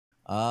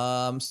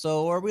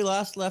So where we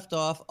last left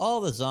off,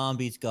 all the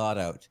zombies got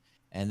out,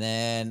 and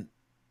then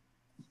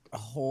a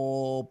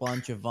whole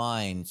bunch of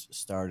vines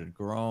started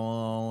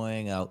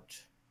growing out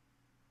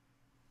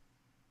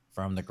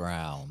from the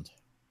ground.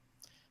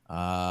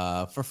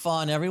 For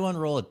fun, everyone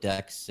roll a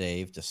dex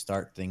save to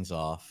start things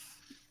off.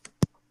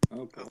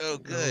 Oh, Oh,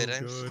 good. Oh,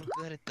 I'm so good.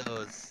 good at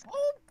those.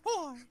 Oh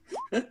boy!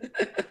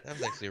 That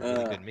was actually a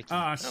really good Mickey.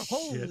 Ah, Oh,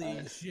 shit.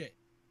 Holy shit!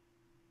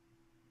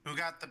 Who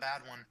got the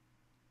bad one?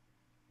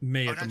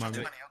 Me Oh, at the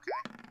natural moment.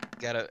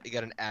 20, okay. you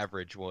got an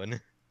average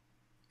one.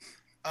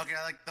 Okay,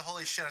 I like the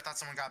holy shit. I thought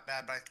someone got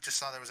bad, but I just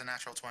saw there was a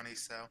natural 20.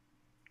 So.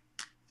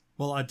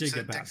 Well, I did Is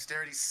get it back.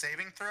 dexterity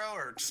saving throw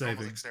or just normal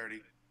Saving.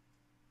 dexterity?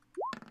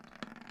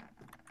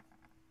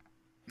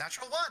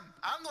 Natural 1.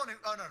 I'm going to.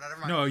 Oh no, never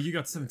mind. No, you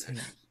got 17.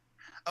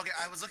 Okay,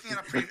 I was looking at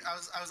a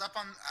I was up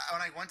on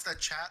when I went to that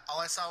chat. All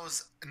I saw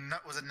was a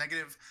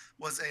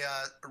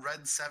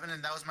red 7,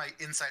 and that was my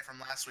insight from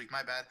last week.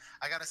 My bad.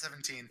 I got a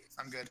 17.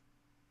 I'm good.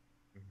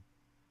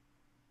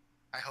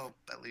 I hope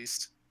at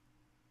least.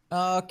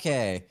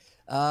 Okay.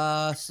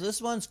 So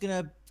this one's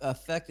gonna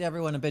affect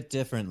everyone a bit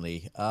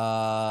differently.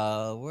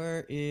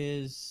 Where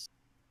is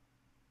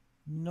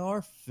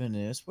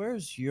Norfinas?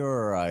 Where's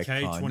your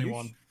icon?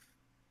 K21.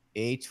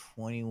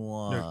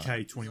 A21. No,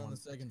 He's on K21. the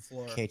second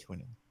floor.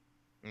 K21.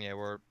 Yeah,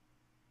 we're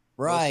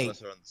Right.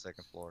 most of us are on the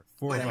second floor.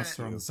 Four Wait of a us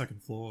are on the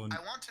second floor. And I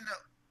want to know.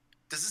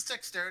 Does this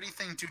dexterity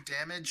thing do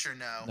damage or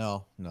no?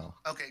 No, no.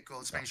 Okay, cool.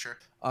 Let's make sure.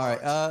 All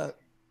right.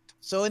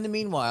 So in the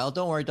meanwhile,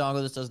 don't worry,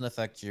 Dongo. This doesn't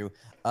affect you.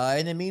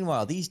 In the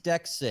meanwhile, these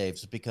dex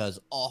saves, because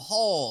a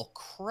whole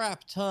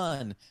crap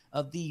ton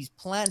of these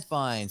plant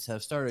vines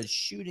have started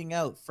shooting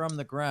out from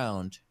the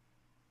ground,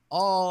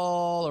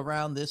 all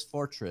around this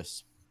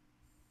fortress.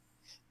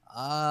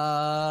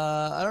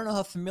 I don't know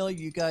how familiar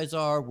you guys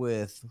are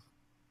with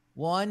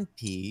One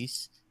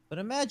Piece, but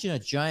imagine a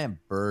giant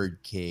bird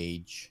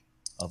cage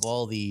of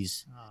all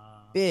these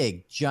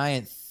big,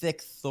 giant,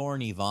 thick,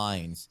 thorny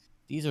vines.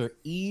 These are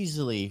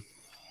easily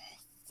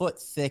foot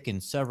thick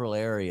in several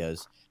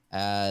areas,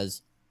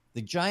 as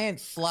the giant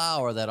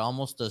flower that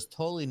almost does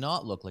totally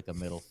not look like a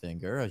middle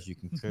finger, as you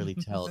can clearly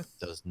tell it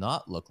does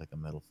not look like a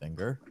middle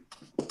finger.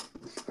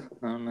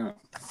 Oh no,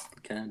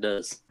 kind of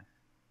does.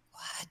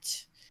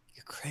 What?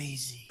 You're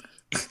crazy.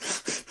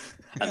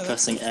 I'm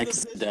pressing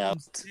X to doubt.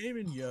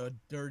 Damon, you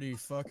dirty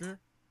fucker.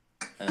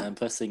 I'm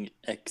pressing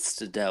X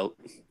to doubt.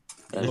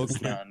 That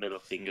is now a middle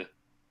finger.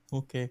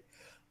 Okay.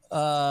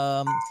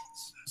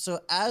 So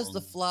as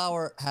the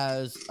flower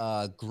has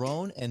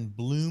grown and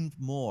bloomed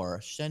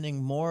more,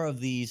 sending more of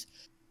these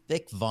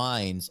thick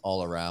vines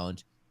all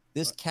around,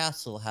 this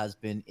castle has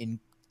been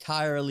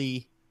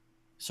entirely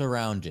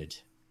surrounded.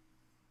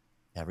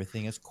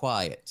 Everything is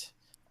quiet.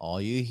 All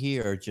you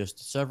hear are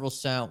just several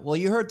sounds. Well,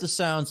 you heard the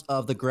sounds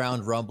of the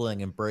ground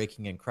rumbling and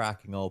breaking and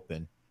cracking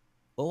open.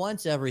 But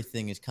once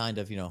everything is kind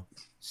of,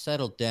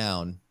 settled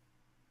down,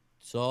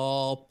 it's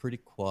all pretty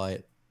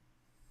quiet.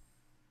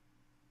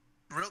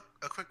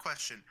 A quick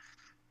question.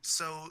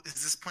 So, is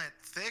this plant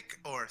thick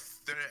or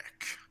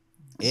thick?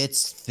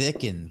 It's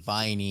thick and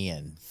viney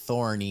and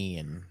thorny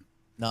and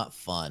not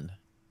fun.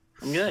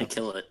 I'm gonna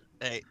kill it.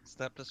 Hey,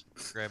 stop just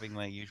grabbing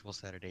my usual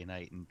Saturday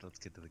night and let's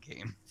get to the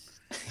game.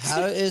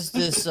 How is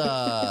this, See,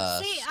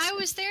 I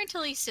was there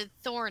until he said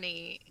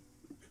thorny.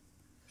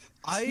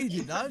 I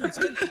did not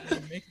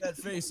intentionally make that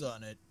face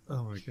on it.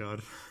 Oh my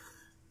god.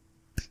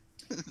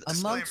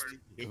 amongst...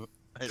 Disclaimer.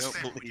 I don't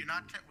Disclaimer, believe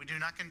we do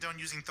not condone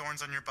using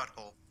thorns on your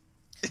butthole.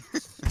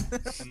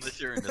 unless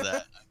you're into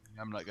that.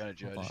 I'm not gonna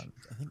judge. Hold on.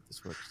 I think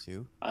this works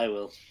too. I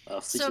will. I'll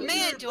see So, you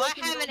man, later. do I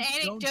have an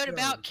Don't anecdote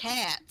about judge.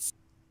 cats?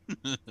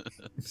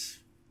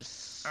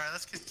 All right,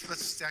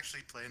 let's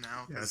actually play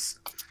now because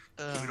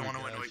we don't want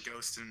to annoy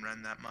Ghost and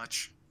Ren that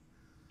much.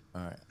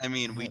 All right. I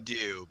mean, we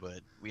do,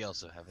 but we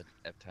also have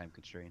time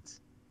constraints.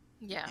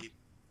 Yeah.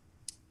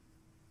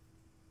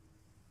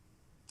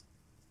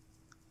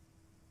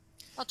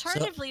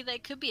 Alternatively, they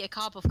could be a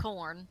cob of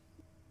corn.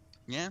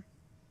 Yeah.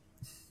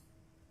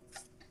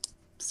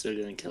 Still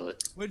gonna kill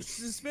it. Which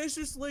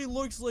suspiciously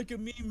looks like a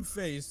meme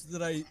face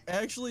that I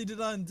actually did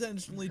not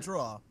intentionally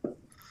draw.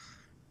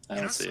 I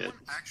don't see it. Someone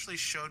actually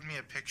showed me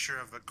a picture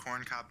of a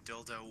corncob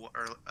dildo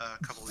a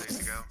couple days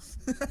ago.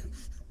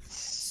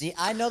 See,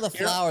 I know the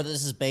flower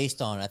this is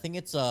based on. I think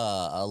it's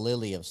a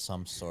lily of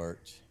some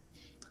sort.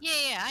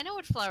 Yeah, I know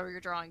what flower you're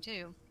drawing,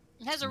 too.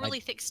 It has a really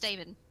thick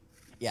stamen.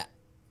 Yeah.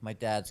 My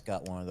dad's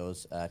got one of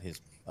those at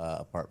his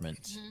apartment.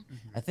 Mhm.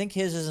 I think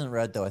his isn't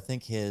red, though. I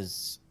think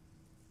his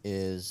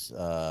is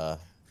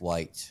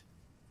white.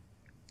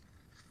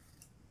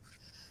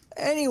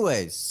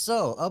 Anyways,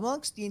 so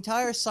amongst the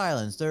entire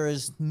silence, there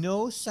is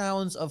no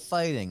sounds of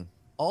fighting.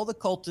 All the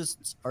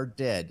cultists are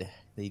dead.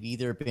 They've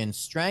either been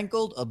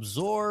strangled,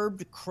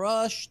 absorbed,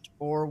 crushed,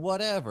 or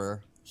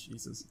whatever.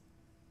 Jesus.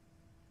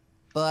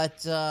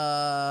 But,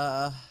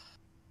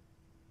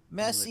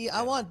 Messy,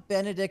 I want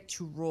Benedict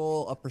to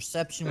roll a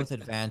perception with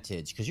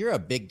advantage, because you're a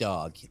big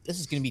dog. This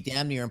is going to be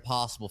damn near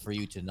impossible for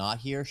you to not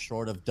hear,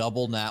 short of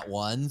double nat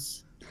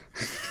ones.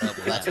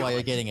 That's why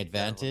you're getting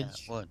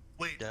advantage.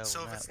 Wait, Double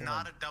so if nat it's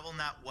not one. a double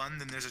nat 1,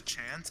 then there's a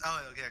chance?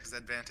 Oh, okay, because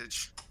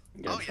advantage.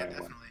 You gotta Oh, yeah, try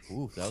one. definitely.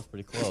 Ooh, that was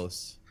pretty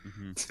close.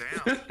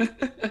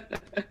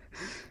 Damn.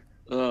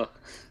 Ugh.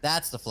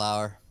 That's the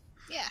flower.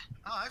 Yeah.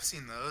 Oh, I've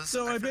seen those.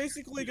 So I forgot-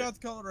 basically got the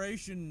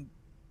coloration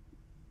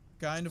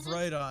kind of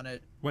right on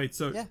it. Wait,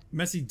 so Yeah.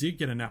 Messy did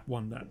get a nat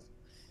 1 then?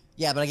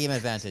 Yeah, but I gave him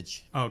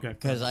advantage. Oh, okay.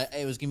 Because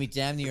it was going to be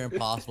damn near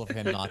impossible for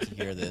him not to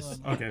hear this.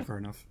 Okay, fair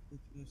enough.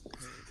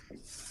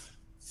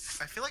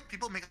 I feel like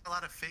people make a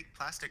lot of fake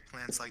plastic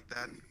plants like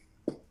that.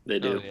 They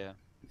do. Oh,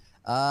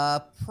 yeah.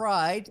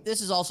 Pride.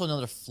 This is also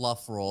another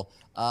fluff roll.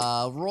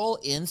 Roll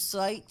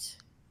insight.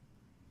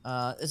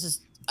 This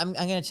is... I'm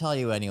going to tell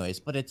you anyways,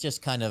 but it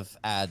just kind of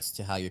adds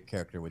to how your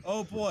character would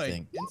Oh boy,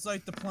 think.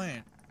 inside the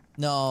plant.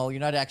 No,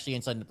 you're not actually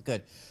inside.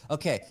 Good.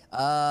 Okay.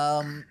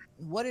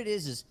 What it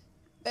is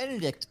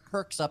Benedict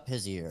perks up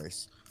his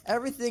ears.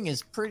 Everything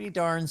is pretty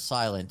darn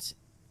silent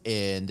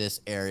in this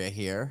area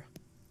here.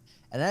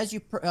 And as you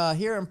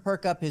hear him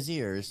perk up his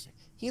ears,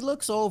 he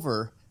looks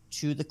over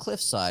to the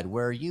cliffside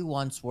where you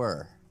once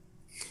were.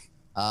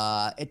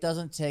 It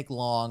doesn't take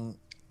long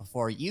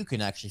before you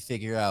can actually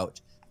figure out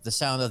the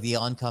sound of the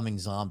oncoming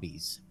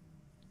zombies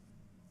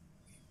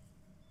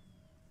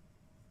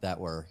that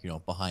were,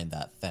 behind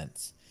that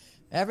fence.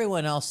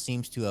 Everyone else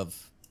seems to have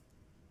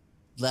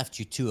left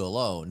you two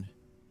alone.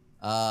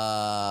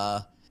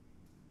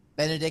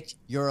 Benedict,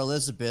 your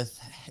Elizabeth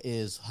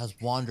has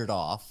wandered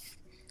off.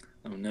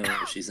 Oh no,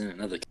 she's in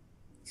another.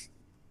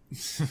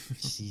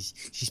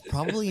 She's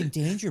probably in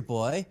danger,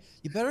 boy.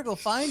 You better go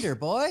find her,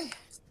 boy.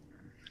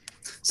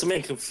 So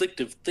many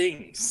conflictive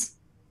things.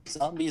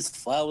 Zombies,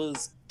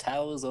 flowers,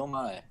 towers. Oh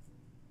my.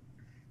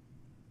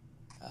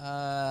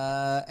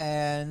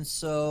 And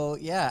so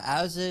yeah,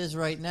 as is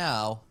right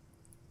now,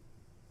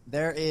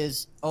 there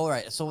is. All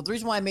right. So the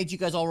reason why I made you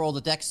guys all roll the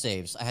dex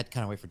saves, I had to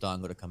kind of wait for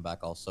Dongo to come back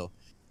also.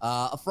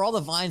 For all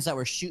the vines that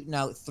were shooting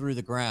out through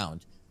the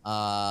ground,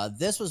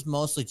 this was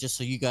mostly just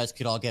so you guys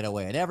could all get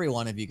away, and every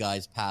one of you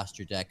guys passed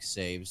your dex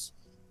saves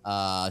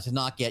to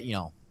not get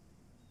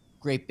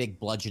great big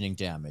bludgeoning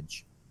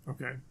damage.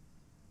 Okay.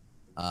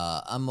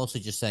 I'm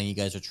mostly just saying you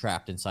guys are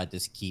trapped inside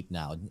this keep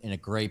now in a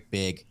great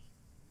big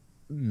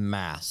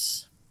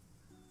mass.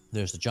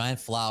 There's a giant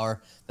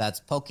flower that's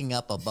poking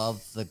up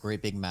above the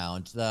great big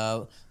mound.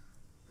 For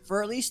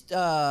at least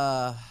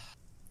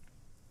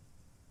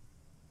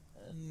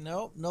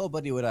nope,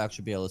 nobody would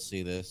actually be able to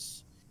see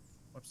this.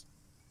 Whoops.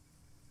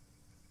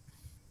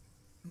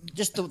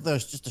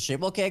 There's just the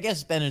shape. Okay, I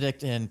guess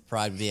Benedict and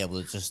Pride would be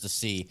able to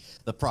see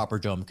the proper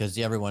dome because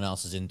everyone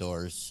else is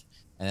indoors,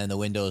 and then the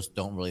windows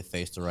don't really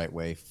face the right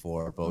way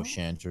for both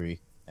Shandri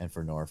and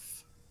for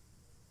Norf.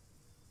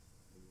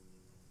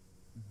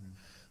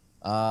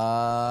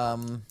 All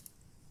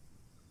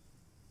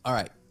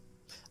right.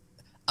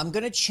 I'm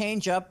gonna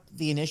change up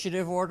the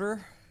initiative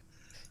order.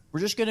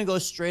 We're just gonna go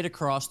straight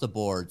across the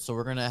board. So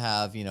we're gonna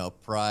have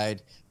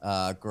Pride,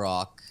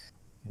 Groc,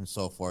 and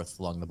so forth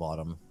along the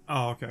bottom.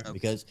 Oh, okay.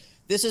 Because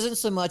this isn't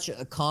so much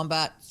a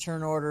combat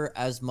turn order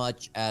as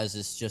much as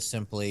it's just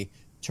simply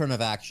turn of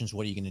actions.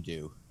 What are you gonna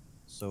do?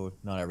 So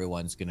not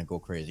everyone's gonna go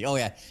crazy. Oh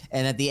yeah,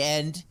 and at the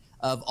end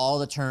of all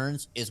the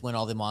turns is when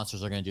all the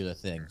monsters are gonna do their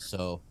thing.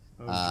 So.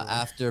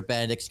 After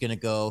Benedict's gonna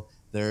go,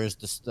 there's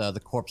the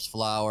corpse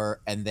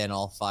flower, and then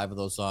all 5 of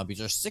those zombies.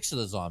 There's 6 of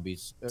the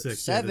zombies,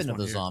 7 of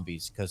the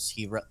zombies, because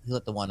he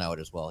let the one out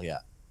as well. Yeah,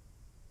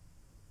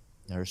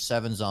 there are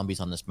 7 zombies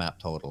on this map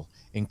total,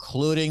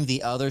 including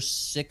the other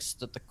 6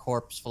 that the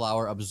corpse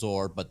flower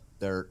absorbed, but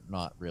they're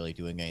not really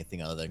doing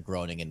anything other than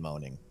groaning and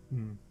moaning.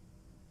 Hmm.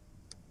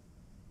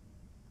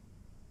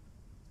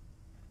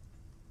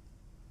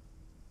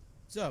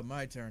 So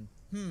my turn.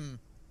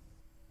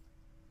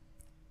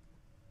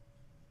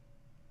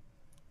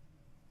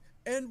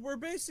 And we're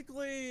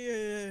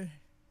basically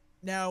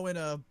now in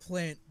a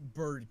plant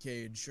bird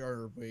cage,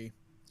 are we?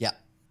 Yeah.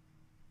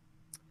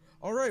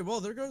 All right. Well,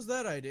 there goes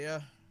that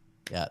idea.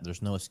 Yeah,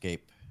 there's no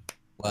escape.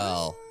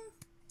 Well,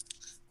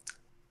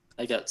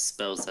 I got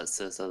spells that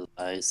says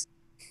otherwise.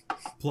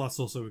 Plus,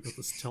 also, we got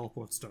this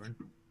teleport stone.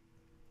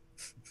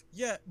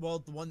 Yeah. Well,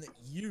 the one that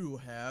you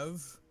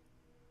have.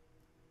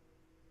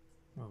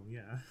 Oh,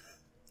 yeah.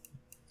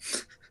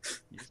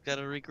 You just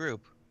gotta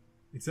regroup.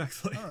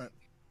 Exactly. All right.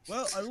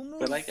 Well, I will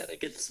move But I gotta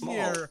get small.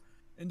 here,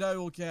 and I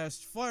will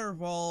cast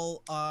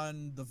Fireball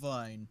on the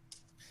vine.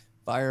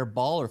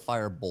 fireball or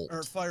firebolt?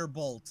 Or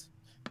Firebolt.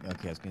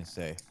 Okay, I was gonna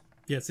say.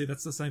 Yeah, see,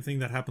 that's the same thing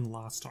that happened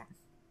last time.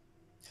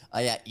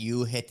 Yeah,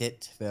 you hit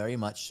it very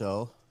much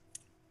so.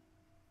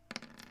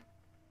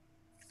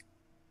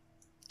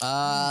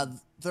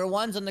 The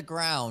ones on the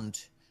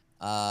ground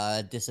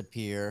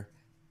disappear,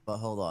 but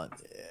hold on.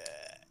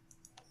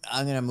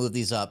 I'm gonna move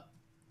these up.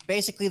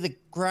 Basically, the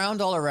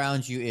ground all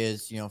around you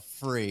is,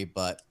 free,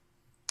 but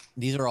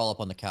these are all up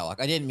on the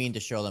catwalk. I didn't mean to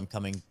show them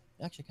coming.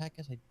 Actually, I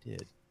guess I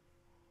did.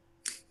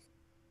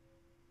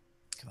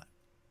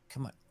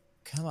 Come on.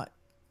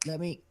 Let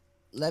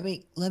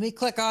me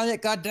click on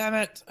it. God damn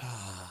it!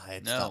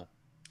 No.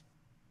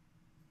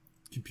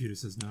 Computer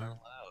says no. Not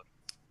allowed.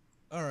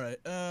 All right.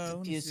 Let me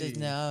Computer says see.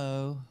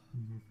 no.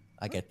 Mhm.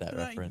 I get that What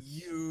can reference.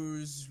 I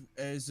use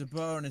as a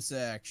bonus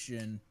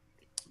action?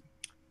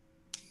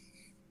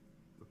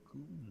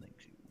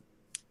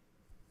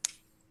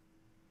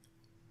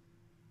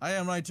 I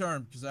am my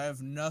turn because I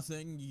have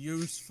nothing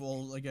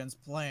useful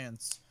against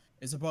plants.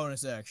 It's a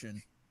bonus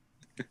action.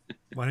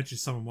 Why don't you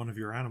summon one of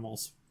your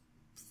animals?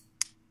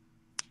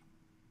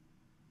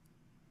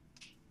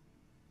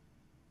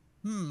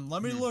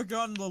 Let me look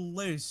on the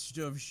list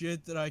of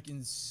shit that I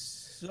can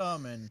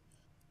summon.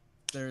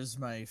 There's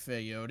my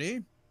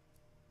Feyote.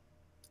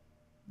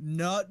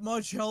 Not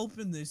much help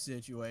in this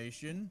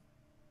situation.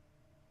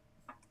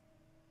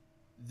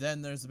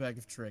 Then there's the bag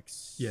of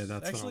tricks. Yeah,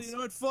 that's actually, what you know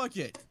what? Fuck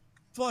it.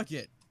 Fuck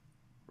it.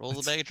 Roll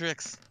the bag of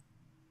tricks.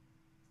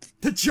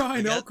 The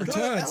giant elk The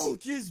returns!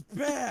 elk is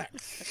back.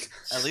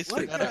 At least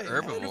we got an I had a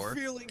herbivore.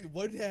 feeling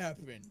what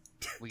happened.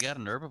 We got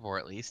an herbivore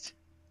at least.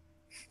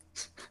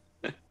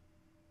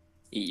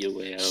 Eat your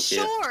way out of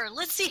here. Sure,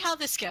 let's see how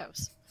this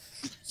goes.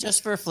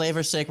 Just for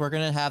flavor's sake, we're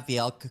gonna have the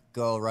elk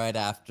go right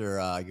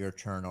after your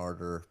turn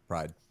order,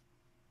 Pride.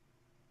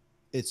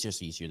 It's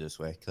just easier this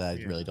way because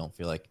I really don't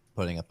feel like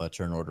putting up a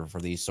turn order for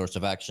these sorts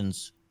of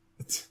actions.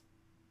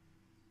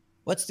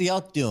 What's the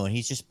elk doing?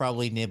 He's just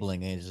probably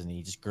nibbling, isn't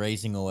he? Just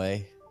grazing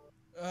away.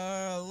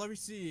 Let me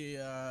see.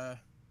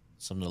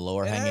 Some of the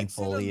lower It hanging acts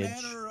in a foliage.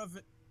 manner of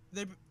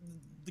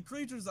the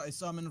creatures I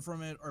summon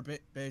from it are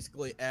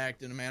basically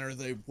act in a manner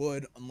they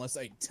would unless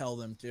I tell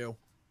them to.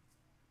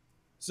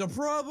 So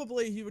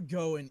probably he would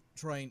go and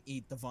try and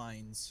eat the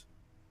vines.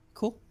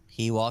 Cool.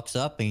 He walks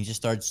up and he just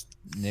starts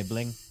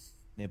nibbling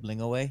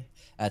away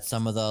at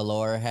some of the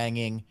lower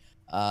hanging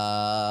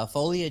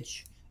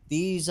foliage.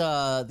 These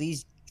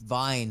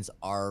vines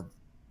are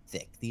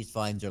thick. These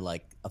vines are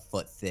like a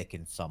foot thick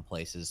in some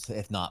places,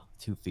 if not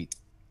 2 feet.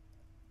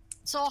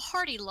 So a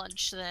hearty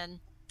lunch then.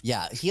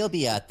 Yeah, he'll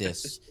be at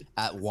this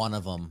at one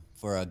of them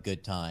for a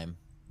good time.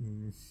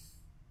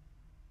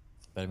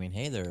 But I mean,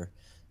 hey, there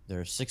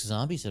are 6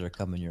 zombies that are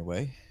coming your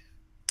way.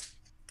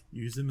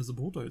 Use him as a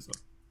bulldozer.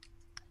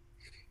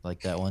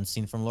 Like that one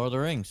scene from Lord of the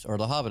Rings, or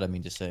The Hobbit, I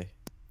mean to say.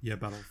 Yeah,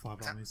 Battle of 5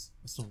 Armies.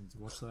 I still need to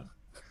watch that.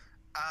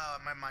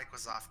 My mic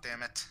was off,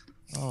 damn it.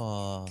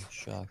 Oh,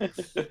 shock.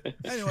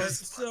 Anyway,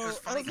 so It's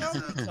out funny of how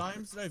 'cause, many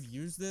times that I've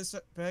used this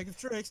bag of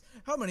tricks,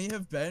 how many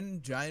have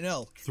been giant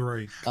elk?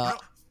 3. funny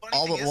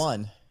All thing but is-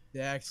 one.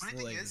 Funny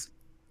thing is,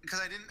 because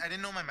I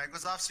didn't know my mic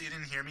was off, so you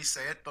didn't hear me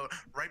say it. But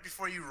right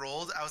before you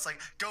rolled, I was like,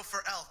 "Go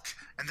for elk,"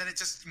 and then it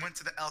just went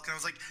to the elk, and I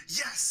was like,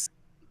 "Yes!"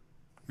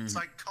 So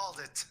I called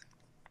it.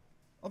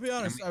 I'll be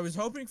honest, I was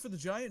hoping for the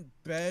giant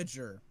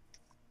badger.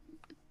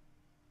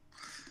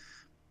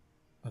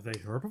 Are they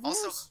herbivores?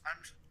 Also,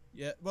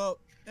 Yeah, well,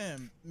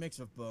 mix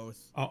of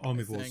both. Oh, I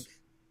omnivores. think.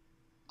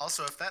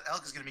 also, if that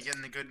elk is gonna be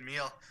getting a good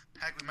meal,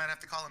 heck, we might have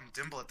to call him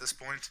Dimble at this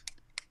point.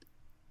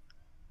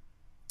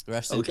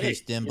 Rest in Okay,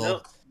 peace,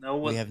 Dimble.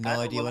 We have no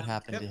idea what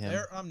happened Yep, to him.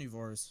 they're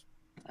omnivores.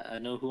 I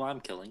know who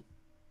I'm killing.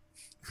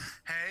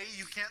 Hey,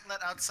 you can't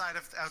let outside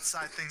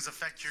things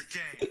affect your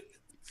game.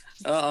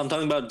 I'm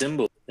talking about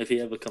Dimble, if he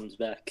ever comes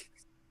back.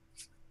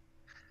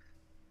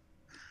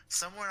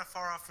 Somewhere in a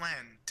far-off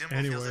land,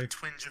 Dimble feels Anyway. a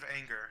twinge of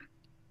anger.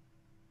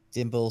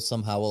 Dimble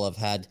somehow will have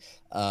had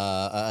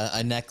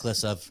a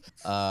necklace of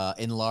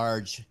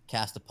enlarge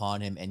cast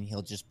upon him, and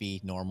he'll just be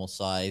normal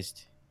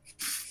sized,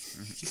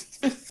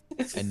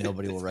 and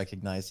nobody will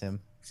recognize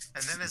him.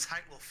 And then his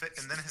height will fit,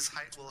 and then his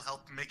height will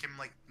help make him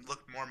like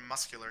look more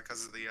muscular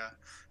because of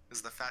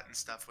the fat and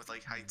stuff with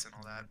like heights and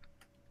all that.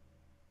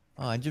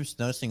 Oh, I'm just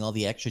noticing all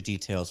the extra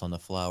details on the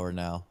flower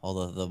now,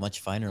 all the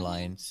much finer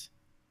lines.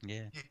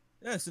 Yeah.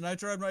 Yes, and I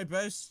tried my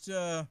best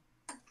to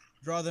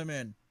draw them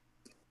in.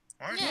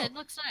 Alright. Yeah, it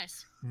looks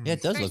nice. Yeah,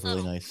 it does Very look really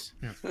subtle. nice.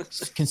 Yeah.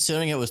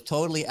 Considering it was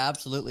totally,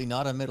 absolutely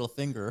not a middle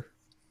finger.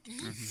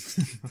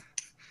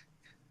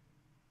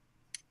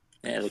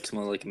 Yeah, it looks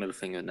more like a middle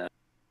finger now.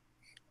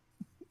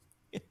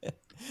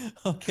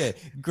 Okay,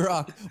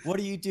 Groc, what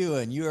are you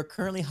doing? You are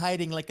currently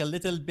hiding like a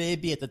little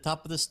baby at the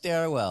top of the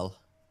stairwell.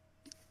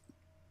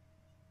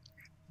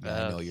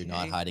 Yeah, I know you're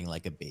not Okay. hiding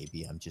like a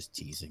baby. I'm just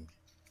teasing.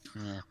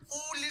 Yeah.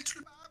 Oh,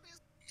 little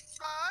baby's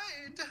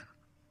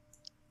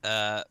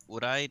inside.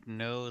 Would I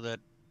know that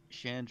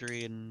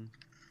Shandri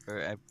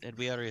or had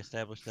we already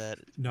established that?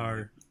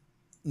 No.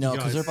 No, You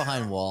because they're guys-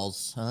 behind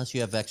walls. Unless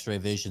you have X-ray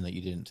vision that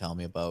you didn't tell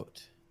me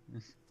about.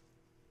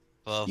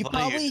 Well, You funny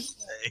probably. you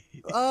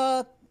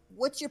say.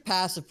 What's your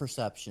passive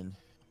perception?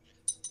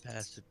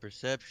 Passive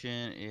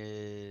perception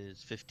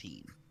is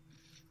 15.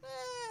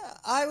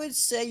 I would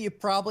say you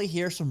probably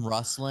hear some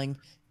rustling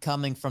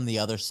coming from the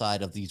other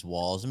side of these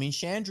walls. I mean,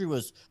 Shandri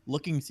was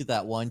looking through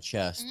that one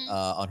chest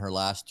on her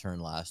last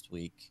turn last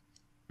week.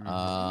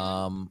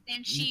 And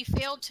she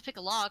failed to pick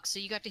a lock, so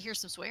you got to hear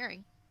some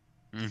swearing.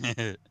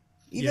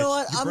 You know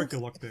what? You break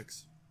your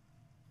lockpicks.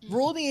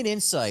 Roll me an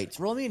insight.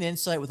 Roll me an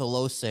insight with a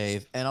low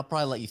save, and I'll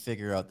probably let you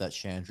figure out that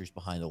Chandri's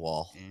behind the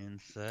wall.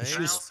 Insight. Can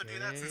I also do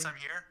that since I'm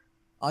here?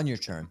 On your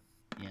turn.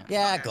 Yeah.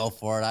 Yeah, Okay. go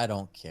for it. I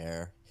don't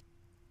care.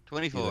 Do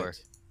 24.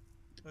 it.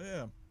 Oh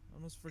yeah, I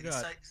almost forgot.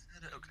 Insight.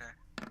 Okay.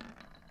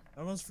 I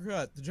almost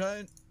forgot. The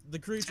giant the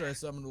creature I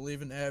summoned will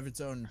even has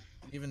its own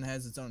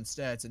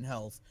stats and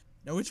health.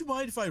 Now, would you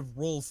mind if I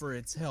roll for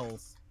its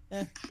health?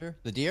 Sure.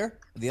 The deer?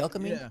 The elk, I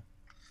mean?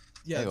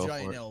 Yeah, go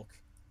giant for it. elk.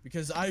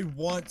 Because I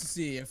want to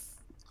see if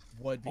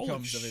what Holy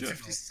becomes of its shit. health.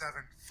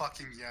 57.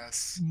 Fucking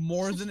yes.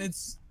 More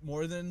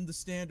than the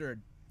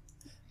standard.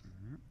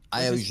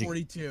 I Which is usually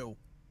 42.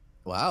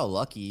 Wow,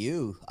 lucky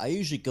you. I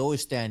usually go with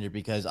standard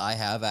because I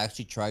have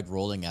actually tried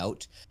rolling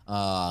out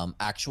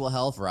actual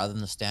health rather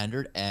than the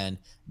standard, and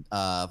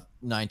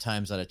 9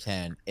 times out of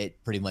 10,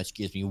 it pretty much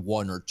gives me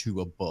 1 or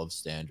 2 above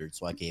standard,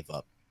 so I gave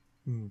up.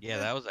 Yeah,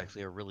 that was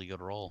actually a really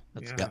good roll.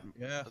 That's Yeah.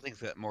 Yeah. I think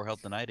it's got more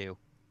health than I do.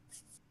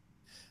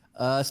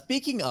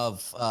 Speaking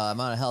of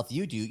amount of health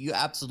you do, you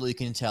absolutely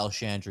can tell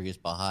Shandri is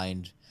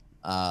behind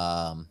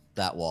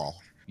that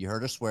wall. You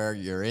heard her swear,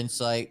 your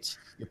insight,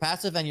 your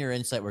passive and your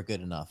insight were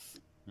good enough.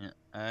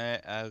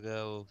 Yeah, I'll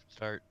go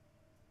start.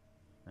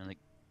 And like,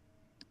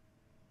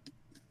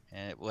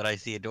 would I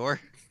see a door?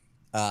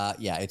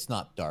 Yeah, it's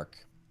not dark.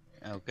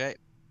 Okay.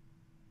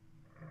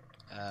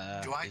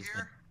 Do I is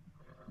hear?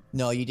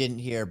 No, you didn't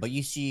hear, but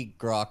you see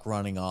Groc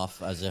running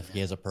off as if he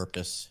has a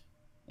purpose.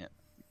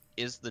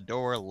 Is the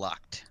door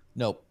locked?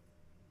 Nope,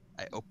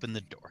 I open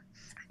the door.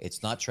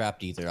 it's not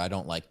trapped either. I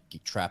don't like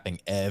trapping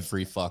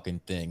every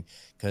fucking thing,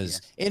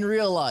 because in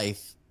real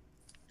life,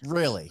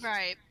 really,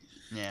 Right.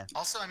 Yeah.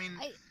 Also, I mean,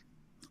 I-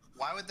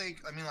 why would they?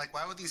 I mean, like,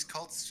 why would these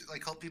cults,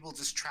 like, cult people,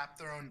 just trap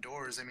their own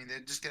doors? I mean,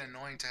 they'd just get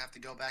annoying to have to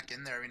go back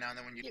in there every now and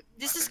then when you.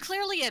 This is weapon.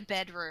 clearly a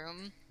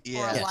bedroom or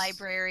Yeah. a Yes.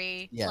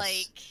 library. Yes.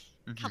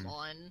 Like, come Mhm.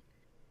 on.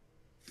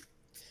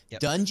 Yep.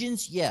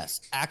 Dungeons,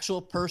 yes.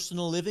 Actual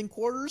personal living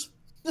quarters,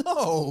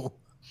 no.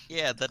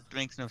 Yeah, that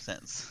makes no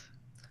sense.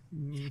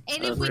 Mm.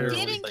 And if we did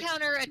Rarely.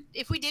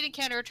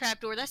 encounter a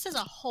trapdoor, that says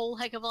a whole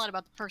heck of a lot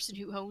about the person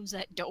who owns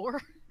that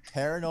door.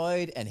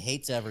 Paranoid and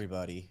hates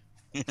everybody.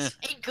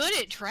 Ain't good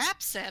at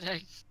trap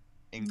setting.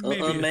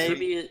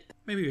 Maybe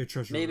maybe a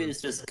treasure maybe room. it's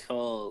just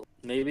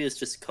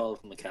called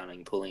from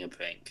accounting pulling a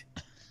prank.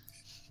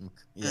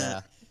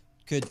 Yeah,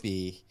 could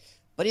be.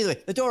 But either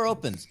way, the door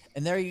opens,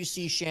 and there you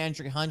see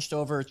Chandri hunched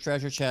over her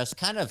treasure chest,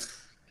 kind of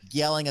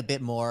yelling a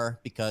bit more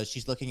because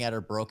she's looking at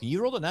her broken.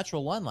 You rolled a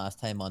natural 1 last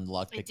time on the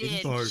I lockpick,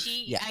 didn't did.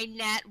 you? Yeah. I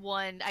nat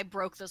 1. I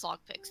broke those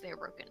lockpicks. They're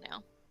broken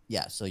now.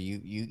 Yeah, so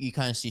you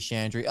kind of see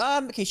Chandri.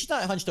 Okay, she's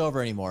not hunched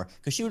over anymore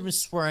because she would have been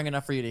swearing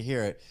enough for you to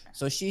hear it.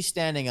 So she's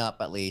standing up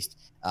at least,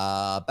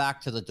 back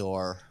to the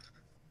door.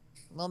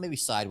 Well, maybe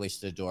sideways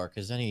to the door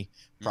because any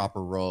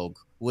proper rogue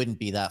wouldn't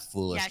be that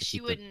foolish. Yeah, to she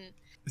keep wouldn't.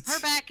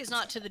 Her back is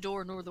not to the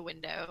door nor the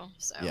window.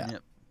 So. Yeah.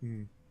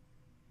 Yep.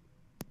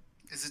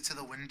 Is it to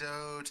the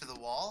window, to the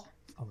wall?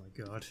 Oh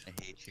my god.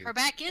 I hate you. Her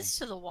back is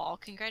to the wall.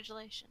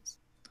 Congratulations.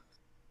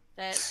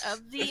 That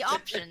of the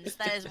options,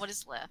 that is what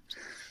is left.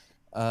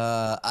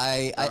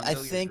 I Dongo,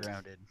 you're think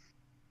grounded.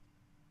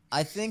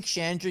 I think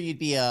Chandra, you'd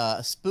be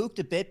spooked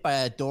a bit by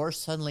a door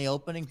suddenly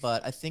opening,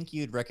 but I think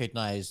you'd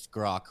recognize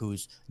Groc,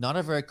 who's not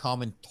a very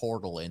common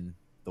tortle in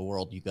the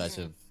world you guys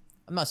have.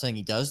 I'm not saying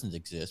he doesn't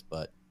exist,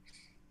 but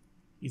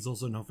He's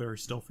also not very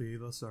stealthy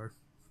either, so.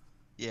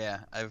 Yeah,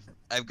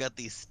 I've got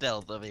the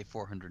stealth of a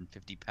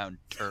 450-pound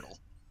turtle.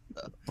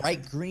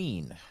 bright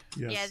green.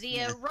 Yes.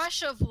 Yeah, the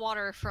rush of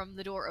water from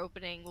the door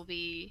opening will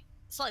be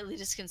slightly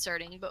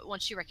disconcerting, but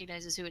once she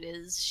recognizes who it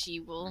is, she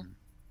will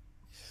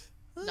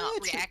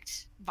not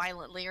react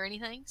violently or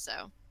anything.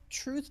 So,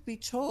 Truth be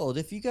told,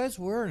 if you guys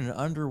were in an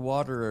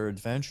underwater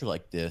adventure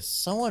like this,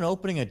 someone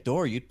opening a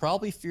door, you'd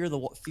probably feel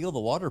the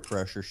water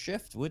pressure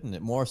shift, wouldn't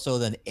it? More so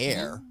than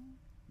air.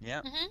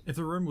 Yeah. If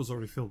the room was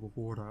already filled with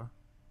water.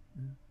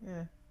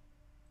 Yeah.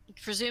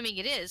 presuming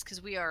it is,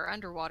 because we are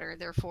underwater,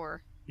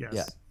 therefore Yes.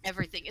 Yeah.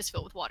 everything is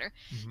filled with water.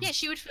 Mhm. Yeah,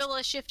 she would feel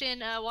a shift in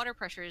water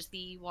pressure as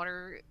the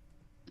water,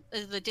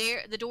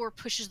 the door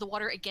pushes the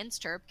water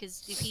against her,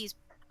 because if he's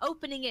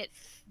opening it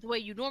the way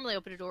you normally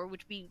open a door,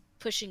 would be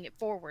pushing it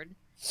forward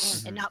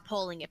and not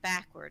pulling it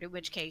backward, in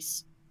which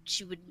case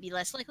she would be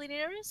less likely to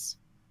notice.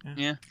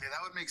 Yeah,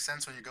 that would make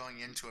sense when you're going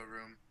into a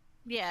room.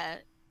 Yeah.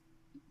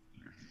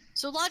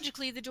 So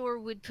logically, the door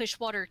would push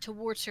water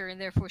towards her, and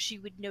therefore she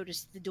would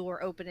notice the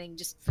door opening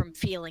just from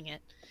feeling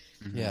it.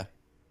 Yeah.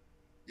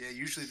 Yeah,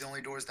 usually the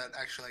only doors that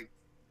actually like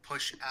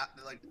push you have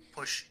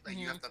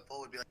to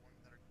pull would be like ones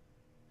that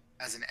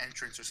are as an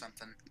entrance or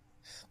something.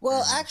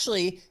 Well,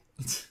 actually,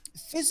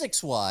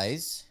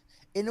 physics-wise,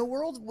 in a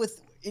world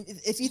with,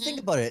 if you think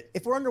about it,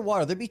 if we're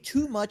underwater, there'd be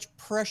too much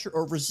pressure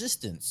or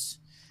resistance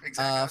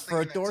Exactly. I was for a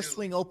thinking that door too.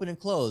 swing open and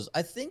close.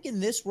 I think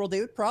in this world, they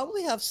would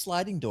probably have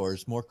sliding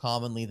doors more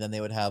commonly than they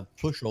would have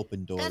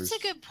push-open doors. That's a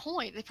good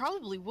point. They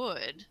probably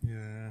would.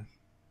 Yeah.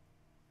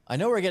 I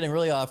know we're getting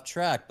really off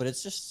track, but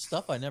it's just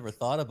stuff I never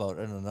thought about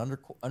in an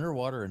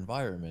underwater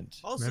environment.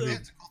 Also, Maybe. Yeah,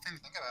 it's a cool thing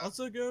to think about.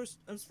 also, Ghost,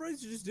 I'm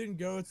surprised you just didn't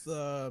go with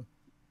the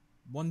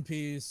One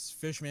Piece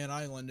Fishman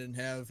Island and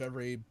have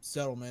every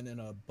settlement in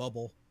a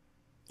bubble.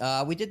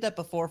 We did that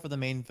before for the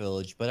main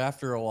village, but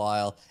after a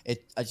while, I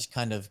just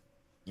kind of,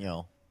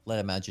 let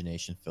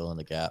imagination fill in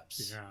the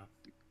gaps.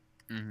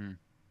 Yeah. Mm-hmm.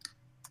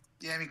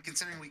 Yeah, I mean,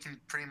 considering we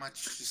can pretty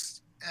much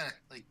just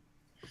like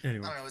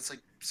Anyway. I don't know. It's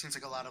like seems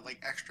like a lot of like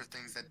extra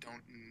things that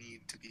don't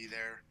need to be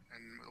there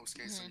in most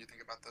cases when you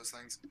think about those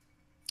things.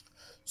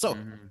 So,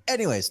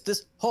 anyways,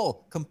 this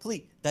whole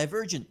complete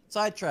divergent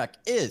sidetrack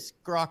is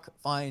Groc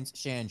finds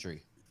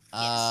Shandri.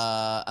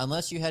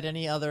 Unless you had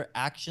any other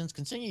actions,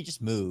 considering you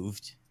just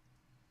moved.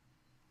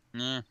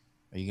 Nah.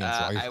 Are you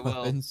gonna draw your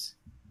weapons?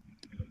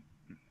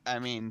 I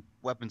mean,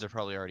 weapons are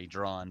probably already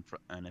drawn,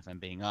 and if I'm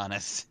being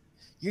honest.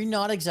 You're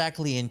not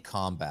exactly in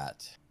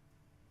combat.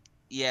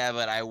 Yeah,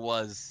 but I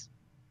was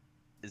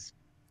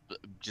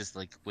just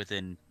like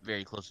within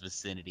very close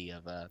vicinity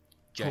of a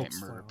giant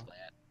murder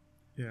plant.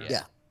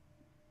 Yeah.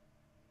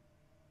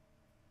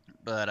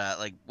 But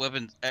like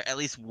weapons, at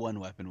least one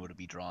weapon would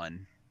be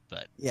drawn.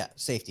 But yeah,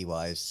 safety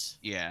wise.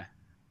 Yeah.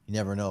 You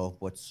never know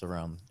what's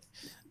around.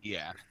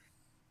 Yeah.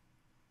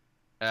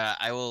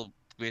 I will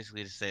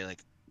basically just say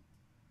like,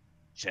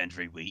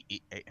 Shandri,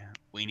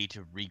 we need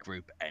to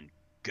regroup and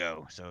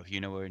go. So if you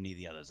know where any of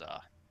the others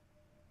are.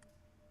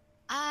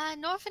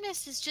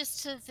 Norfinas is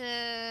just to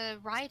the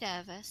right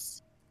of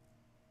us.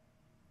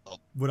 Oh.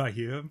 Would I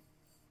hear him?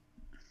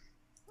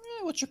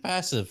 What's your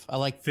passive? I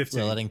like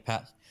 15. Letting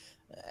pass.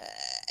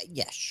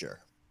 Yeah, sure.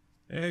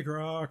 Hey,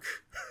 Groc.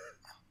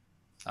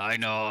 I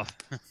know.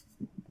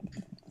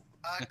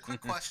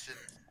 Quick question.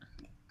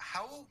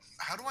 How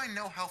do I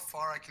know how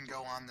far I can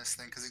go on this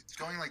thing? Because it's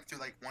going like through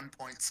like 1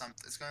 point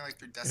something. It's going like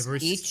through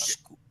decimals.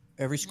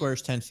 Every square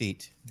is 10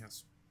 feet.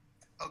 Yes.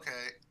 Okay.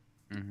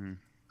 Mm-hmm.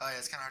 Oh yeah,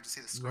 it's kind of hard to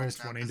see the squares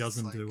now. Roll 20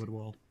 doesn't do it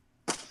well.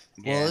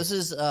 Yeah. Well, this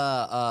is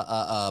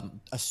a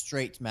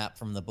straight map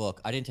from the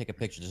book. I didn't take a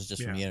picture. This is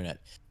just from the internet.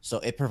 So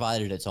it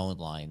provided its own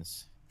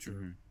lines.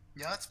 True.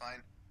 Yeah, that's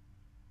fine.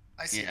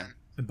 I see then.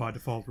 And by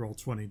default, roll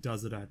 20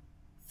 does it at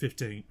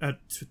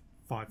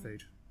 5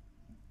 feet.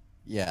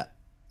 Yeah.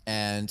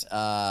 And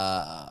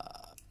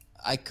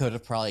I could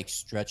have probably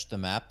stretched the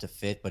map to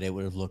fit, but it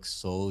would have looked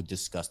so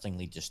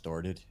disgustingly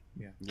distorted.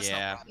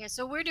 Yeah. Yeah,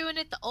 so we're doing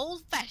it the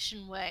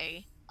old-fashioned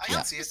way. I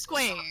can see it.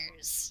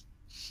 Squares.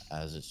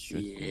 As it should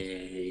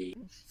be.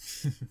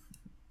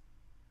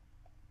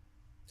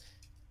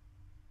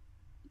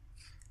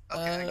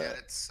 Okay, I get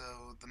it. So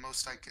the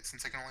most I could,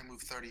 since I can only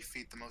move 30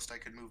 feet, the most I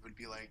could move would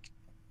be like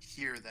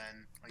here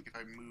then. Like if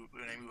I move,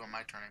 when I move on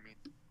my turn, I mean.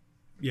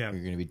 Yeah.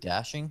 You're going to be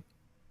dashing?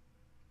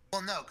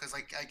 Well, no, because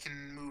like I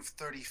can move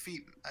 30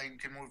 feet. I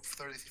can move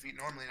 30 feet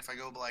normally. And if I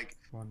go like,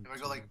 if I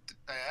go like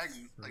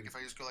diagonal, like if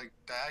I just go like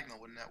diagonal,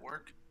 wouldn't that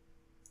work?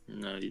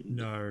 No.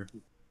 No.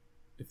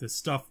 If there's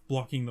stuff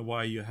blocking the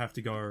way, you have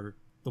to go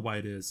the way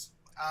it is.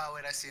 Oh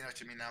wait, I see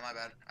what you mean now. My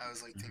bad. I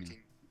was like thinking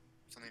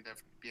something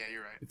different. Yeah,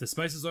 you're right. If the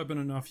space is open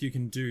enough, you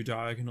can do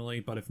diagonally,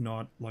 but if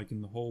not, like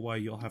in the hallway,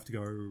 you'll have to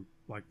go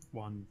like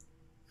 1,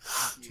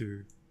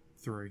 2,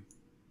 3.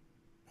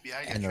 Yeah,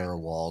 I get and there are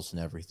walls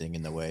and everything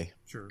in the way.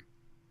 Sure.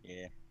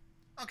 Yeah.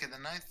 Okay,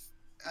 then I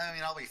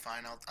mean, I'll be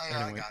fine. I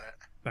Anyway, got it.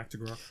 Back to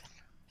Groc.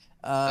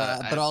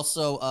 But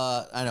also,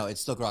 I know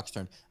it's still Groc's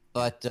turn,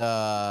 but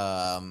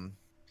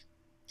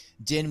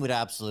Dynn would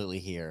absolutely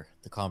hear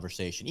the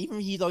conversation.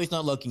 Even though he's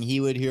not looking,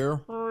 he would hear,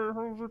 "Hey,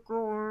 how's it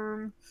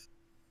going?"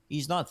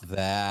 He's not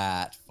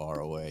that far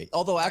away.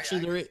 Although,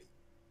 actually,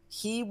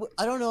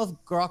 I don't know if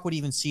Groc would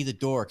even see the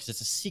door, because it's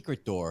a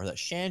secret door that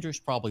Chandri's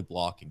probably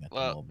blocking at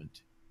the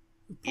moment.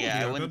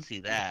 Yeah, I wouldn't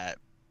see that.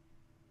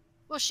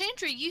 Well,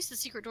 Shandri used the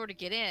secret door to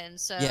get in,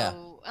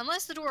 so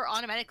unless the door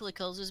automatically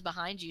closes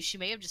behind you, she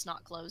may have just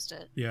not closed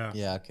it. Yeah.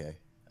 Yeah, okay.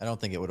 I don't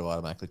think it would have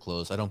automatically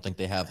closed. I don't think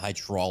they have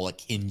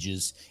hydraulic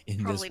hinges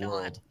in this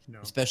world. No.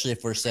 Especially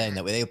if we're saying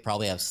that they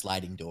probably have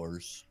sliding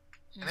doors.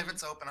 And if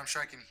it's open, I'm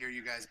sure I can hear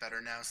you guys better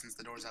now since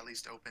the door's at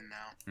least open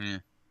now. Yeah.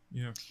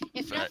 Yeah.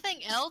 If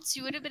nothing else,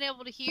 you would have been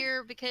able to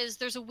hear, because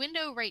there's a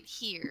window right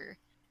here,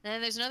 and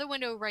then there's another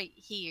window right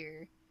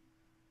here.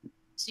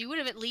 So you would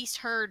have at least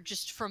heard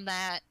just from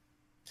that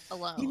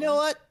alone. You know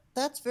what?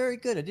 That's very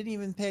good. I didn't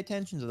even pay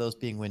attention to those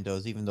being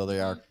windows, even though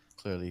they are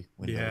clearly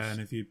windows. Yeah, and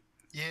if you...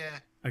 Yeah.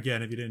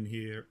 Again, if you didn't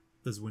hear,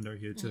 there's a window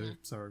here too,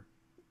 so...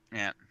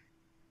 Yeah.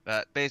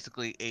 But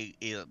basically,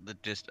 the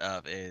gist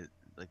of it,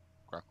 like,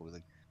 Groc was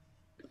like,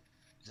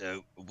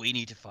 so we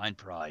need to find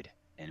Pride,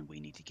 and we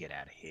need to get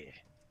out of here.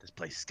 This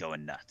place is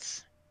going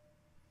nuts.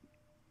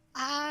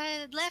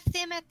 I left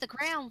them at the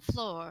ground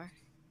floor.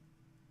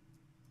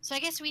 So I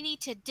guess we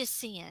need to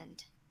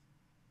descend.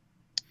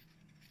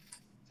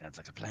 Sounds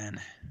like a plan.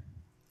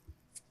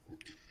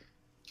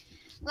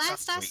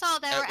 Last I saw,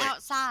 they were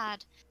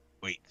outside.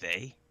 Wait,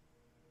 they?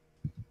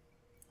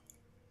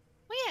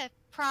 We have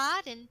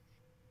Pride and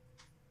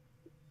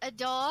a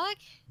dog.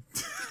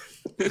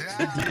 Yeah,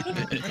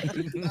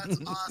 that's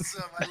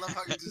awesome. I love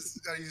how you just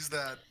use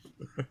that.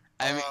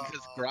 I mean,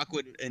 because Groc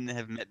wouldn't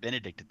have met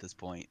Benedict at this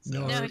point.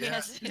 So. No, he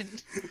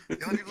hasn't.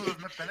 The only people who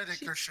have met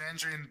Benedict are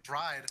Shandri and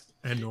Bride.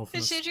 And Norfinas.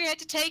 And Shandri had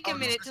to take a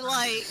minute to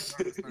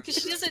because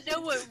she doesn't know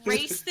what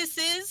race this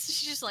is.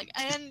 She's just like,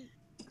 and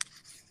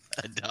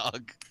a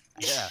dog.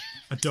 Yeah.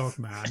 A dog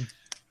man.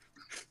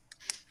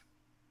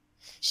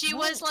 She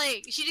was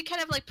like, she did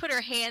kind of like put her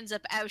hands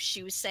up as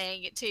she was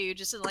saying it too,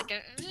 just in like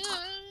a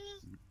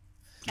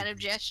kind of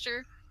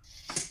gesture.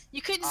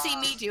 You couldn't see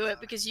me do it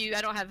because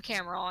I don't have a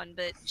camera on,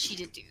 but she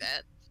did do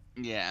that.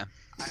 Yeah.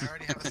 I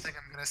already have a thing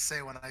I'm gonna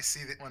say when I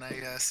see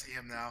see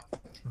him now.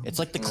 It's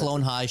like the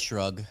Clone High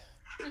shrug.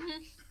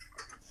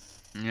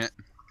 Yeah.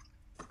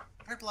 I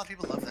heard a lot of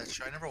people love that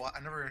show. I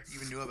never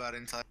even knew about it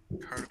until I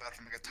heard about it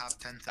from like a top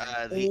 10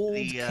 thing. Old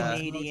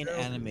Canadian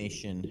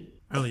animation.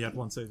 I only had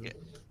one season.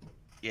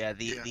 Yeah,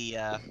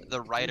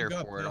 the writer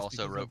got for it pissed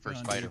also because wrote of for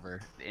Gandhi.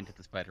 Spider-Verse, Into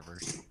the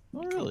Spider-Verse.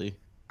 Oh, really?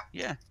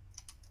 Yeah.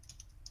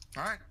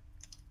 All right.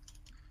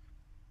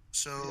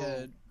 So. Yeah,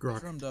 it Groc.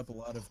 drummed up a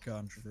lot of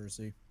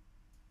controversy.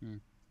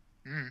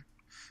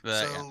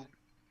 But, So,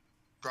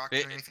 Groc,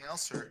 It- doing anything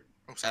else, or?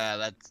 Oh,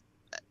 sorry.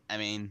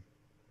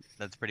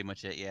 that's pretty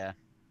much it. Yeah.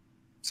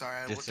 Sorry,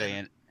 I Just looked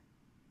saying.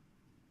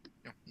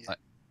 Yeah. What?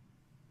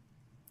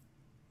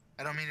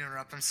 I don't mean to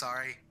interrupt. I'm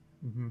sorry.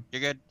 You're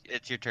good.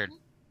 It's your turn.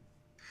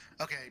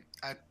 Okay,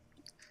 I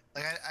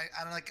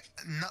don't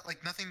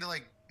nothing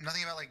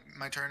about like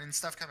my turn and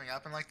stuff coming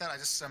up and like that.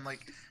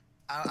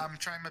 I'm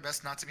trying my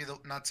best not to be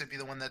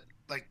the one that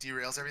like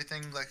derails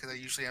everything. Like, 'cause I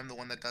usually am the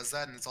one that does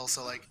that, and it's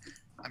also like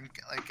I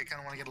kind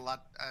of want to get a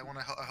lot. I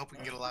hope we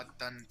can get a lot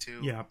done too.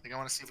 Yeah. Like I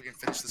want to see if we can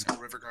finish this whole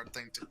river guard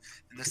thing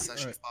in this session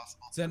Alright. if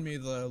possible. Send me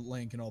the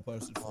link and I'll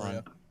post it for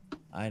you.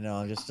 I know.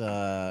 I'm just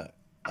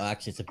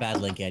actually, it's a bad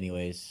link,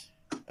 anyways,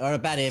 or a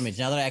bad image.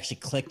 Now that I actually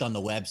clicked on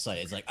the website,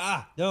 it's like,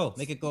 no,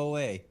 make it go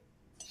away.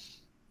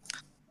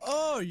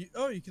 Oh,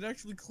 you can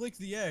actually click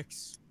the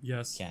X.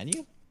 Yes, Can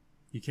you?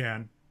 you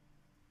can.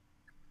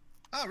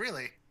 Oh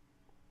really?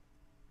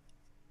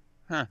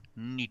 Huh.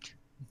 Neat.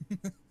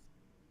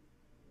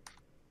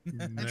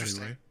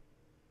 Interesting. Anyway,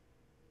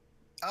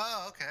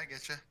 Oh okay, I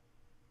get you.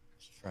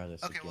 Let's try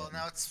this. Okay, well again.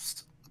 now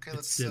it's okay.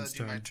 It's Let's Dinn's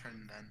do my turn.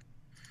 turn then.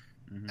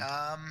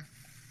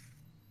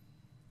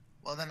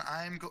 Well then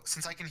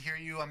since I can hear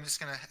you, I'm just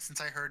gonna, since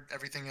I heard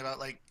everything about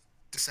like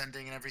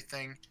descending and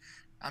everything,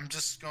 I'm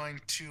just going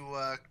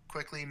to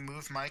quickly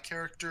move my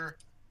character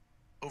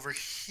over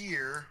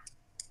here.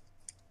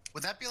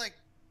 Would that be like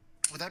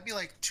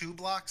 2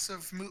 blocks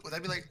of move? Would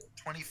that be like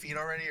 20 feet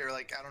already, or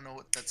like I don't know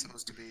what that's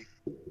supposed to be?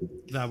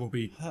 that will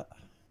be. Huh.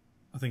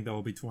 I think that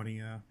will be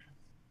 20.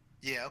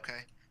 Yeah, okay.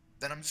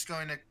 Then I'm just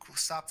going to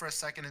stop for a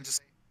second and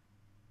just.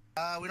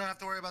 We don't have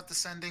to worry about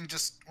descending.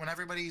 Just when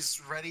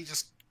everybody's ready,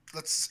 just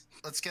let's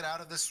get out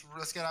of this.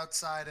 Let's get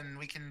outside, and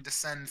we can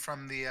descend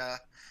from the.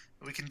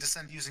 We can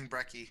descend using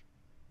Brekkie.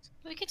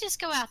 We could just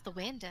go out the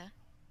window.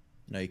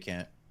 No, you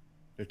can't.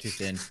 They're too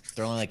thin.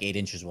 They're only like 8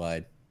 inches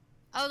wide.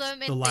 Oh, I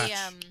meant The latch.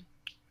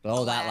 Oh,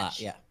 The that lot,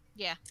 latch. yeah.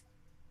 Yeah.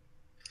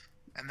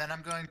 And then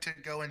I'm going to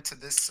go into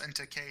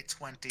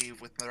K20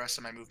 with the rest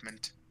of my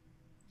movement.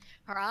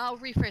 Or I'll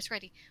repress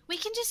ready. We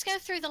can just go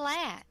through the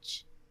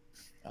latch.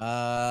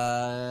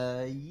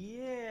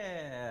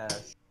 Yeah.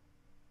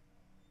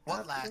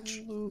 What latch?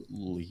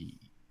 Absolutely.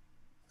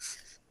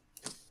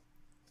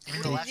 You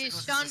mean When the it latch that is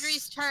goes to this-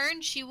 Chandri's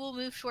turn, she will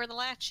move toward the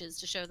latches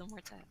to show them where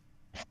it's at.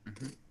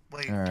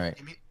 Wait, All right.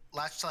 you mean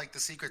latch to like the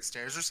secret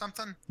stairs or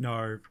something?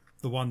 No,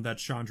 the one that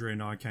Shandri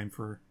and I came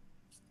through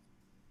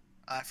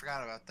I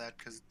forgot about that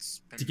because it's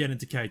been to get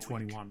into a week.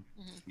 K21.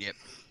 Yep.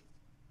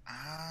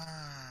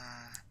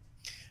 Ah.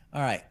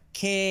 All right,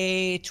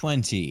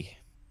 K20.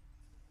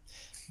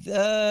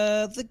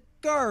 The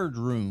guard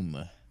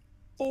room.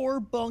 4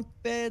 bunk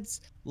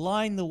beds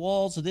line the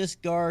walls of this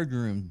guard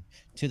room.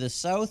 To the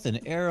south,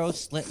 an arrow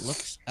slit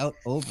looks out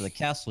over the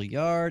castle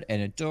yard,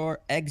 and a door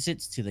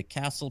exits to the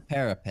castle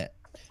parapet.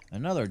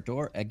 Another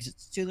door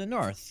exits to the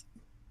north.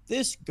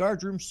 This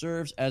guard room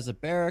serves as a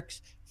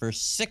barracks for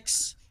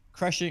 6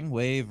 crushing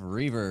wave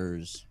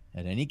reavers.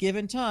 At any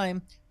given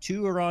time,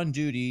 2 are on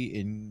duty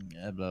in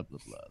blah blah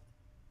blah.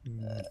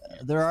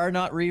 There are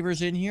not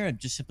reavers in here. I'm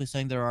just simply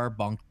saying there are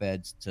bunk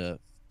beds to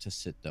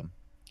sit them.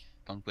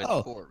 Bunk bed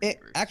Oh, 4 it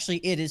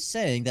reavers. is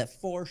saying that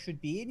 4 should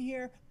be in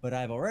here, but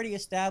I've already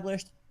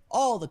established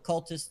all the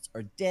cultists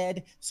are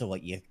dead. So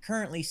what you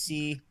currently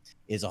see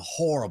is a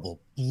horrible,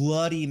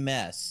 bloody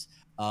mess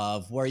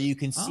of where you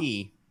can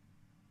see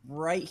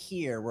right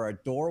here where a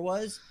door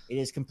was. It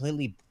is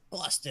completely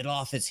busted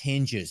off its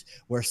hinges,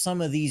 where some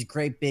of these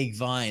great big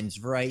vines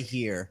right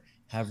here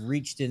have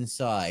reached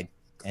inside,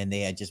 and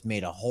they had just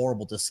made a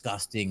horrible,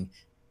 disgusting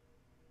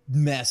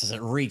mess as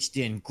it reached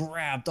in,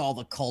 grabbed all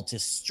the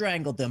cultists,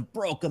 strangled them,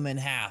 broke them in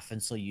half,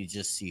 and so you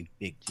just see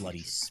big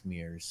bloody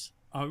smears.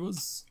 I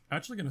was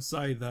actually going to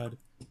say that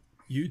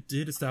you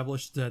did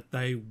establish that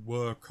they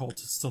were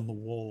cultists on the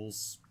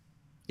walls.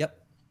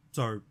 Yep.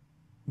 So,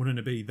 wouldn't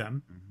it be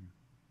them?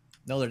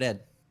 No, they're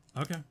dead.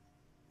 Okay.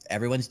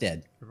 Everyone's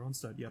dead,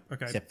 Everyone's dead. Yep.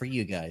 Okay. except for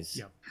you guys.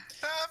 Yep.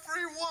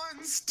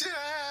 Everyone's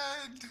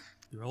dead.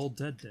 They're all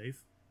dead, Dave.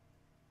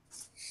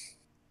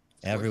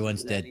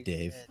 Everyone's dead,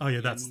 Dave. Oh,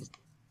 yeah, that's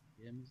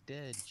Jim's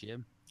dead,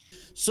 Jim.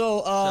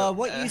 So, So,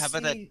 what you how see...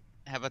 about that?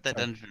 How about that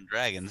Sorry. Dungeons and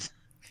Dragons?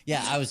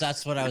 Yeah,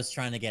 that's what I was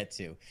trying to get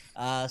to.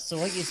 So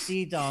what you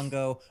see,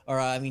 Dongo, or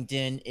I mean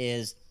Dynn,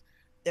 is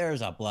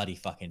there's a bloody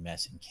fucking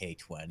mess in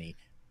K20.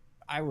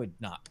 I would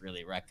not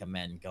really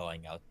recommend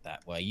going out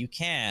that way. You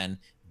can,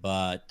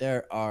 but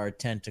there are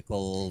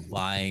tentacle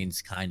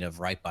vines kind of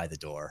right by the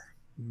door.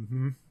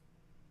 Mm-hmm.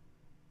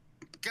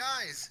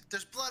 Guys,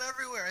 there's blood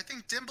everywhere. I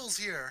think Dimble's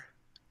here.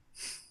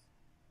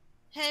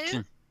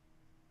 Who?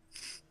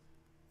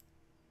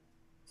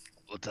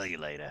 We'll tell you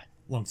later.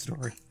 Long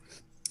story.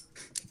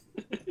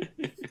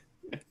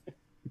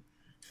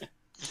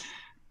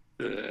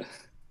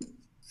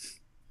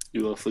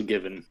 You are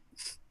forgiven.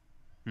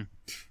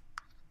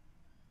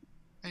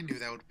 I knew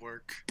that would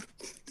work.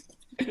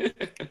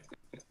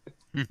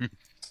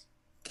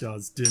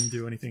 Does Dynn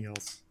do anything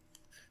else?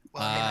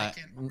 Well, I mean, I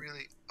can't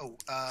really. Oh,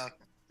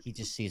 He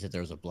just sees that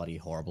there's a bloody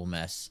horrible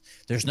mess.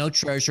 There's no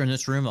treasure in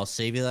this room. I'll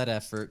save you that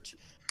effort.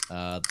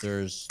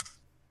 There's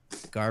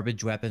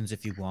garbage weapons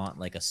if you want,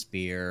 like a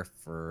spear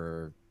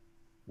for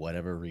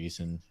whatever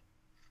reason.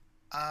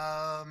 do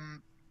I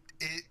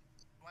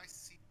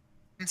see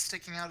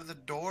sticking out of the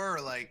door,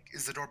 or like,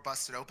 is the door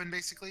busted open,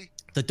 basically?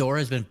 The door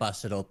has been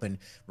busted open,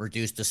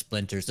 reduced to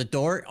splinters. The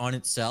door on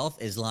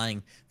itself is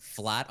lying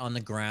flat on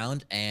the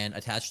ground, and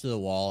attached to the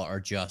wall are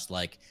just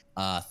like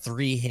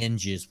 3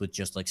 hinges with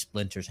just like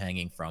splinters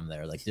hanging from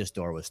there. Like this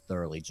door was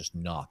thoroughly just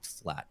knocked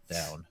flat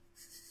down.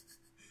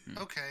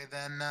 Okay,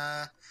 then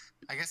I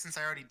guess since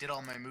I already did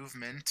all my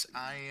movement,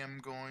 I am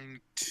going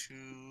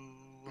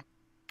to.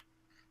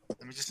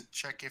 Let me just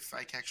check if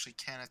I actually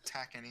can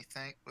attack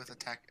anything with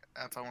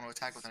if I want to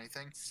attack with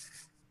anything.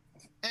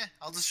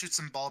 I'll just shoot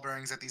some ball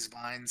bearings at these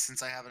vines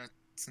since I have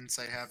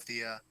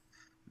the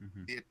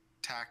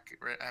attack.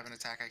 I have an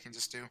attack I can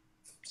just do.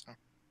 So.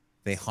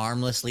 They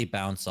harmlessly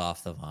bounce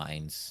off the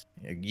vines.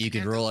 You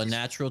could roll a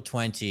natural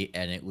 20,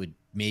 and it would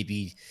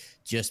maybe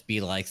just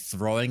be like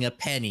throwing a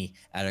penny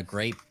at a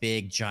great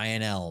big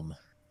giant elm.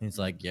 He's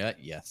like, yeah,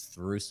 you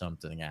threw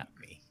something at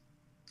me.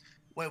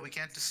 Wait, we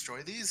can't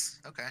destroy these?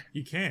 Okay.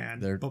 You can.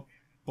 They're- But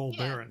ball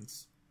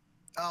barons.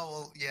 Oh,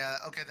 well, yeah.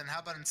 Okay, then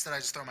how about instead I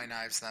just throw my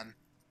knives then?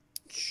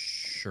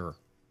 Sure.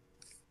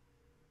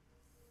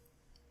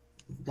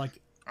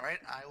 Like, All right,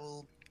 I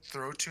will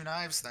throw 2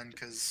 knives then,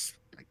 because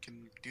I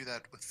can do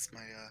that with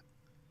my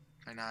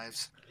my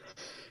knives.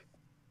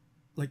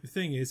 the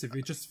thing is, if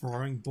you're just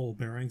throwing ball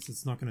bearings,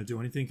 it's not going to do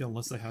anything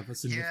unless they have a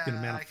significant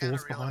amount I of kind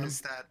force of behind them.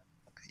 realized that.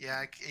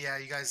 Yeah,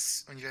 you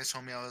guys, when you guys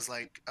told me, I was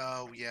like,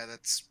 oh yeah,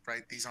 that's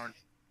right. This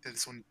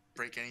wouldn't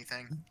break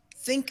anything.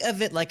 Think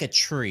of it like a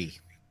tree.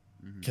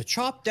 To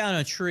chop down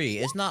a tree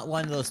is not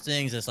one of those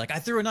things that's like, I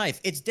threw a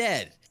knife, it's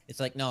dead. It's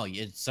like, no,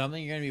 it's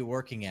something you're going to be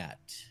working at.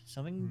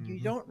 Something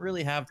you don't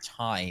really have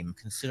time,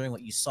 considering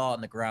what you saw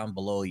on the ground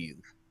below you.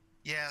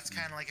 Yeah, it's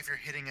kind of like if you're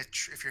hitting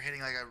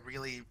like a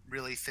really,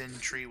 really thin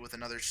tree with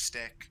another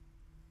stick.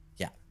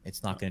 Yeah,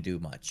 it's not going to do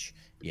much.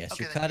 Yes,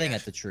 Okay, you're then, cutting yeah.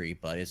 at the tree,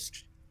 but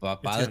by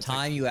gonna the take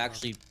time you a while.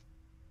 actually...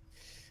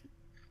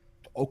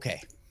 Okay.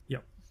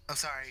 Oh,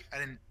 sorry, I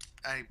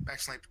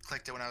accidentally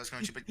clicked it when I was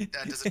going to. But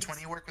does a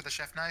 20 work with a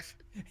chef knife?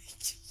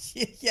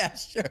 Yeah,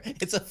 sure.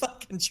 It's a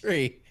fucking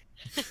tree.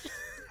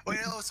 Wait,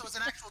 oh, so it's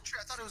an actual tree.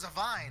 I thought it was a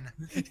vine.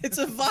 It's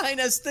a vine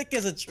as thick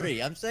as a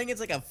tree. I'm saying it's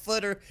like a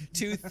foot or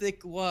 2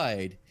 thick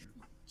wide.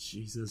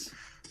 Jesus.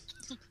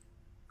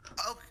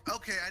 Oh,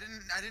 okay,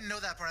 I didn't know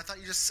that part. I thought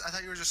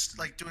you were just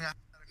like doing a.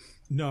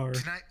 No.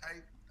 Can I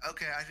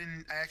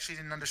actually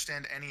didn't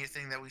understand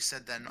anything that we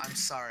said then. I'm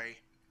sorry.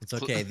 It's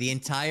okay. The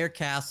entire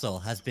castle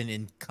has been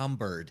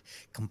encumbered,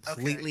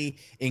 completely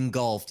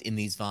engulfed in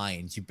these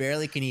vines. You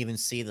barely can even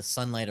see the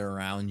sunlight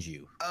around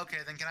you. Okay,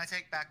 then can I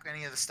take back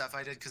any of the stuff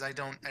I did? Because I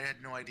had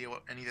no idea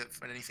what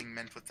anything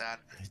meant with that.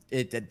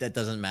 That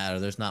doesn't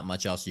matter. There's not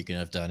much else you can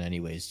have done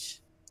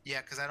anyways.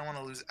 Yeah, because I don't want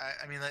to lose.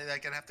 I mean,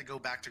 like, I'd have to go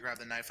back to grab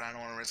the knife, and I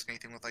don't want to risk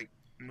anything with like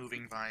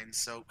moving vines.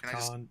 So can I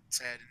just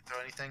say I didn't throw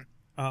anything?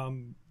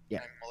 Yeah.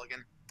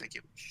 Mulligan. Thank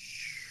you.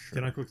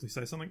 Can I quickly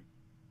say something?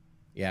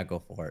 Yeah, go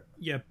for it.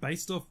 Yeah,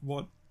 based off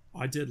what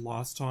I did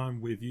last time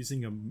with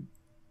using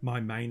my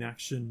main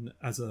action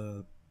as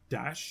a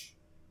dash,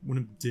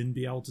 wouldn't Dynn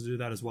be able to do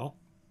that as well?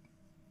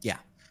 Yeah.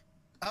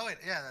 Oh wait,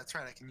 yeah, that's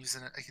right. I can use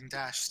it. I can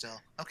dash still.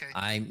 Okay.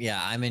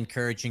 I'm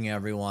encouraging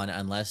everyone,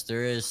 unless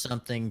there is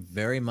something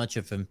very much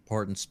of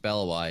important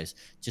spell-wise,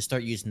 just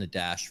start using the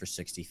dash for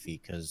 60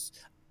 feet, because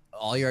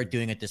all you're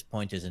doing at this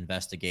point is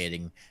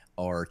investigating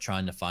or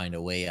trying to find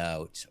a way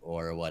out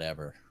or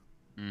whatever.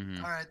 All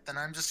right, then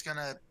I'm just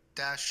gonna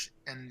dash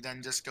and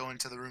then just go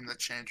into the room that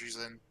Shandri's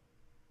in.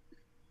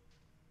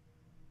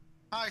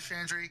 Hi,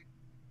 Shandri.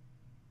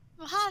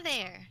 Well, hi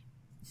there.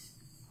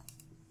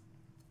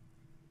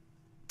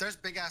 There's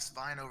big ass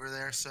vine over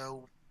there,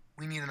 so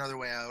we need another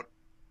way out.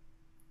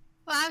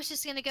 Well, I was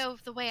just gonna go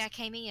the way I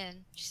came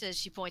in. She says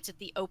she points at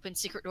the open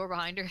secret door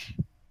behind her.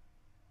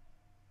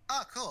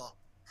 Ah, cool.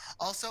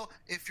 Also,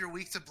 if you're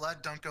weak to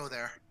blood, don't go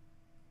there.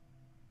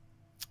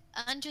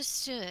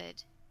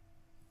 Understood.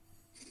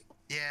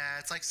 Yeah,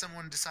 it's like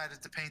someone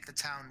decided to paint the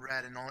town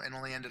red and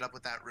only ended up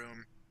with that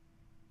room.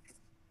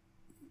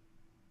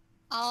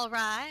 All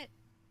right.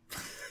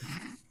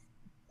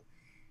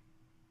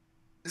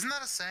 Isn't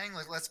that a saying?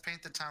 Like, let's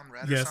paint the town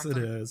red or Yes,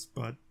 something? it is,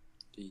 but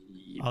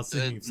I was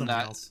thinking of something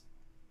else.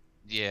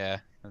 Yeah,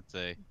 let's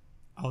say.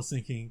 I was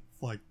thinking,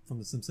 like, from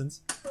The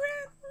Simpsons.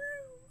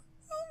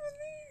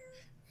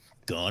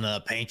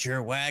 Gonna paint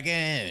your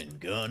wagon.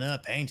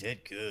 Gonna paint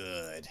it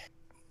good.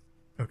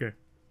 Okay.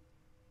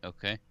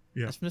 Okay.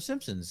 Yeah. That's from The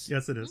Simpsons.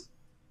 Yes, it is.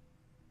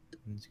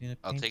 He's gonna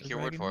I'll paint take the your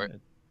word wagon for it.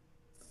 red.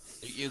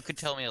 You could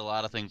tell me a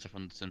lot of things are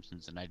from The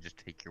Simpsons, and I just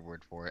take your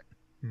word for it.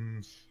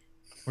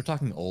 We're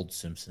talking old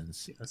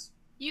Simpsons. Yes.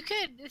 You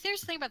could.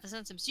 Here's the thing about The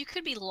Simpsons. You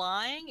could be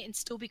lying and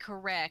still be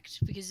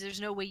correct because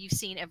there's no way you've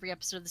seen every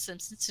episode of The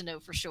Simpsons to know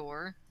for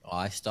sure. Oh,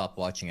 I stopped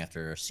watching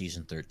after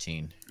season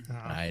 13.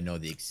 I know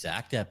the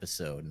exact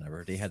episode, and I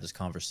already had this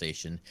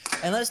conversation.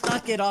 And let's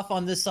not get off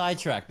on this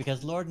sidetrack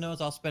because Lord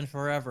knows I'll spend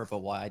forever. But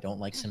why I don't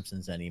like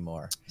Simpsons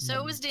anymore? So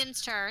it was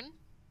Dynn's turn.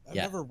 I've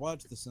Yeah. never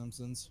watched The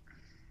Simpsons.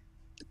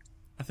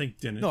 I think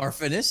Dynn.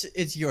 Norfinas,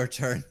 it's your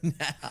turn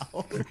now.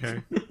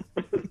 Okay.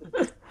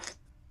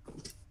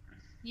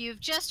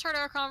 You've just heard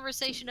our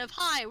conversation of,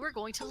 hi, we're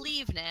going to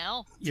leave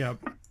now. Yeah.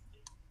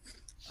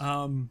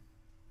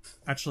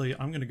 Actually,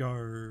 I'm gonna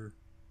go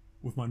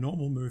with my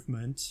normal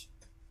movement,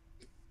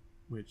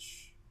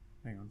 which,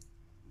 hang on.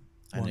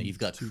 I know 1, you've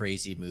got 2,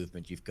 crazy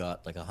movement. You've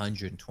got like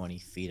 120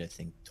 feet, I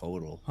think,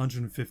 total.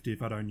 150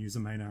 if I don't use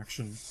a main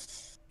action.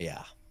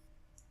 Yeah.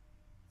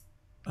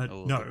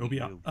 Oh, No, look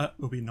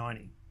it'll be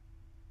 90.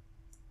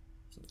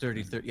 So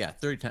 30, yeah,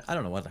 30 times. I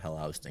don't know what the hell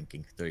I was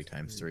thinking. 30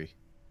 times 3.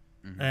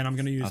 And I'm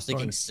gonna use. I was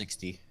thinking bonus,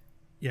 60.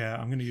 yeah,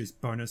 I'm gonna use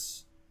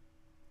bonus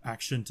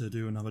action to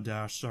do another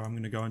dash. So I'm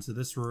gonna go into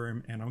this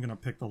room and I'm gonna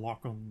pick the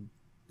lock on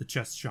the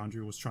chest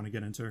Shandri was trying to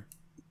get into.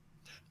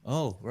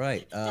 Oh,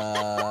 right.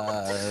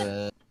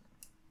 Yeah.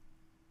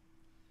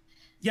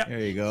 There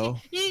you go.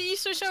 You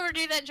switch over to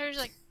do that, and George's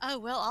like, oh,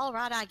 well, all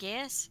right, I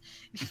guess.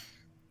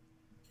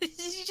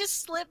 You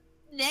just slip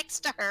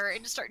next to her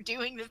and start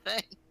doing the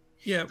thing.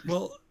 Yeah,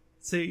 well,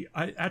 see,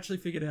 I actually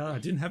figured out I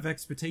didn't have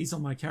expertise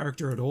on my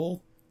character at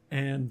all,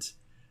 and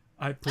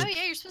I put Oh,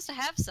 yeah, you're supposed to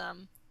have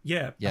some.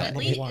 yeah, Yeah. at At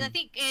level least, 1, I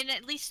think in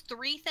at least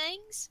 3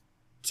 things.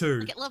 2.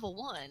 Like at level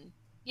 1.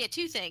 Yeah,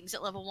 2 things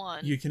at level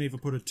 1. You can either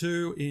put a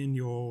 2 in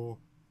your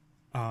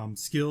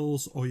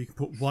skills, or you can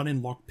put 1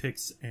 in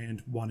lockpicks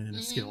and 1 in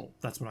a skill.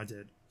 That's what I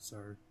did.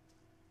 So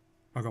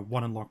I got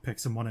 1 in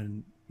lockpicks and 1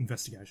 in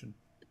investigation.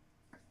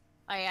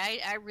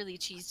 I really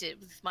cheesed it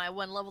with my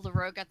 1 level. The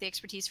rogue got the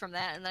expertise from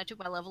that, and then I took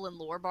my level in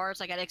lore bars.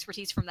 I got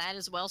expertise from that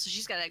as well, so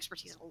she's got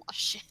expertise in a lot of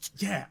shit.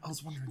 Yeah, I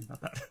was wondering about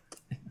that.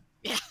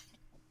 Yeah.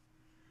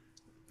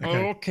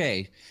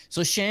 Okay.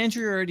 So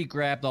Shandri already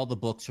grabbed all the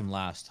books from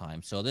last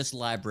time. So this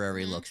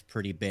library looks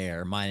pretty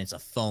bare. Mine is a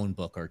phone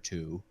book or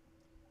 2.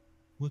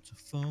 What's a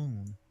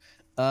phone?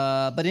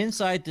 But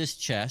inside this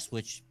chest,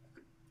 which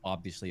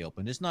obviously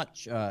opened, it's not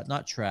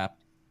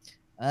trapped.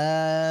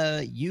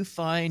 You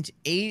find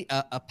a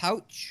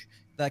pouch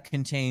that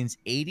contains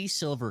 80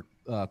 silver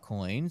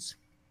coins,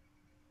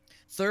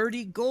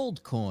 30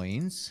 gold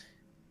coins,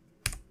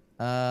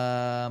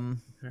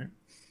 Okay.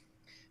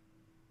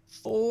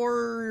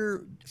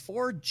 four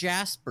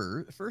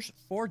jasper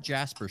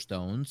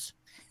stones.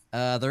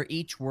 They're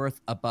each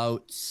worth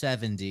about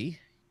 70.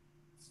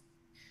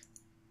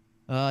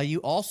 You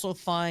also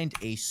find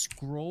a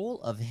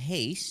scroll of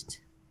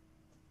haste.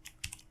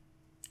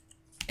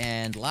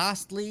 And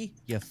lastly,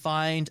 you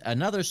find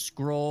another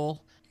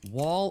scroll,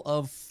 Wall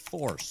of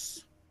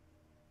Force.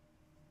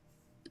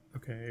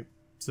 Okay,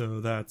 so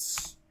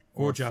that's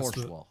Or 4 Force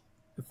Jasper. Wall.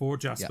 4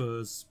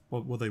 Jaspers.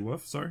 What were they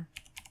worth? Sorry.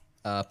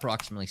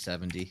 Approximately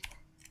 70.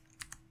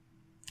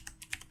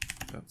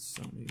 That's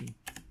 70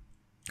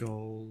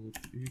 gold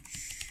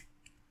each.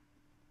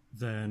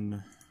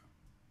 Then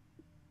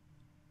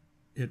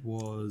it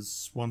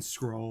was 1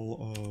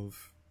 scroll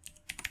of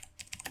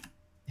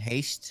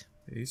Haste.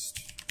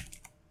 haste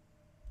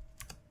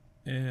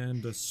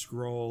and a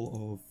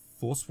scroll of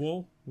force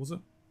wall. Was it?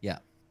 Yeah.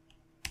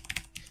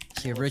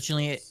 See,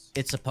 originally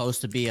it's supposed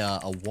to be a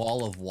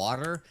wall of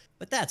water,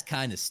 but that's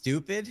kind of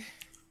stupid.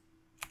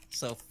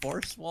 So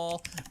Force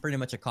Wall pretty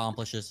much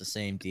accomplishes the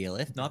same deal,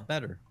 if not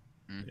better.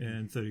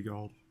 And 30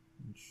 gold.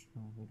 Which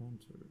I'll hold on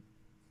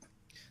to.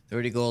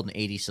 30 gold and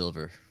 80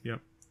 silver. Yep.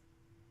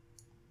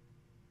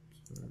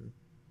 So.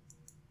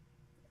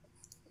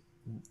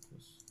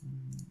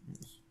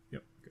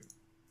 Yep. Okay.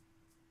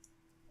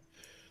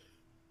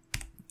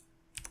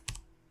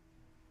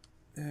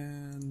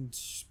 And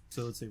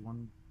so let's see,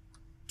 1,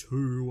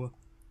 2.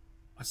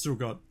 I still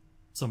got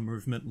some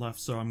movement left,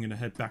 so I'm gonna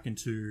head back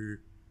into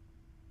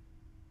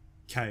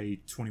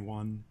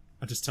K21.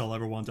 I just tell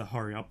everyone to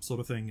hurry up, sort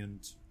of thing, and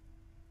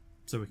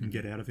so we can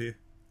get out of here.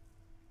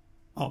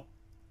 Oh,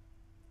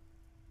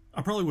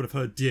 I probably would have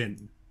heard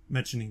Dynn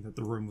mentioning that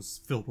the room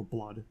was filled with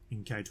blood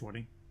in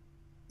K20.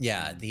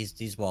 Yeah,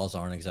 these walls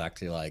aren't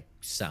exactly like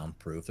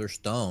soundproof. They're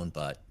stone,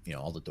 but you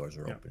know all the doors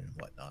are Yeah. open and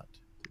whatnot.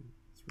 2,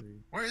 3.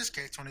 Where is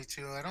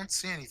K22? I don't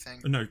see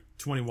anything. No,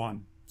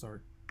 21. Sorry.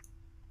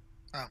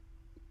 Oh.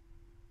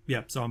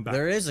 Yeah, so I'm back.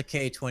 There is a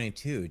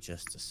K22,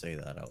 just to say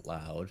that out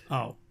loud.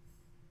 Oh.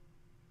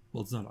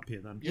 Well, it's not up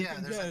here then. You Yeah,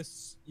 can there's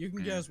guess. You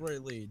can guess where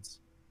it leads.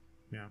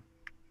 Yeah,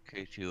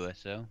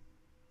 K2SO.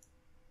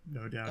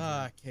 no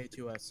doubt.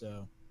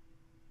 K2SO.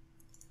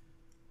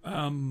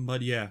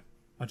 But yeah,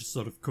 I just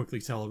sort of quickly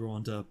tell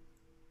everyone to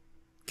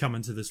come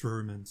into this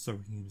room and so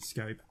we can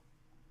escape.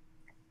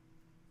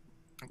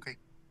 Okay.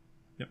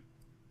 Yep.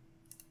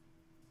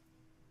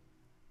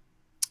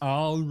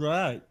 All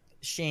right,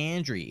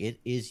 Shandri, it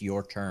is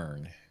your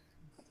turn.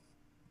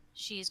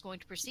 She is going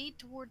to proceed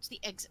towards the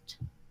exit.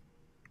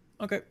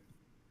 Okay.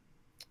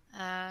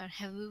 Have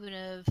a movement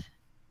of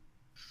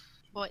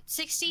what,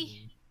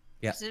 60?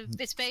 Yeah. So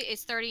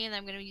it's 30, and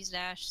I'm going to use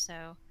dash.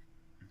 So,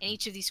 and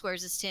each of these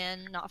squares is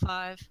 10, not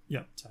 5.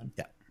 Yep, 10.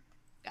 Yeah.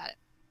 Got it.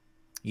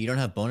 You don't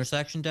have bonus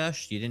action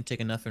dash? You didn't take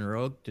enough in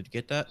rogue to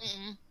get that?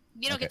 Mm-mm.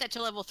 You don't Okay. get that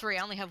till level 3.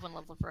 I only have 1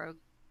 level of rogue.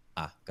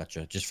 Ah,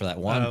 gotcha. Just for that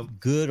one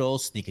good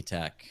old sneak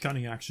attack.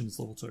 Cunning action is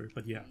level 2,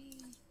 but yeah.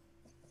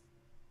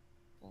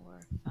 4,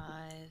 5,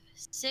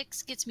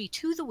 6 gets me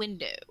to the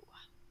window.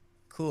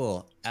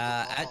 Cool.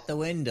 At the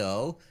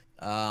window,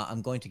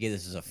 I'm going to give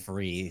this as a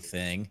free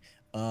thing.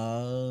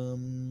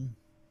 The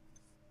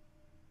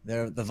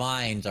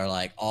vines are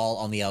like all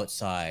on the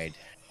outside,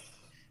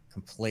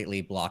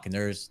 completely blocking.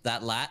 There's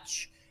that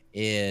latch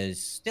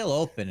is still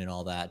open and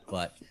all that,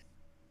 but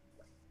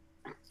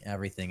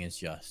everything is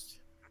just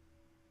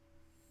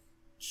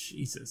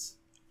Jesus.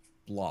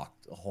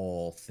 blocked. The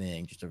whole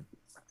thing,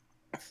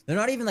 they're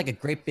not even like a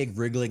great big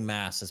wriggling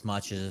mass as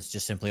much as it's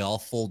just simply all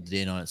folded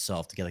in on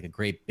itself to get like a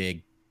great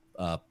big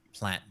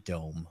plant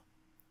dome.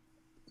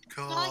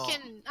 Cool. Well,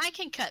 I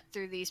can cut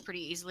through these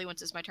pretty easily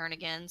once it's my turn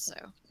again. So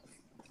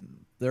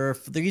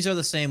These are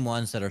the same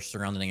ones that are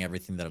surrounding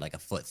everything that are like a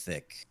foot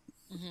thick.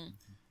 mm-hmm.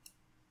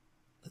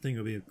 I think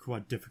it'll be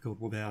quite difficult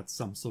without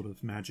some sort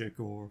of magic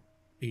or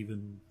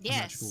even a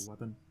magical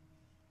weapon.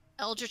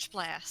 Eldritch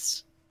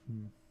Blast.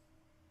 Hmm.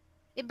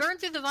 It burned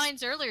through the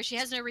vines earlier. She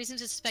has no reason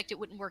to suspect it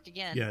wouldn't work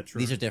again. Yeah, true.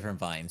 These are different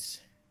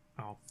vines.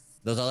 Oh,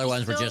 Those other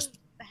ones were just...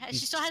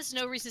 She still has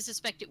no reason to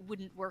suspect it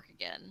wouldn't work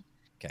again.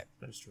 Okay.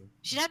 that's true.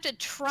 She'd have to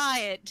try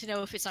it to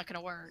know if it's not going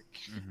to work.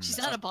 Mhm. She's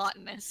not a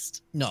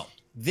botanist. No.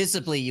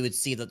 Visibly, you would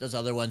see that those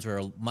other ones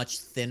were much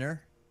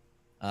thinner.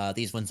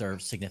 These ones are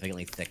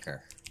significantly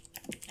thicker.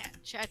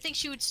 Yeah, I think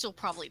she would still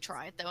probably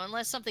try it, though,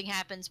 unless something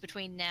happens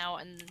between now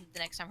and the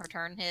next time her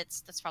turn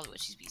hits. That's probably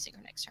what she's using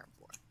her next turn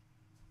for.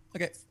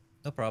 Okay.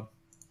 No problem.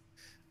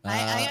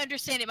 I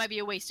understand it might be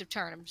a waste of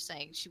turn. I'm just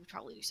saying she would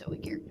probably do so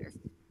in character.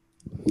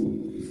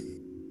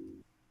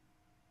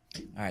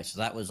 All right, so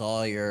that was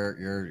all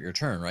your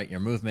turn, right? Your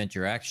movement,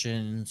 your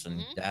actions,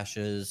 and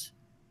dashes.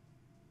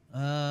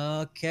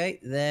 Okay,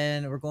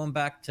 then we're going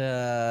back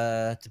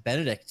to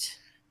Benedict.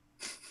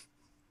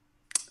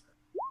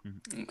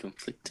 I'm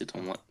conflicted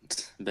on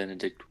what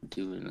Benedict would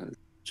do in a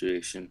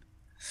situation.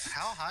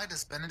 How high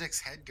does Benedict's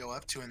head go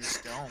up to in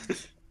this dome?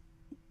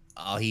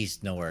 Oh,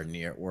 he's nowhere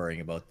near worrying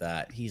about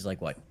that. He's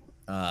like what,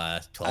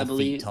 12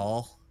 believe- feet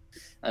tall?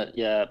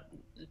 Yeah,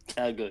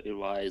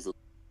 category-wise,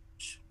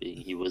 being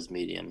he was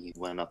medium, he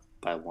went up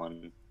by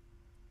 1.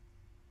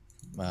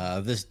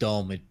 This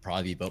dome would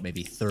probably be about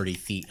maybe 30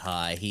 feet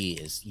high.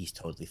 He's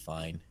totally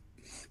fine.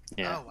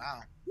 Yeah. Oh,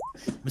 wow.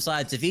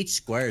 Besides, if each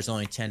square is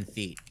only 10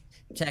 feet,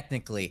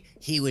 technically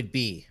he would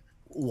be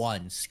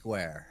 1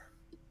 square.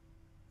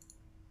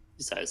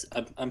 Besides,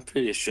 I'm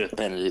pretty sure if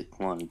Benedict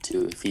wanted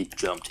to, if he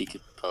jumped, he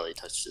could probably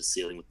touch the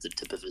ceiling with the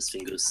tip of his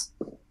fingers.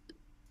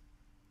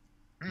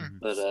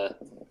 But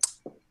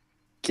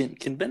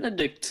can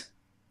Benedict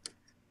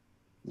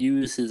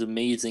use his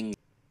amazing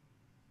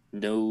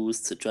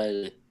nose to try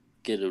to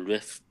get a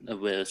rift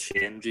of where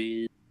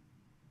Shandri is?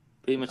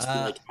 Pretty much be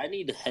like, I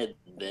need to head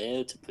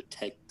there to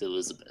protect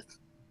Elizabeth.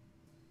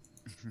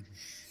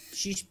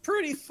 She's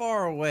pretty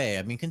far away.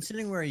 I mean,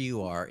 considering where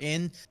you are,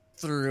 in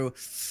through.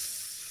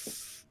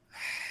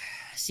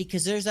 See,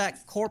 because there's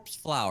that corpse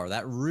flower.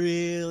 That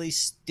really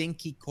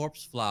stinky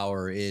corpse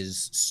flower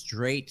is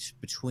straight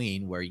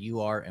between where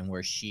you are and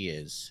where she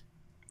is.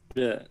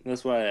 Yeah,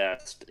 that's why I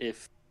asked.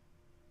 If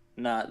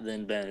not,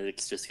 then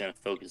Benedict's just gonna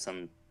focus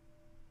on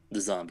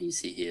the zombies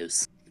he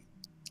hears.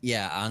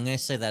 Yeah, I'm gonna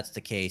say that's the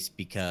case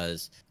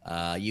because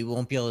you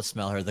won't be able to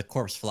smell her. The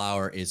corpse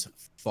flower is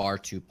far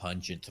too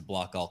pungent to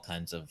block all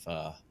kinds of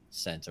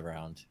scent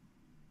around.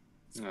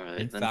 All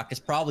right. In then. fact,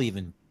 it's probably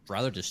even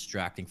rather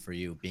distracting for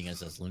you, being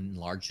as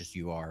large as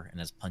you are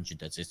and as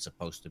pungent as it's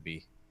supposed to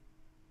be.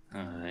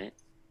 All right.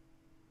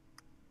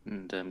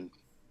 And I'm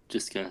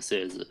just gonna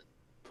say, as a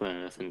point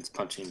of reference,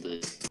 punching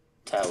the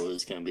tower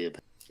is gonna be a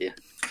bad idea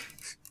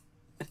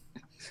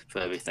for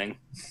everything.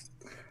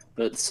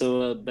 But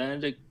so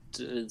Benedict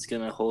is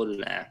gonna hold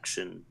an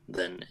action.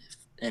 Then, if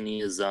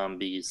any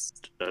zombies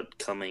start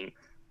coming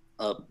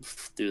up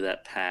through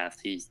that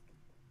path,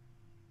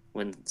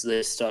 when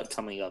they start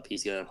coming up,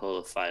 he's gonna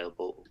hold a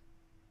fireball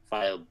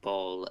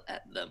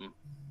at them.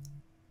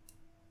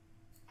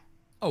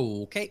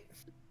 Okay.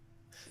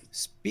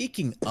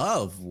 Speaking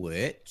of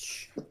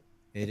which,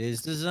 it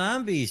is the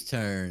zombies'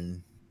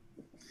 turn.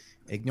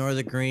 Ignore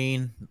the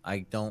green.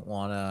 I don't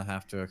want to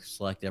have to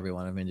select every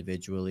one of them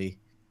individually.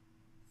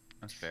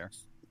 That's fair.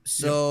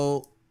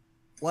 So,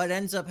 what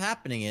ends up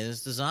happening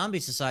is the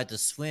zombies decide to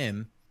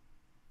swim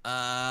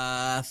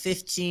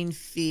 15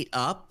 feet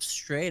up,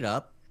 straight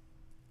up,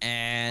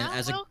 and How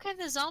as a well can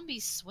the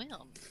zombies swim?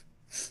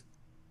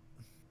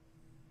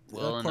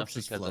 Well enough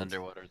corpses because float.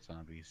 underwater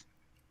zombies.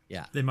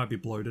 They might be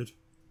bloated.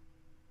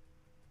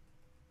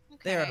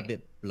 They're a Okay.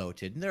 bit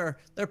bloated. They're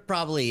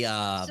probably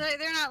So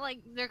they're not like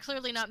they're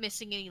clearly not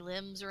missing any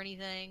limbs or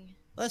anything.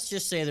 let's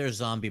just say they're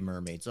zombie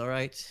mermaids. All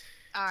right.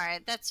 All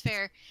right, that's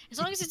fair. As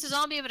long as it's a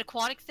zombie of an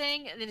aquatic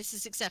thing, then this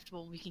is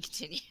acceptable. We can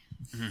continue.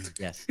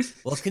 Yes.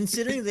 Well,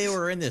 considering they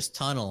were in this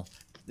tunnel,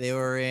 they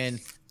were in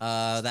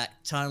that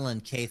tunnel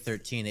in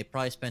K13. They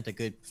probably spent a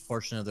good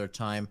portion of their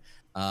time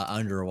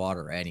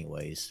underwater,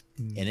 anyways.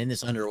 And in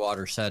this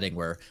underwater setting,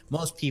 where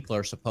most people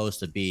are supposed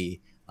to be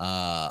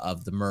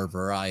of the mer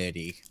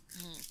variety.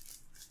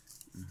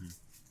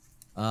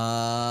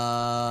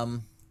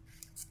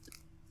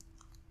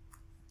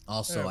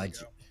 Also, There we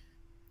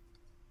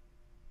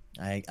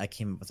I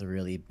came up with a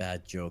really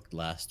bad joke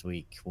last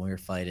week when we were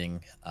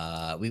fighting.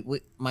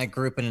 My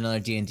group in another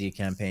D&D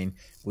campaign,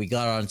 we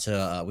got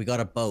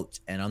a boat,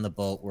 and on the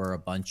boat were a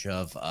bunch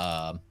of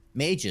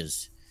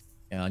mages,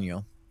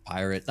 and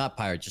not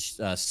pirate, just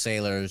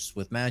sailors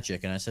with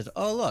magic. And I said,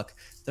 "Oh look,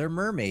 they're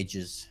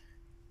mermages."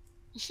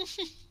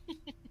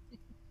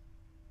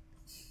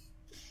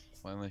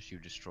 Why must you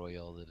destroy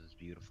all that is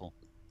beautiful?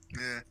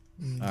 Yeah.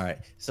 All right,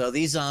 so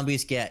these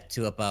zombies get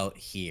to about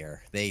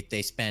here. They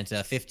spent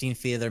 15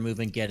 feet of their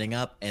movement getting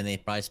up, and they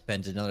probably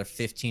spent another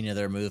 15 of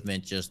their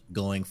movement just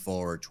going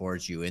forward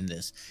towards you in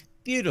this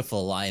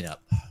beautiful lineup.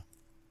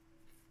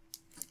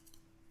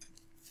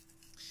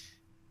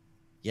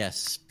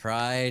 Yes,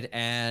 Pride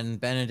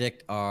and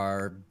Benedict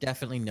are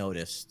definitely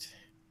noticed.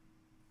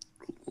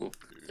 Cool.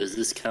 Does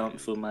this count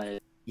for my...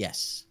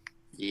 Yes.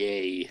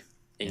 Yay.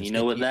 And Yes, you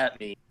know but what that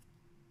means?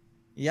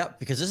 Yep,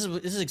 because this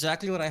is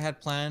exactly what I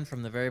had planned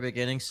from the very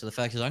beginning. So the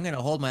fact is, I'm going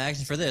to hold my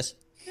action for this.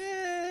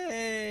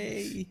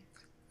 Yay!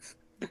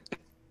 The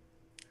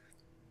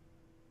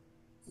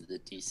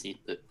DC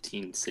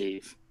 13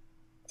 save.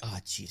 Oh,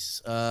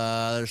 jeez.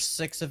 There's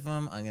 6 of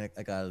them. I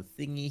got a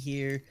thingy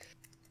here.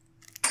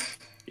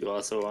 You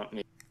also want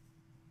me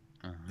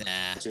Nah.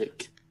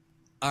 magic?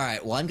 All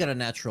right. Well, I'm got a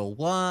natural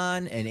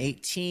 1, an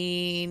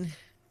 18,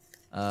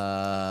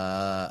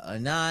 a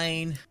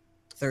 9,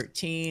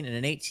 13, and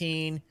an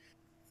 18.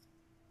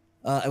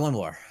 And one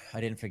more. I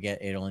didn't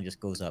forget. It only just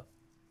goes up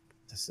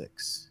to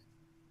 6,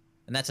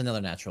 and that's another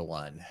natural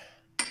 1.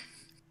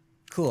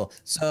 Cool.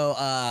 So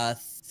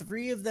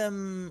 3 of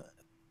them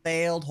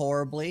failed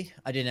horribly.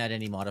 I didn't add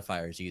any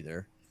modifiers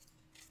either.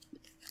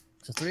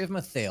 So 3 of them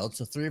have failed.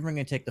 So 3 of them are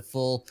going to take the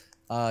full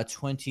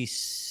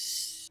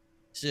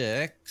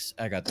 26.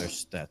 I got their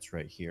stats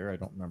right here. I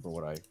don't remember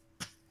I'm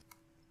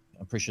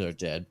pretty sure they're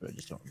dead, but I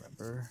just don't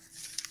remember.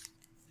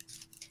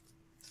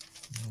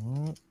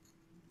 Oh.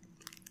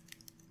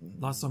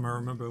 Last time I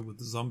remember with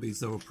the zombies,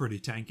 they were pretty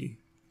tanky.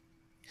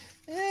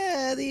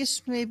 Yeah,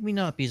 these maybe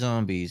not be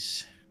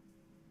zombies.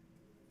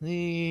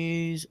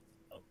 These...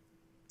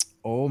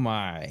 Oh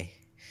my.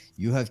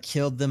 You have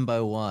killed them by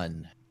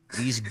 1.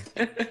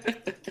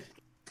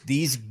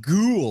 These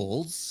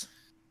ghouls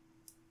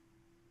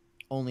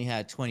only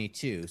had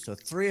 22, so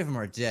 3 of them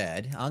are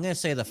dead. I'm going to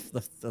say the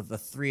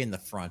 3 in the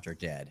front are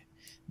dead.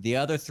 The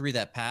other 3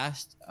 that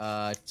passed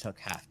took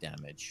half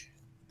damage.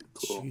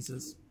 Cool.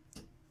 Jesus.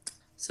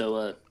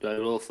 So, do I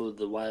roll for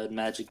the wild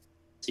magic to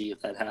see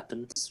if that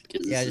happens?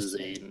 Because Yeah, this is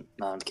a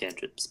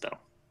non-cantrip spell.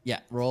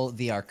 Yeah, roll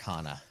the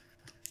Arcana.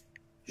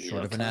 The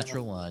Short of a Arcana?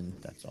 natural 1,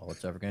 that's all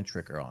it's ever going to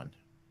trigger on.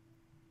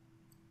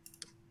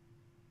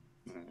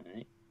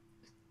 Alright.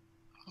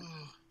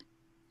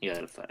 You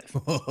got a 5.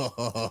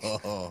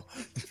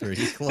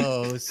 Pretty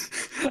close.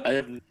 I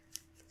have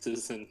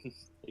this in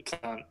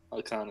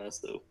Arcana,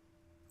 so...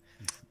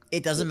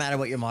 It doesn't matter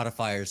what your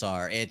modifiers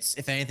are. It's,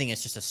 if anything,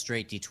 it's just a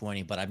straight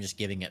D20, but I'm just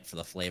giving it for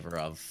the flavor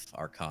of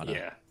Arcana.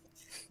 Yeah.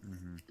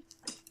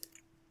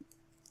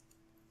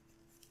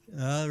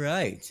 All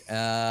right.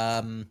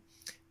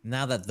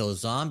 Now that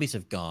those zombies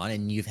have gone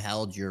and you've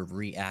held your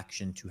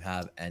reaction to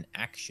have an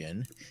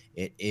action,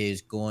 it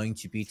is going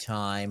to be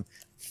time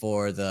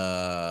for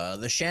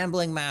the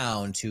shambling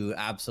mound to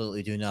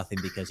absolutely do nothing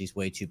because he's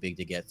way too big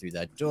to get through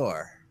that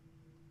door.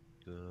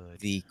 Good.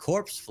 The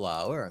corpse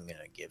flower, I'm going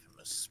to give him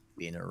a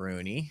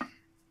spinneroonie.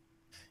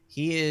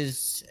 He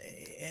is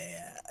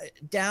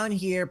down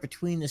here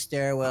between the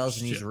stairwells,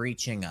 and he's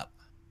reaching up.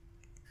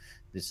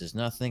 This is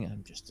nothing.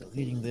 I'm just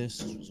deleting this.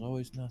 This was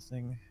always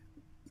nothing.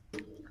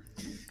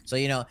 So,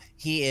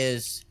 he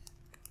is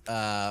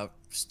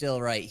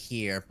still right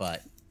here,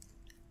 but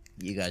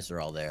you guys are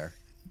all there.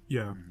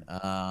 Yeah.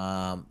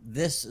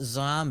 This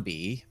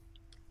zombie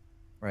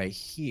right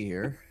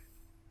here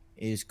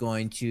is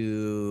going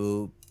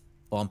to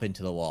bump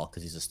into the wall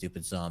because he's a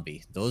stupid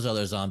zombie. Those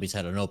other zombies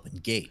had an open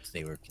gate.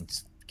 They were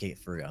gate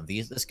free on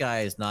these. This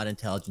guy is not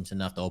intelligent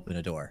enough to open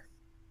a door.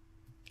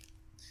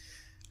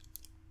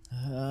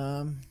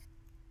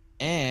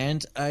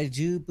 And I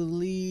do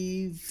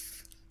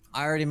believe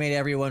I already made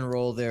everyone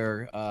roll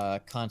their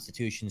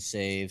Constitution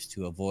saves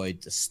to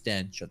avoid the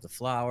stench of the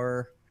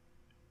flower.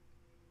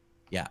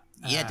 Yeah,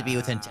 you had to be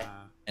within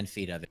 10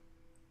 feet of it.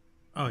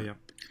 Oh, yeah.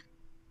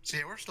 So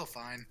yeah, we're still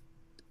fine.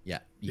 Yeah,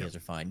 you Yep. guys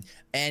are fine.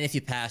 And if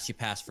you pass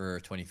for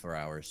 24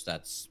 hours.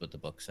 That's what the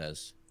book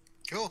says.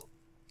 Cool.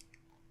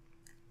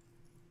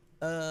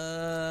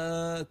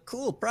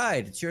 Cool.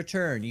 Pride, it's your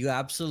turn. You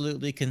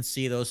absolutely can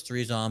see those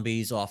 3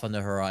 zombies off on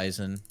the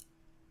horizon.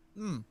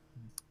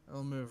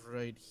 I'll move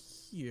right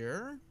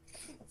here.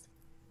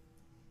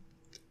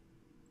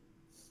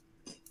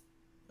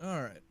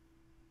 All right.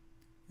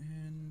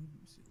 And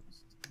let me see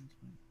this. 10,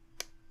 20,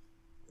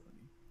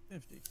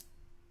 30, 50.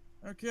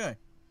 Okay.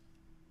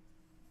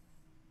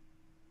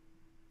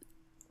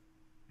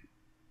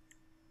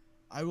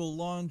 I will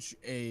launch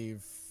a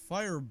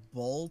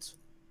firebolt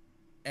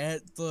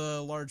at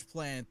the large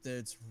plant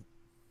that's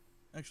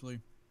actually,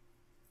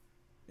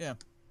 yeah,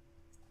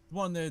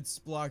 one that's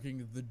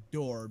blocking the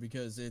door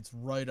because it's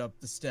right up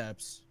the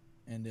steps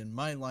and in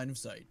my line of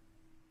sight.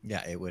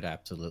 Yeah, it would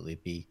absolutely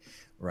be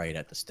right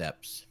at the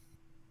steps.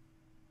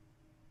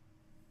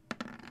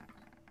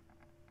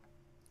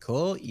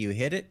 Cool, you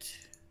hit it.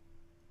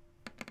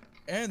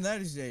 And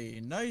that is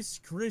a nice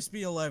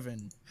crispy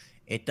 11.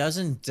 It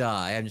doesn't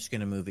die. I'm just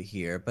going to move it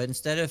here. But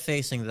instead of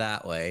facing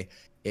that way,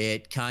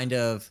 it kind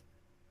of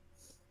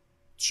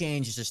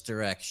changes its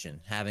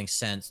direction, having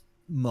sensed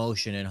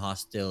motion and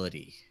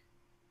hostility.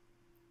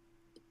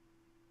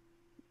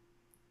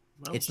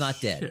 Well, It's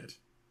not dead. shit.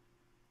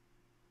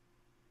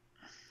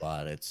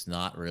 But it's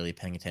not really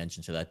paying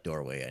attention to that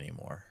doorway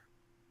anymore.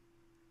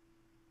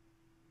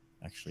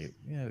 Actually,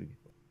 yeah.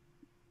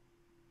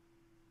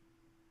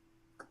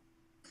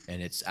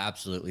 And it's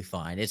absolutely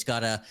fine. It's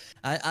got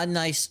a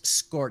nice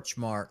scorch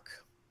mark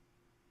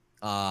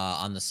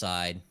on the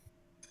side,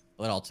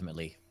 but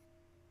ultimately,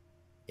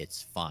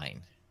 it's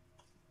fine.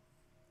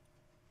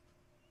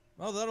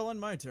 Well, that'll end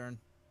my turn.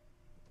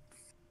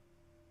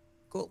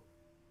 Cool.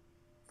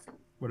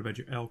 What about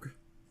your elk?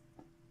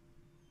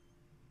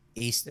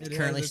 He's It has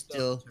currently its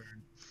own still...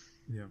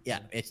 Yeah. Yeah,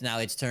 it's now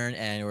its turn,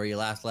 and where you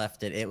last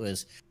left it, it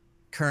was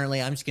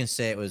currently, I'm just going to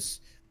say it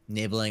was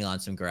nibbling on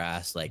some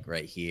grass, like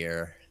right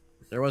here.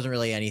 There wasn't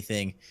really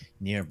anything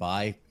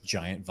nearby,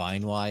 giant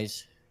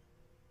vine-wise.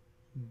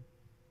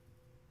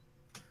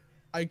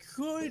 I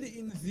could,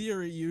 in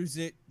theory, use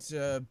it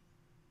to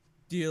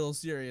deal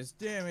serious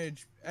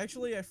damage.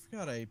 Actually, I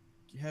forgot I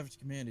have it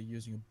commanded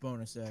using a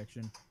bonus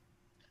action.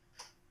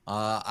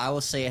 I will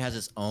say it has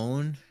its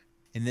own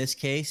in this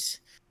case.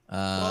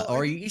 Well,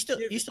 Or I you still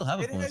have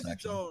a it bonus has its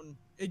action. own.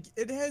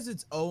 It has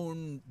its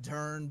own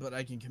turn, but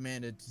I can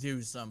command it to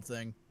do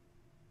something.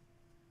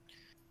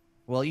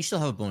 Well, you still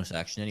have a bonus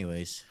action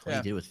anyways. All Yeah.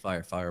 you did was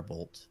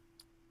firebolt.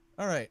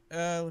 All right.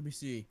 Let me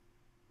see.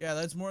 Yeah,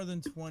 that's more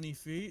than 20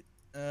 feet.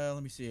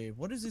 Let me see.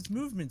 What is its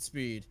movement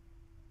speed?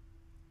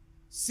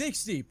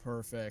 60.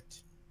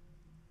 Perfect.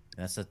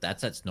 That's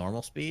its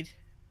normal speed.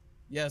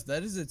 Yes,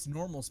 that is its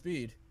normal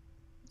speed.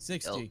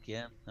 60. Elk,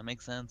 yeah, that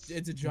makes sense.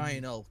 It's a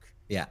giant elk.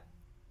 Yeah.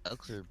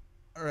 Elks are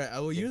All right, I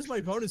will use my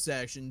bonus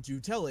action to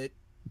tell it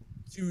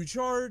to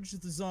charge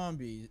the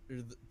zombie or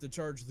to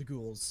charge the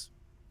ghouls.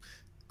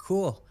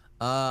 Cool.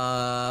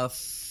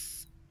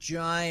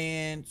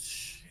 Giant.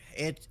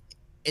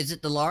 Is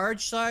it the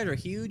large side or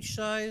huge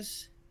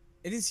size?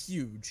 It is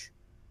huge.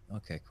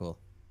 Okay, cool.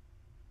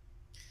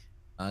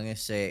 I'm gonna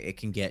say it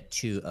can get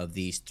 2 of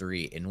these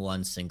 3 in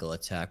one single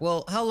attack.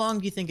 Well, how long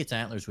do you think its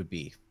antlers would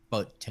be?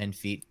 About 10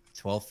 feet,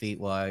 12 feet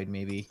wide,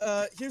 maybe?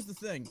 Here's the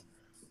thing.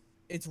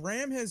 Its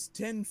ram has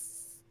 10.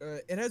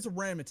 It has a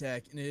ram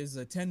attack and it is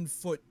a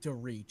 10-foot to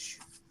reach.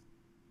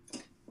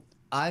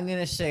 I'm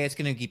gonna say it's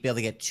gonna be able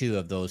to get 2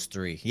 of those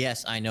 3.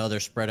 Yes, I know they're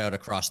spread out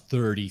across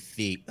 30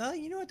 feet.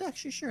 You know what?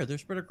 Actually, sure, they're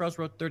spread across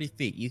about 30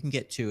 feet. You can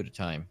get 2 at a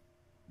time.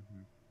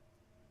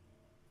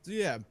 So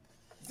yeah,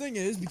 thing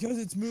is, because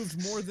it's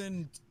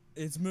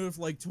moved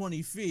like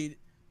 20 feet,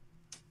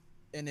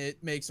 and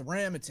it makes a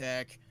ram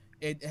attack,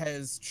 it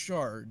has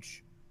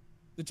charge.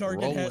 The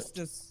target Roll has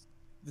it.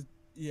 to,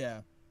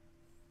 yeah.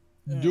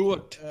 Do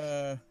it.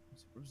 Where's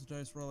the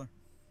dice roller?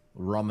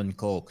 Rum and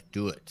Coke,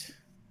 do it.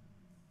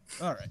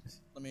 All right,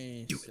 let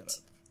me Do set it. up.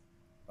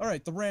 All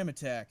right, the ram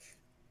attack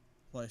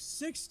plus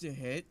 6 to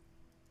hit.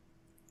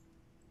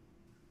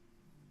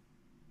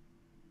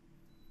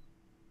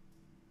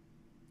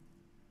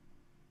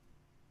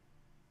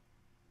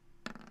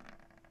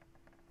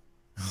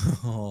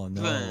 Oh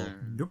no.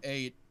 Nope.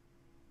 8.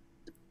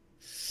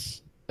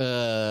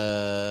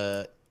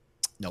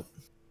 Nope.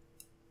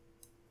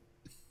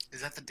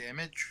 Is that the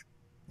damage?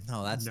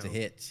 No, that's the No.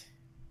 hit.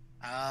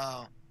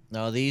 Oh.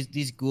 No,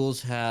 these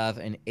ghouls have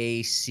an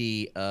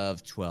AC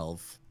of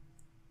 12.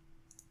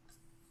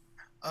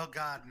 Oh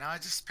god, now I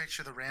just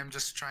picture the ram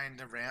just trying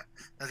to ram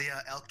the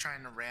elk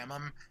trying to ram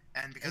him,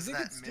 and I because think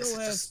of it that miss, still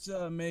it has just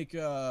to make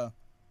a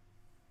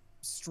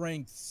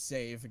strength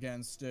save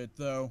against it,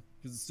 though,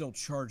 because it's still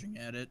charging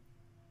at it.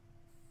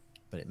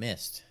 But it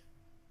missed.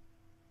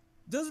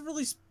 Doesn't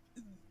really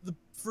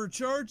for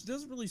charge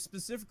doesn't really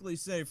specifically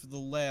say for the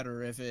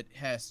latter if it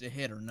has to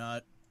hit or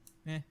not.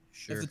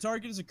 Sure. If the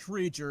target is a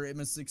creature, it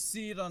must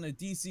succeed on a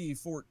DC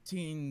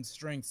 14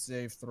 strength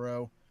save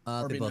throw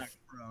or they be both. knocked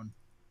prone.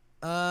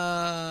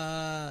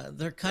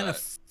 They're kind of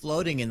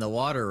floating in the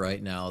water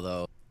right now,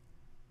 though.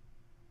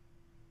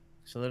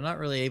 so they're not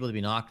really able to be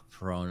knocked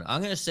prone.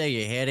 I'm gonna say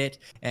you hit it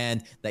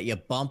and that you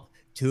bump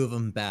two of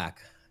them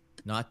back.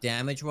 Not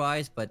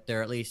damage-wise, but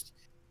they're at least...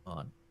 Hold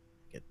on.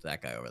 Get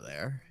that guy over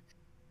there.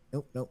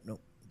 Nope, nope,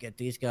 nope. Get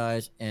these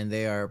guys, and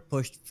they are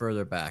pushed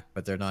further back,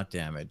 but they're not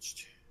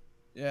damaged.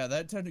 Yeah,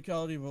 that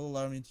technicality will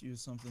allow me to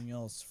use something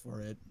else for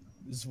it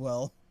as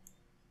well.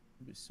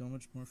 It'll be so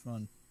much more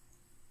fun.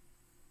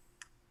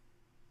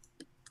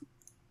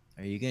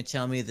 Are you gonna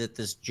tell me that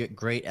this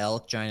great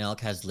elk, giant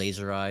elk, has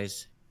laser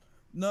eyes?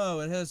 No,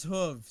 it has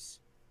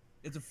hooves.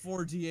 It's a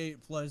 4d8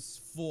 plus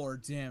 4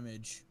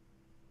 damage.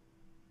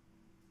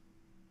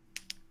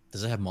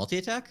 Does it have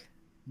multi-attack?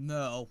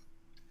 No.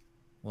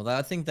 Well,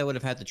 I think that would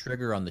have had the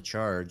trigger on the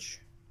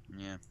charge.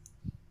 Yeah.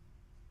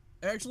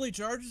 Actually,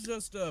 charge is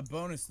just a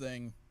bonus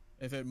thing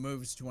if it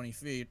moves 20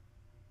 feet.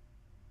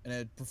 And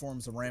it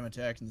performs a ram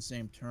attack in the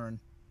same turn.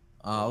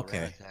 Oh, okay.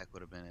 Ram attack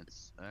would have been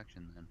its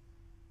action then.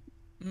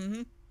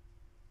 Mm-hmm.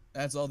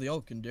 That's all the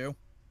elk can do.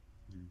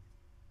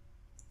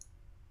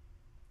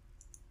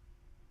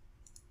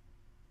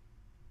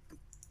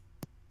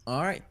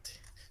 All right.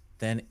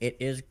 Then it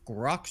is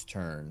Groc's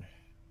turn.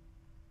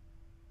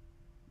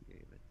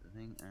 Gave it the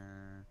thing.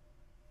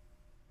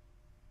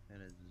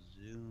 Gotta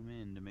zoom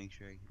in to make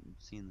sure I can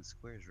see in the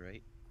squares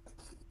right.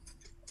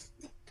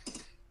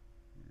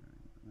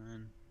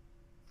 1,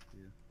 2,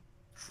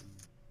 3,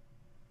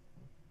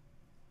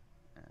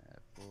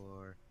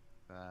 4,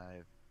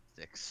 5,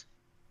 6.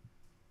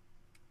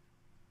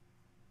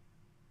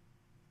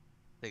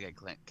 I think I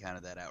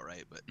counted that out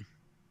right, but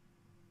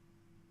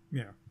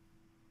Yeah.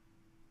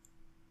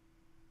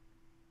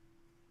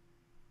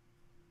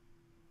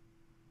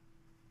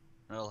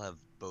 I'll have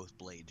both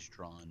blades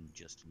drawn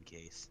just in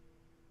case.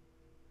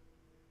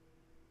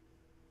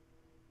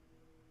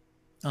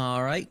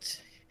 All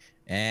right.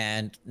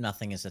 And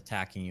nothing is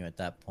attacking you at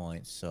that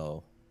point,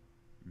 so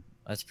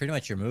that's pretty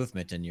much your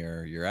movement and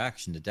your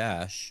action to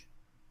dash.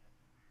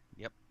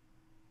 Yep.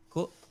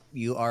 Cool.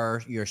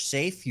 You're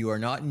safe. You are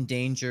not in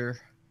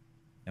danger.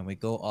 And we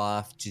go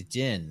off to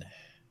Dynn.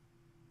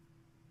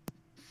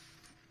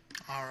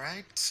 All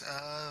right.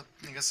 I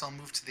guess I'll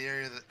move to the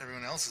area that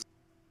everyone else is.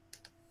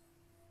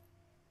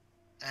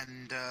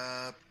 And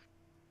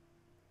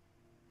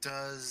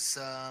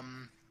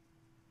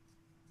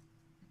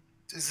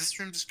is this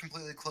room just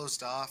completely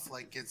closed off?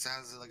 Like it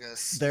has like a.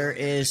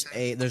 There's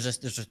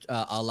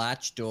a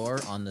latch door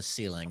on the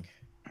ceiling.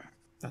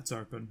 That's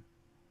open.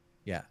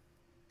 Yeah.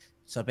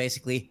 So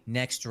basically,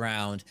 next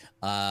round,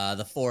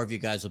 the 4 of you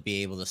guys will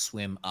be able to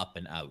swim up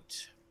and out.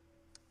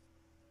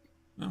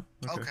 Oh,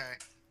 okay. Okay,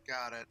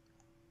 got it.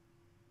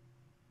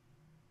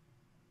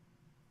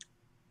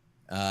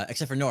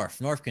 Except for Norf.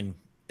 Norf can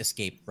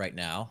escape right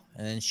now,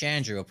 and then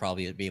Shandri will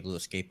probably be able to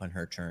escape on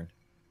her turn.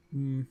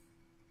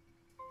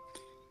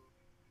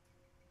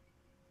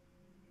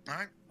 All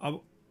right.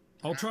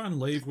 I'll try and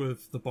leave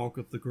with the bulk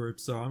of the group,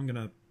 so I'm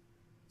gonna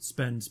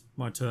spend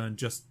my turn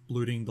just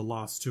looting the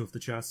last 2 of the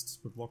chests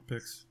with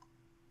lockpicks.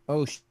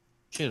 Oh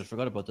shit! I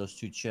forgot about those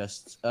 2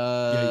 chests.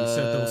 Yeah, you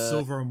said there was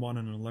silver in one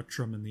and an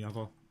electrum in the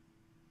other.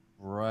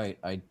 Right,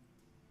 I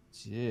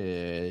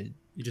did.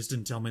 You just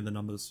didn't tell me the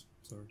numbers.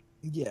 Sorry.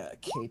 Yeah,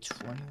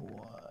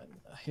 K21.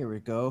 Here we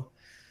go.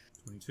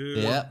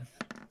 22. Yep.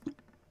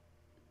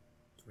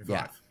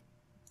 25.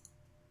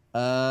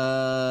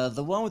 Yeah.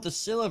 The one with the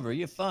silver,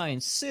 you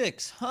find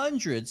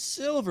 600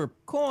 silver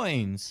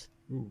coins.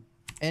 Ooh.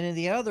 And in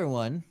the other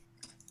one,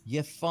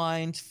 you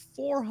find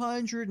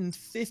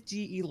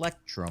 450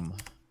 electrum.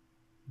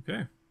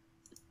 Okay.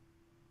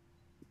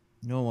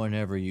 No one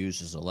ever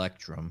uses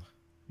electrum.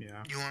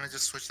 Yeah. You want to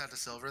just switch that to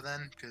silver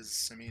then?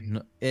 Because I mean,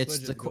 No, it's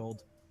Switch the it to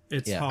gold.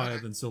 It's Yeah. higher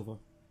than silver.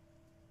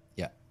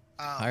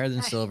 higher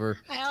than silver.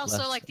 I also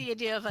less- like the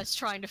idea of us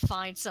trying to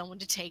find someone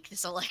to take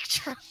this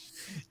electrum.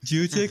 Do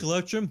you take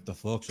electrum? The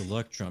fuck's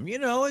electrum? You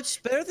know, it's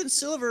better than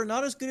silver,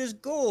 not as good as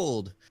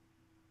gold.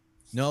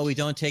 No, we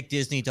don't take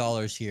Disney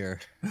dollars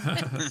here.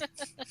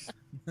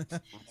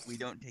 We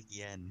don't take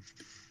yen.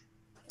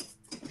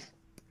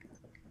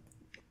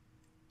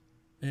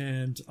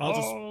 And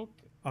I'll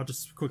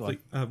just quickly,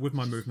 with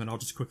my movement, I'll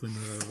just quickly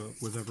move over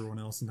with everyone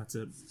else, and that's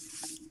it.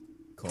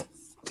 Cool.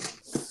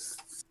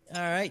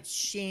 All right,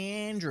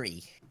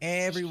 Shandri.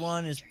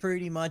 Everyone has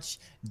pretty much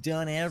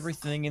done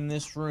everything in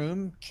this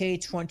room.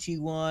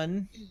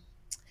 K21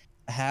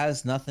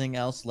 has nothing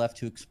else left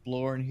to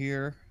explore in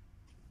here.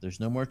 There's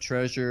no more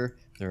treasure.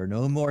 There are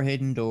no more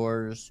hidden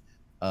doors.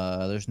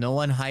 There's no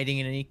one hiding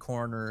in any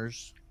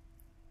corners.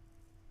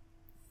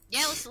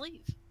 Yeah, let's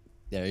leave.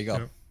 There you go.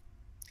 Yep.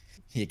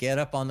 You get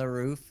up on the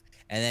roof,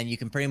 and then you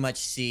can pretty much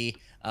see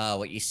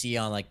what you see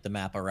on like the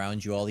map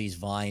around you. All these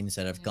vines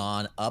that have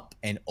gone up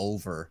and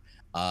over.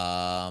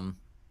 At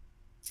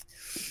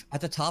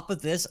the top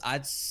of this,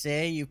 I'd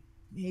say you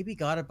maybe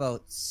got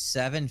about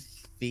 7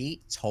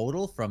 feet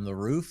total from the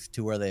roof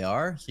to where they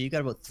are. So you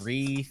got about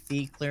 3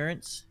 feet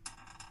clearance.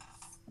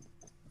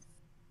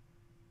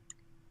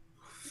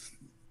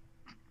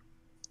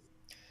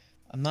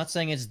 I'm not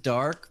saying it's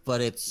dark,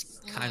 but it's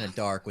kind of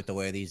dark with the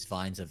way these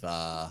vines have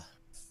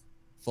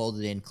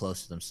folded in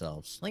close to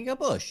themselves, like a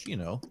bush, you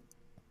know.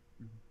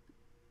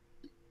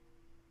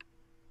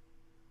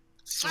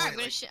 So Alright,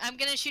 wait, I'm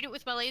gonna shoot it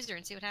with my laser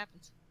and see what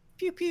happens.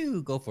 Pew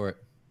pew, go for it.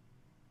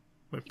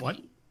 Wait, what?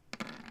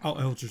 Oh,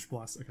 Eldritch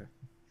Blast. Okay.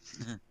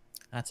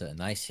 That's a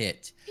nice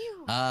hit.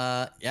 Phew.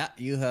 Yeah,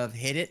 you have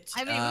hit it.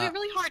 I mean, it would be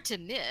really hard to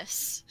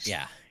miss.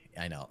 Yeah,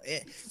 I know.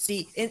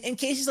 See, in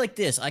cases like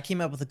this, I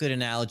came up with a good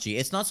analogy.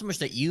 It's not so much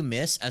that you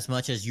miss as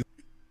much as you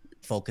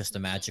focus the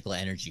magical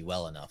energy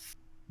well enough.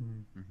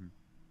 Mm-hmm.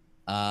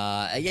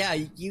 Yeah,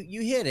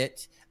 you hit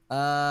it.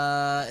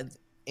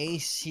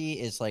 AC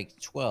is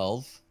like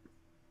 12.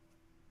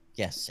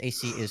 Yes,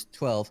 AC is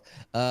 12.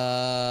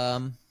 Yeah.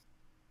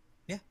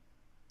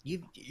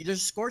 There's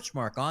a scorch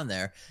mark on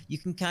there. You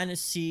can kind of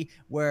see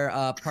where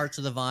parts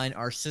of the vine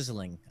are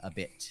sizzling a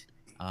bit.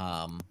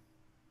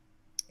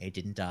 It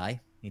didn't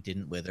die. It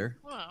didn't wither.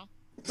 Wow.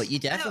 But you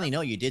definitely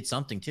know you did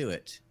something to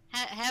it.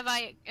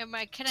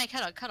 Can I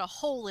cut a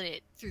hole in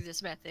it through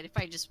this method if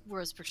I just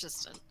was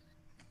persistent?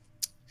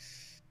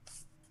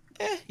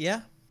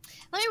 Yeah.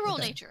 Let me roll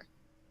Okay. nature.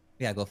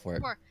 Yeah, go for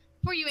it.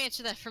 Before you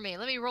answer that for me,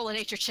 let me roll a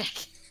nature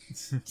check.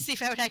 See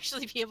if I would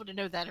actually be able to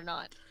know that or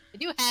not. I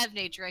do have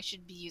nature, I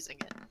should be using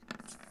it.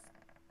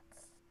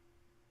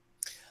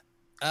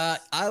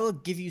 I will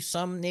give you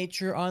some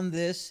nature on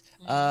this.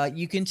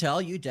 You can tell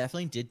you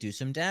definitely did do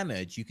some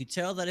damage. You could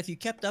tell that if you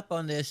kept up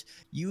on this,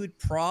 you would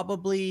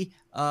probably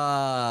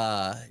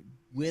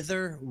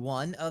wither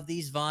one of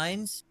these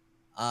vines.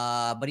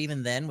 But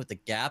even then, with the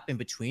gap in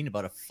between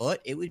about a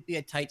foot, it would be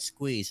a tight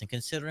squeeze. And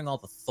considering all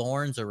the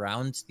thorns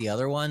around the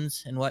other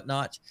ones and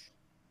whatnot,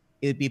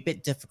 it would be a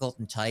bit difficult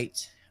and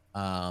tight.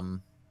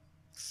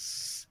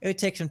 It would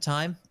take some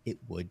time. It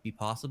would be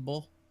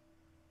possible,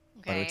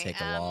 but it would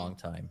take a long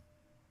time.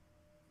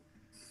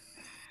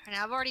 And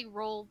I've already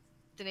rolled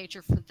the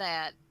nature for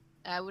that.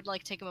 I would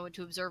like to take a moment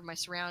to observe my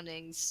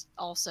surroundings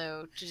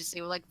also, to just say,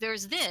 well, like,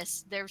 there's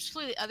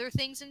clearly other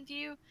things in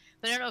view,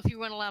 but I don't know if you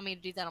want to allow me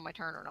to do that on my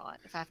turn or not,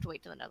 if I have to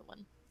wait till another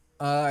one.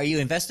 Are you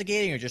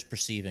investigating or just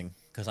perceiving?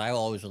 Because I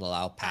always will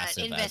allow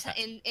passive.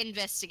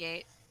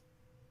 Investigate.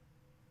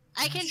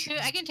 I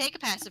can take a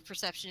passive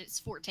perception. It's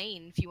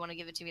 14 if you want to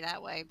give it to me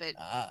that way, but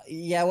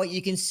yeah, what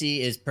you can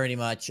see is pretty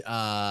much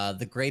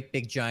the great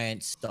big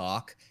giant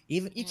stalk.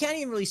 Even you can't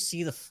even really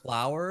see the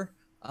flower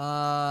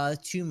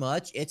too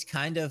much. It's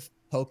kind of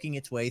poking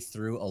its way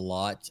through a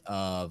lot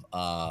of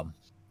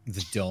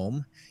the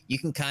dome. You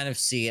can kind of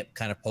see it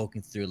kind of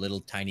poking through little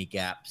tiny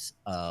gaps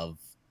of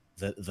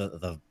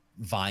the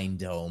vine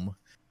dome.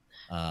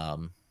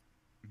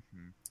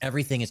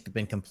 Everything has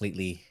been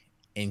completely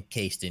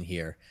encased in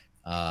here.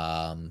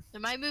 So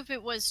my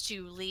movement was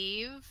to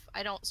leave.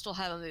 I don't still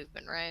have a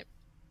movement, right?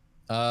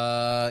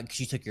 Because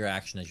you took your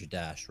action as your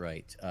dash,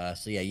 right?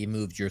 So yeah, you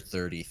moved your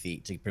 30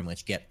 feet to pretty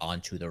much get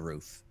onto the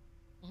roof.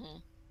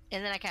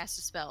 And then I cast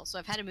a spell, so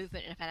I've had a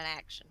movement and I've had an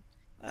action.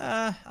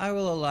 I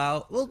will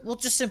allow. We'll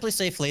just simply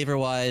say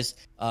flavor-wise,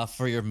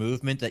 for your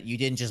movement, that you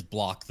didn't just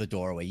block the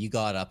doorway. You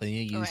got up and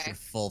you used your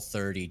full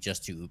 30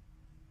 just to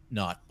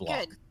not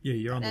block. Good. Yeah,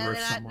 you're on the roof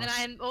somewhere.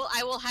 Then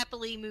I will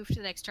happily move to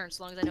the next turn,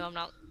 so long as I know I'm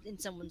not in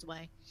someone's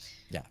way.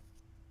 Yeah.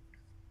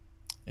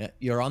 Yeah,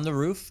 you're on the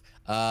roof.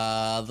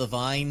 The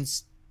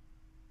vines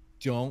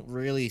don't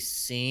really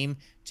seem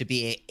to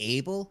be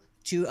able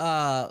to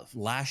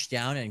lash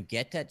down and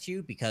get at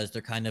you because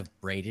they're kind of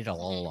braided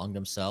all along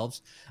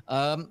themselves.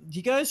 Do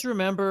you guys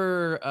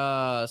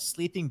remember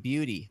Sleeping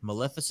Beauty,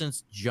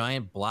 Maleficent's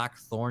giant black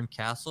thorn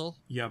castle?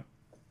 Yep.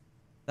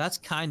 That's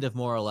kind of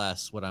more or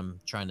less what I'm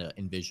trying to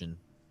envision.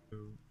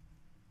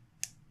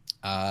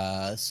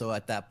 So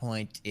at that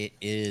point, it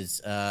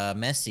is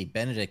Messy.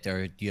 Benedict,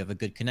 or do you have a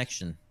good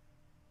connection?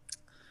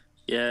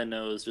 Yeah,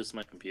 no, it's just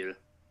my computer.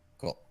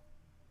 Cool.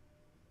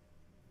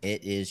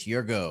 It is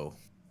your go.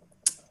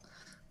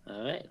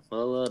 Alright,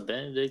 well,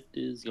 Benedict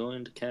is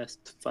going to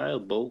cast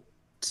Firebolt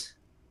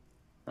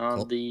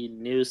on the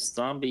nearest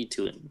zombie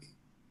to him.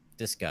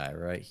 This guy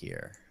right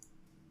here.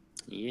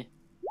 Yeah.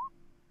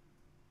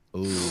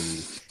 Ooh.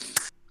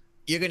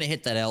 You're gonna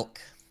hit that elk.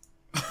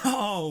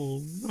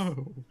 Oh,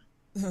 no.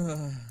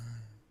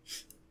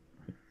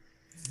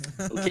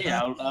 Okay,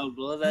 I'll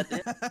blow that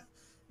down.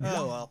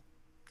 Oh, well.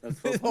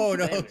 Oh,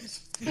 no. Oh,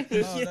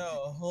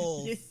 no. A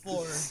whole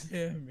 4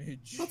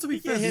 damage. Not to be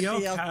fair, the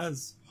elk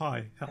has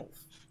high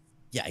health.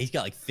 Yeah, he's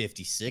got like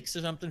 56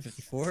 or something,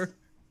 54.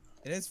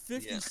 It has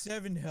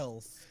 57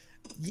 health.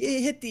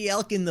 You hit the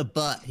elk in the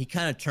butt. He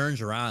kind of turns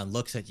around,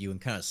 looks at you,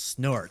 and kind of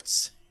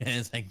snorts. And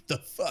it's like, the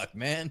fuck,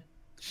 man?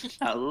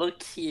 Now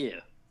look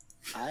here.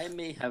 I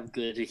may have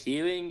good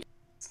hearing and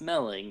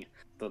smelling,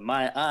 but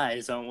my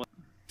eyes aren't what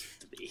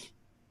to be.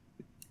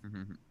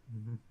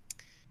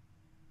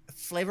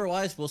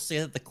 Flavor-wise, we'll say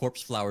that the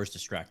corpse flower is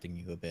distracting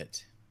you a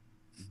bit.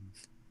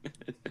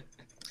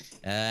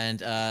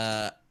 And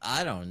I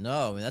don't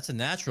know. I mean, that's a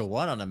natural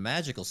one on a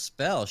magical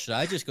spell. Should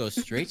I just go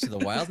straight to the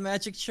wild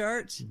magic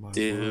chart?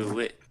 Do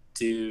it.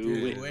 Do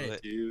Do it.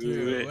 it. Do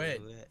Do it.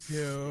 it.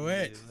 Do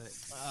it.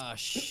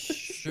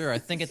 Sure. I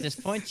think at this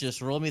point,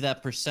 just roll me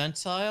that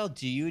percentile.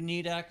 Do you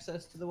need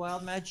access to the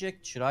wild magic?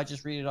 Should I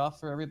just read it off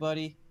for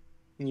everybody?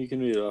 You can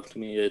read it off to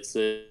me. It's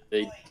a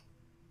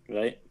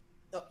right?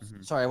 Oh,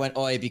 sorry, I went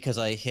oi because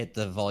I hit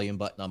the volume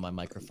button on my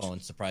microphone,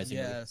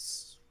 surprisingly.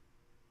 Yes.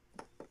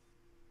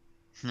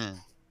 Okay.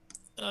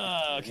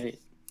 Okay.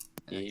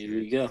 Here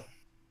we go.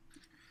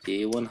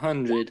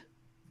 D100.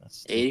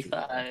 That's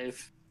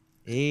 85.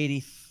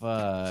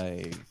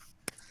 85.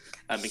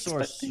 I'm expecting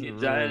a Sorcerer.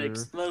 giant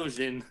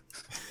explosion.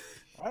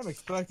 I'm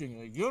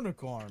expecting a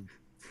unicorn.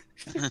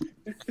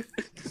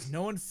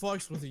 No one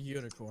fucks with a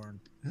unicorn.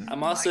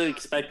 I'm also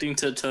expecting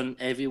to turn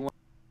everyone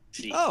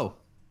sheep. Oh.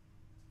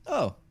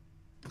 Oh.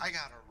 I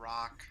got a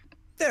rock.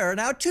 There are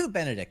now 2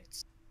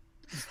 Benedicts.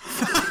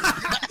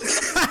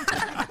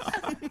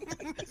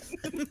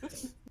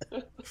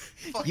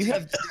 Fuck You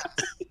have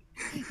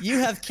yes. you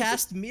have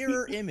cast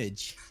mirror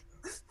image.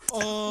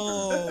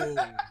 Oh,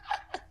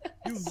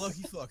 you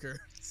lucky fucker.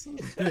 Son of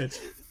a bitch.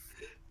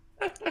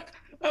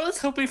 I was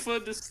hoping for a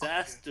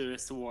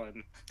disastrous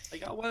one. I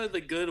got one of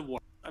the good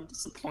ones. I'm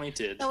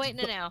disappointed. Oh wait,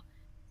 no.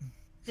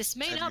 This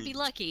may not be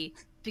lucky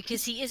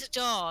because he is a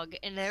dog,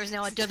 and there's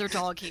now another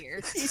dog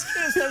here. He's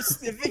gonna start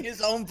sniffing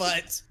his own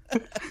butt. Yeah,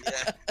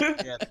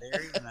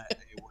 Barry and I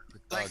work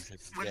with Like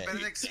dogs. when every day.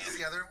 Benedict sees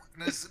the other,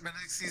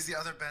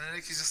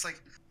 Benedict, he's just like,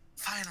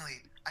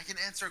 finally, I can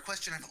answer a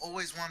question I've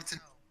always wanted to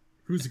know.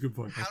 Who's a good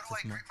boy? How do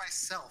I greet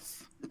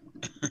myself?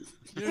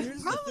 You know,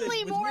 here's the Probably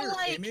thing, with more mirror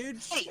like,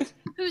 image, hey,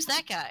 who's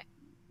that guy?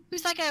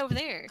 Who's that guy over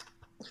there?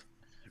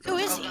 Who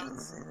is he?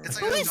 It's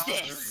Who like a is dog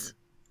this?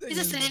 thing Is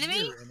this an with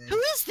enemy? mirror image, Who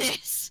is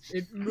this?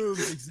 It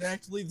moves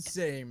exactly the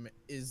same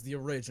as the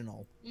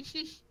original.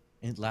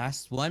 It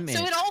lasts 1 minute.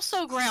 So it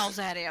also growls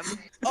at him.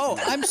 Oh,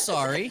 I'm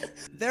sorry.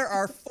 There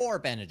are 4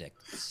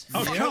 Benedicts.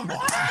 Oh, come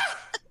on!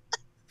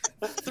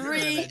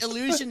 3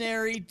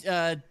 illusionary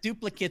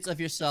duplicates of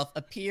yourself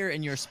appear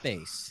in your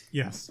space.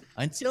 Yes.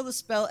 Until the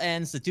spell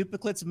ends, the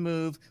duplicates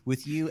move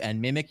with you and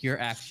mimic your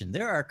action.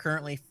 There are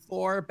currently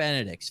 4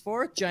 Benedicts,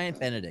 4 giant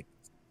Benedicts.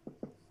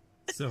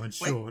 So in Wait,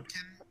 short,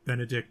 can,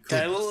 Benedict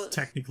Okay, could well-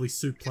 technically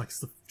suplex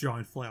the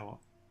giant flower.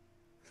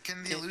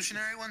 can the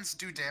illusionary ones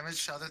do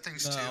damage to other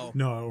things No. too?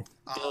 No.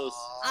 Close.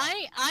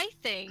 I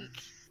think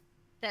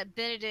that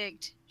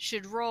Benedict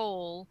should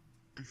roll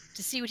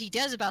to see what he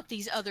does about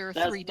these other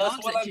 3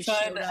 dogs that just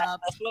showed up.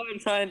 That's what I'm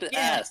trying to Yeah.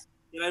 ask.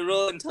 Can I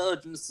roll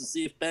intelligence to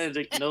see if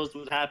Benedict knows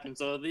what happens,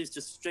 or are these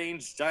just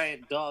strange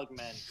giant dog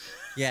men?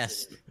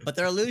 Yes, but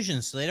they're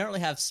illusions, so they don't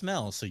really have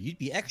smell, so you'd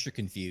be extra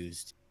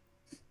confused.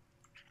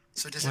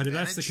 So Well, if disadvantage.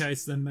 that's the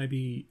case, then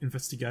maybe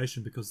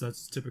investigation, because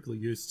that's typically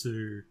used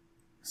to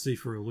see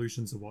through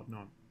illusions or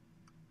whatnot.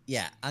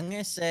 Yeah, I'm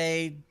going to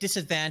say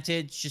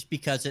disadvantage just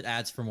because it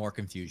adds for more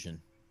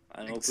confusion.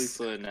 I'm hoping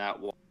for a nat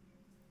 1.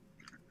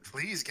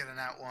 Please get an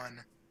at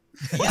one.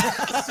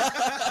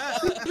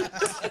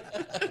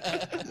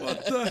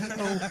 What the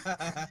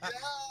hell?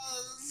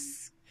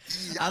 Yes.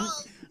 I'm-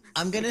 Yes.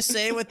 I'm going to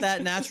say with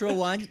that natural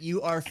 1,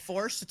 you are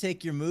forced to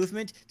take your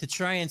movement to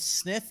try and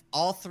sniff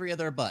all 3 of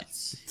their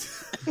butts.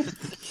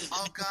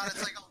 Oh god,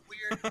 it's like a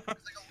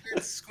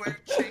weird square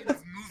chain of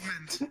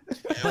movement.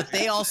 But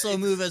they also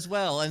move as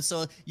well, and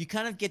so you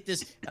kind of get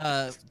this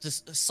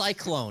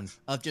cyclone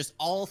of just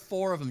all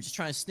 4 of them just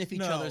trying to sniff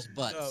each other's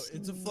butts.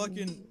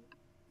 No,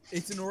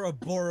 it's an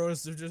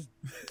Ouroboros of just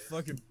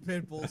fucking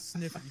pit bulls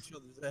sniffing each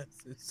other's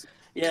asses.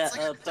 Yeah, It's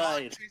like a dog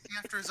Brian. chasing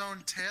after his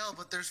own tail,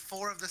 but there's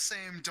 4 of the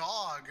same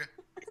dog.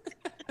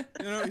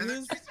 You know, And they're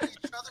here's chasing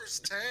each other's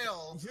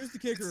tail. the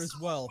kicker It's as so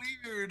well.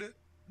 Weird.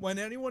 When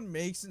anyone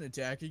makes an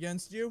attack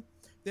against you,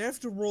 they have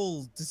to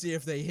roll to see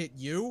if they hit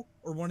you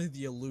or one of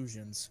the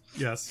illusions.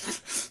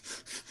 Yes.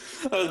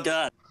 Oh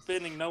god,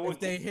 spinning, no one If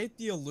they hit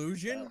the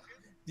illusion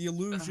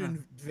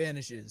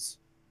vanishes.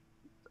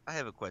 I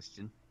have a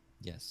question.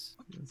 Yes.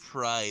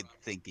 Pride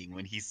thinking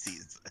when he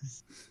sees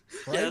this.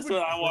 Yeah, that's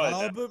what I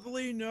wanted.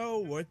 Probably know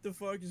what the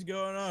fuck is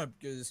going on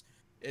because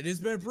it has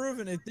been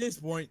proven at this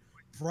point.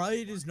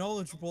 Pride is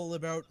knowledgeable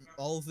about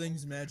all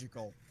things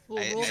magical.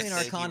 Well, roll me an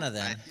said Arcana you-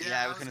 then.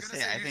 Yeah, I was gonna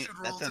say. I you think should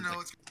that roll to sounds know like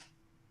what's-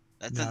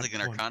 that Nat sounds like an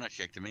 1. Arcana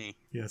check to me.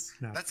 Yes.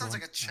 Nat That sounds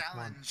one, like a nat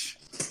one. challenge.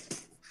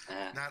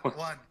 Ah, Not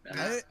one.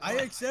 I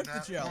accept the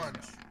Nat challenge.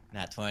 one.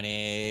 Nat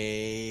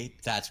 20.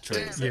 That's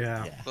true.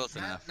 Yeah. Close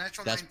enough.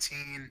 Natural That's-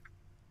 19.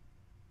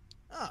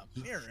 Ah,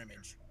 mirror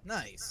image.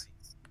 Nice.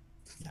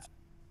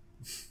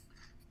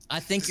 I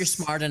think you're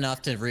smart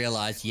enough to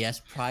realize, yes,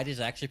 Pride is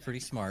actually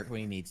pretty smart when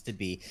he needs to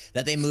be.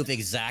 That they move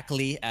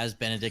exactly as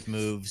Benedict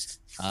moves,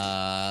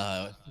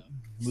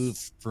 move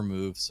for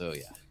move. So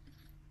yeah.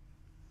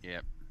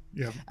 Yep.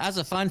 Yep. As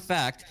a fun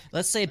fact,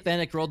 let's say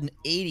Benedict rolled an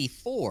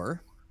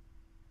 84,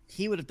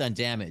 he would have done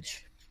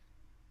damage.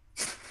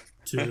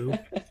 2.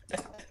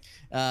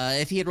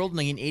 If he had rolled an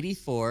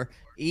 84,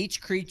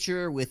 each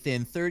creature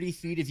within 30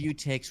 feet of you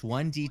takes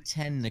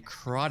 1d10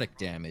 necrotic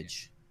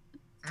damage.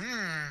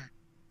 Mm.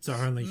 So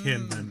only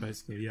him then,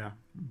 basically, yeah.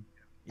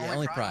 Yeah,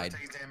 only will Pride.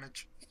 take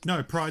damage.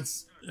 No,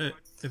 Pride's...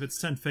 if it's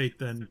 10 feet,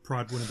 then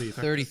Pride wouldn't be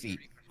effective. 30 feet.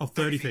 Oh,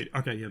 30 feet.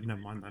 Okay, yeah,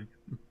 never mind then.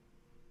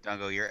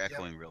 Dongo, you're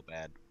echoing real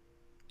bad.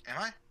 Am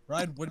I?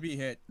 Ride would be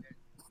hit.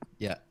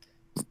 Yeah.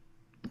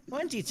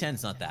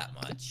 1d10's not that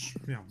much.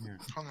 Yeah, yeah.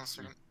 Hold on a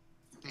second.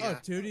 Oh, Yeah.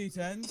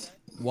 2d10s?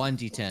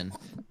 1d10.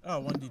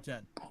 Oh, 1d10.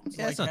 So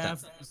Yeah, it's not that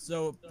half,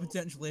 so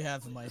potentially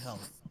half of my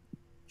health.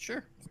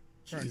 Sure.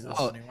 Jesus.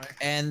 Oh, Anyway.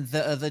 and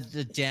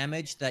the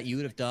damage that you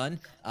would have done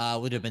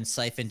would have been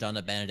siphoned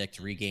onto Benedict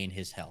to regain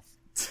his health.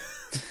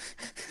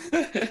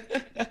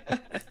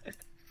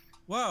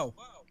 Wow.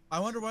 I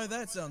wonder why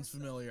that sounds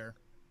familiar.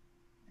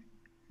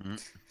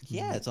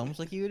 Yeah, it's almost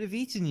like he would have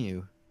eaten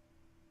you.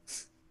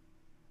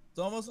 It's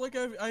almost like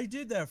I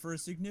did that for a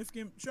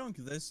significant chunk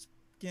of this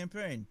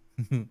campaign.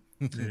 What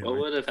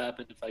would have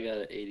happened if I got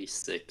an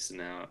 86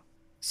 now?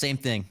 Same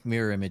thing,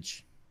 mirror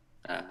image.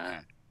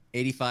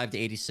 85 to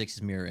 86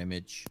 is mirror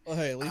image. Well,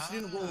 hey, at least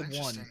you didn't roll a 1.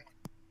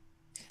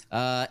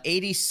 Interesting.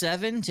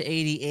 87 to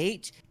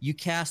 88, you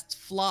cast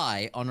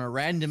fly on a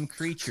random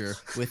creature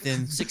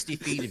within 60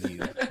 feet of you.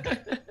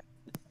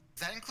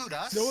 Does that include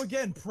us? So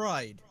again,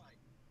 pride.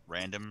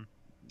 Random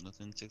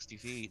within 60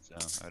 feet, so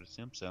I'd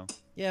assume so.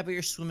 Yeah, but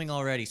you're swimming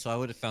already, so I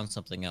would have found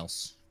something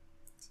else.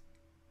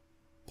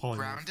 Polymorph.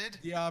 Grounded?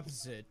 The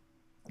opposite.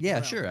 Yeah,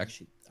 Grounding. sure,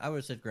 actually. I would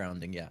have said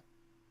grounding, yeah.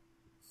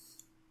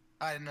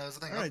 I didn't know there was a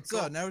thing. Alright,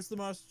 so now it's the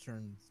monster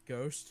turn,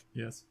 Ghost.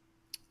 Yes.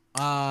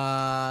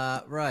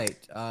 Right.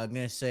 I'm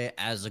gonna say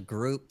as a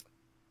group,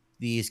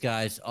 these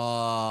guys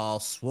all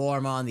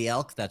swarm on the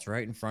elk that's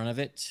right in front of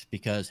it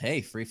because,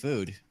 hey, free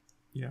food.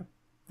 Yeah,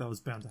 that was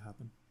bound to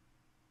happen.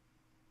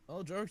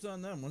 Well, joke's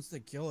on them. Once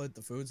they kill it,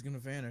 the food's gonna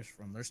vanish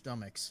from their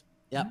stomachs.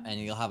 Yep, and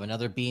you'll have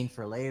another bean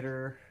for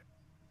later.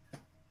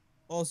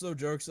 Also,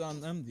 joke's on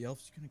them. The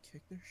elf's gonna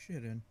kick their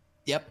shit in.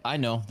 Yep, I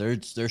know. They're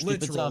stupid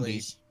Literally.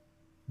 zombies.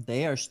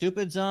 They are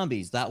stupid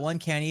zombies. That one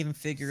can't even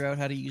figure out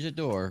how to use a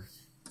door.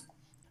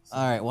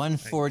 All right,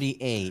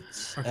 148.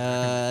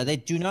 They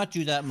do not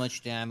do that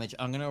much damage.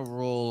 I'm gonna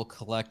roll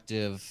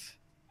collective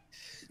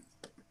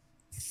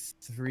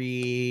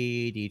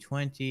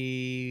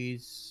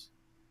 3d20s.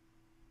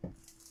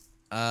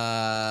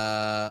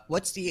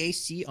 What's the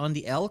AC on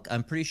the elk?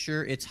 I'm pretty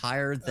sure it's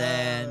higher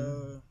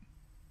than.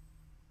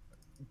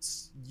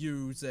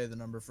 You say the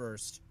number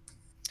first.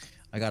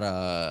 I got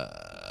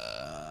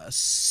a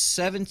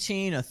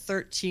 17, a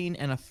 13,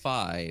 and a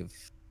 5.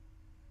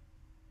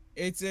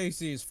 Its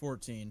AC is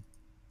 14.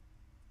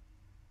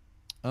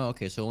 Oh,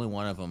 okay, so only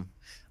one of them.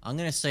 I'm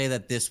gonna say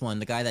that this one,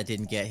 the guy that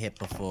didn't get hit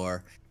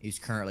before, he's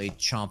currently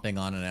chomping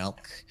on an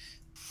elk.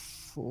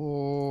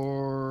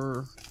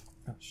 For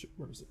Oh, shit,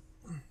 where is it?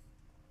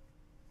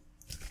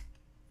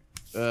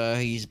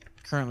 he's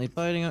currently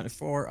biting on it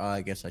for.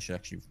 I guess I should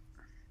actually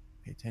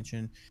pay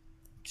attention.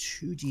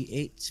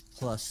 2d8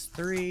 plus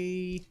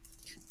 3.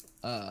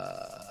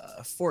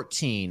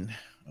 14.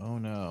 Oh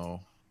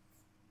no.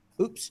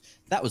 Oops,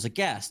 that was a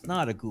ghast,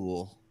 not a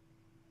ghoul.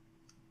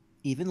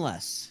 Even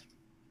less.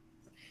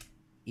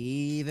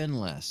 Even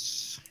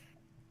less.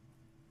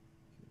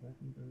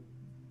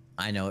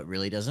 I know it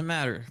really doesn't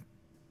matter.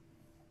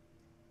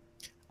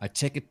 I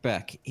take it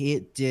back.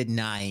 It did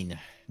 9.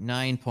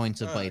 9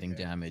 points of biting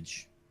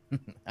damage.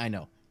 I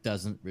know.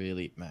 Doesn't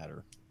really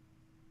matter.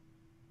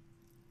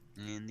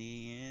 In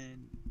the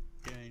end,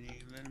 don't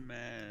even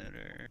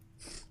matter.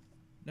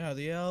 Now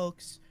the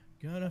elk's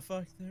gonna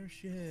fuck their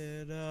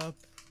shit up.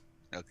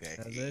 Okay.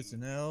 Cause it's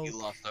an elk.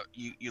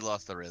 You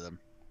lost the rhythm.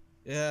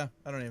 Yeah,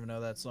 I don't even know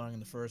that song in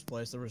the first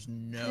place. There was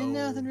no. And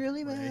nothing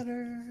really way.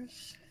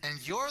 matters.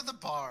 And you're the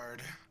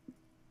bard.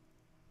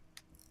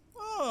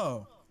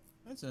 Oh,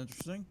 that's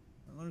interesting.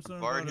 I learned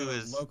something Bard about who a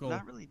is local.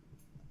 not really,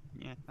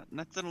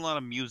 not done a lot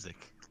of music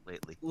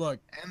lately. Look,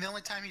 And the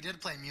only time he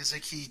did play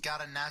music, he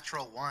got a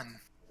natural 1.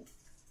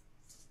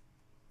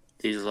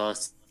 He's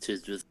lost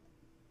his rhythm.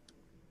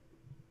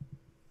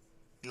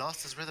 He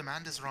lost his rhythm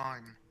and his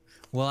rhyme.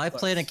 Well, I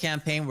played a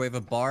campaign where we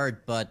have a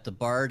bard, but the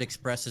bard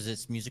expresses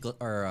its musical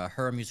or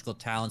her musical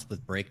talents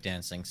with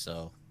breakdancing.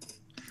 So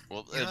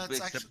Well, Yeah, it's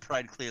except actually-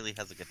 Pride clearly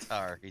has a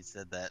guitar. He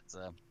said that.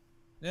 So.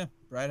 yeah,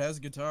 Brad has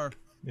a guitar.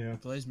 Yeah. He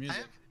plays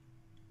music.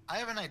 I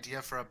have an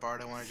idea for a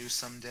bard I want to do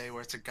someday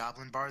where it's a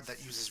goblin bard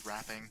that uses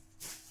rapping.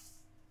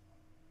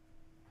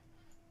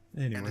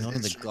 Anyway. And known the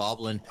it's-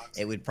 goblin,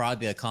 it would probably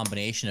be a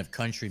combination of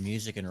country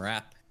music and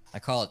rap. I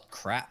call it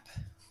crap.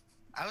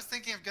 I was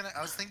thinking of trying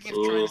to see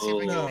if I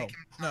can No, make him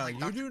no, like you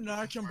Dr. do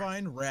not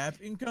combine rap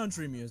and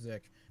country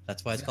music.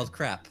 That's why it's called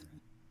crap.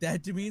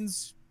 That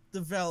means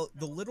the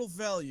little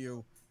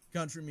value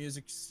country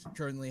music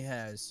currently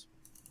has.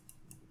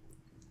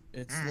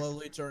 It's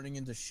slowly turning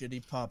into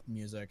shitty pop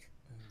music.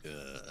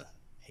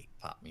 Hate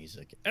pop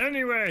music.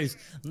 Anyways,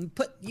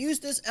 use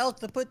this elk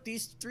to put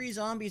these 3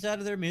 zombies out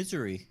of their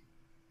misery.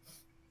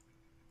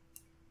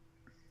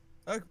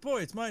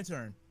 Boy, it's my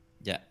turn.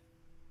 Yeah.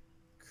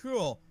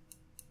 Cool.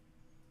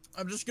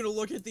 I'm just gonna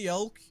look at the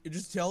elk and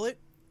just tell it,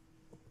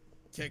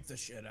 kick the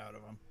shit out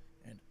of him,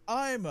 and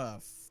I'm a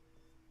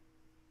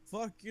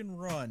fucking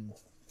run.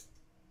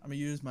 I'm gonna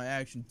use my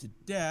action to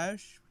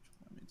dash,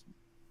 which will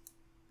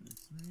allow me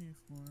to 3,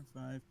 4,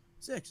 5,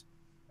 6.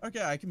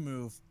 Okay, I can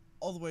move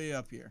all the way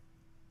up here.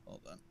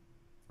 Hold on.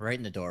 Right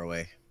in the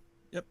doorway.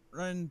 Yep,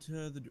 right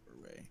into the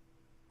doorway.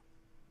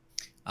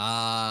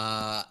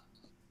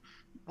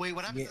 Wait,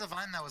 what happened Yeah. to the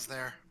vine that was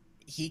there?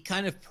 He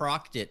kind of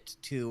procced it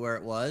to where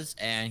it was,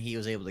 and he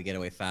was able to get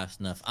away fast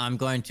enough. I'm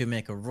going to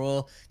make a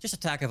roll, just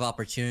attack of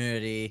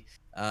opportunity.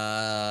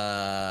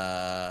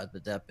 Oh,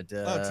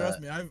 trust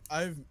me,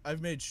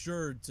 I've made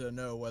sure to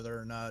know whether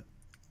or not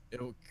it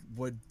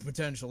would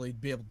potentially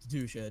be able to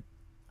do shit.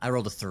 I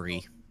rolled a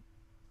 3.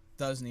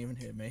 Doesn't even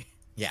hit me.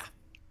 Yeah.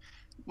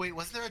 Wait,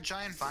 was there a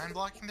giant vine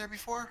blocking there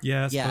before?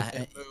 Yes, Yeah, but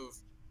and Move.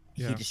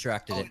 he Yeah.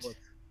 distracted it.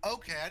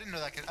 Okay, I didn't know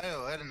that.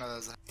 I didn't know that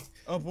was.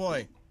 Oh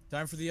boy,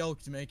 time for the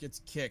elk to make its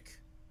kick.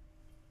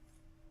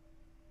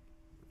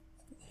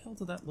 what the hell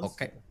did that list?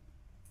 Okay.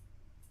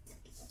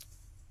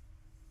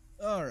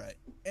 All right,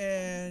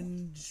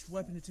 and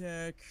weapon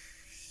attack.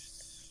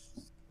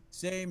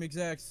 Same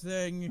exact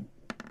thing.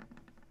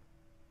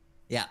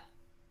 Yeah.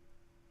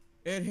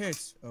 It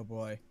hits. Oh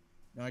boy.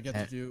 Now I get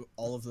to do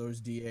all of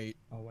those D8.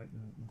 Oh wait,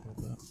 no, not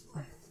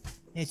that.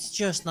 It's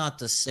just not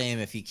the same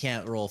if you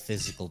can't roll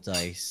physical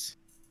dice.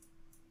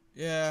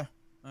 Yeah,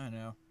 I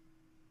know.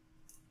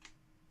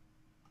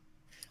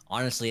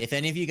 Honestly, if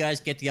any of you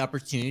guys get the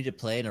opportunity to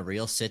play in a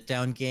real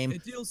sit-down game,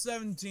 It deals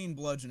 17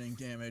 bludgeoning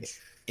damage.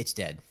 it's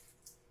dead.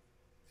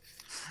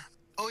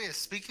 Oh yeah,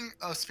 speaking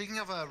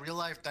of real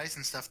life dice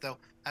and stuff though,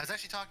 I was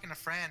actually talking to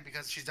Fran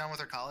because she's done with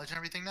her college and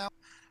everything now.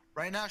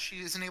 Right now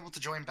she isn't able to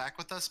join back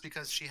with us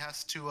because she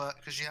has to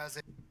because she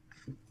has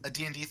a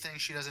D&D thing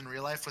she does in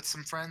real life with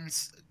some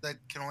friends that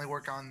can only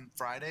work on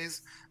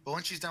Fridays. But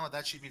once she's done with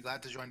that, she'd be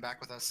glad to join back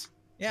with us.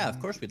 Yeah, of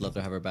course we'd love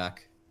to have her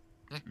back.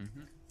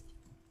 Mm-hmm.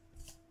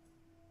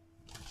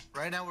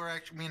 Right now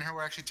me and her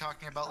were actually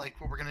talking about like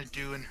what we're gonna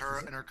do in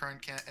her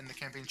current in the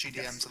campaign she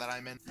DMs that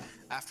I'm in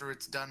after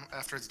it's done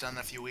in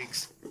a few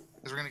weeks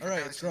because we're gonna All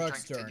right, try it's and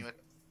Groc's continue turn. it.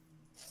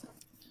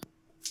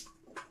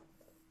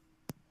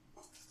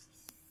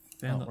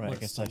 Found Oh, that right, I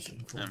list. guess I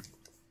should-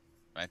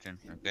 My turn.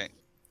 Okay.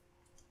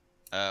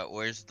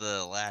 Where's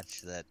the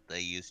latch that they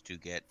used to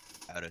get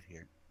out of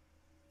here?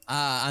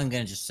 I'm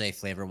gonna just say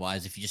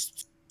flavor-wise, if you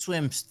just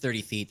swim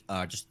 30 feet,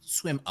 just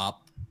swim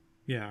up,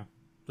 Yeah,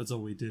 that's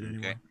all we did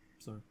anyway. Okay.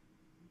 So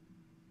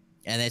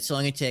and it's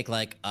only gonna take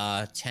like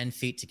 10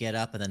 feet to get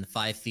up, and then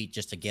 5 feet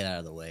just to get out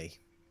of the way.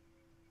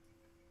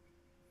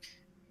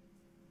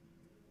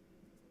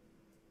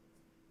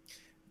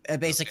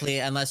 Basically,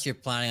 unless you're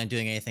planning on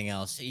doing anything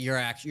else,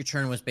 your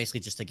turn was basically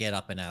just to get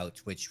up and out,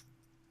 which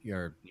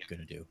you're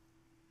gonna do.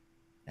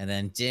 And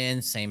then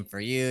Dynn, same for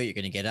you. You're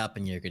gonna get up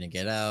and you're gonna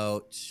get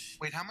out.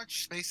 Wait, how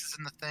much space is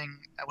in the thing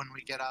when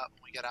we get out?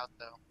 When we get out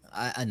though.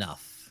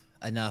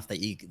 Enough that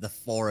the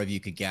 4 of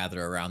you could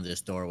gather around this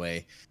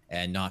doorway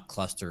and not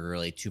cluster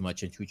really too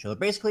much into each other.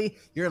 Basically,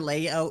 your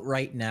layout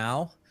right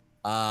now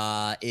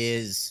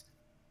is,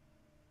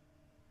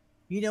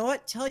 you know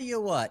what? Tell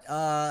you what,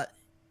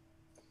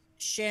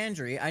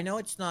 Shandri, I know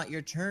it's not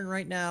your turn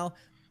right now,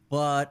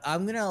 but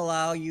I'm gonna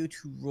allow you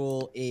to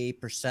roll a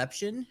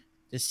perception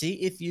to see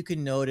if you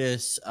can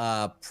notice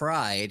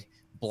Pride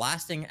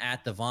blasting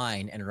at the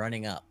vine and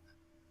running up.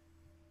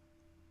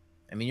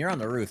 I mean, you're on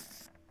the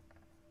roof.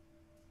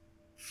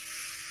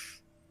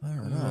 I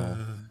don't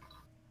know.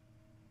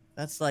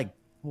 That's like I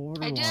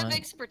borderline. do have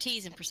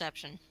expertise in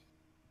perception.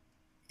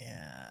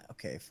 Yeah.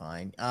 Okay.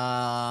 Fine.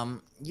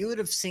 You would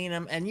have seen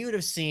him, and you would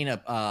have seen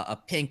a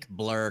pink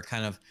blur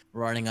kind of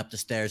running up the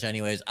stairs.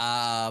 Anyways,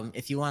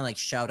 if you want to like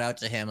shout out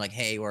to him, like,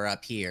 "Hey, we're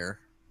up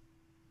here."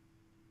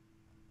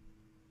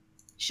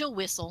 She'll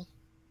whistle.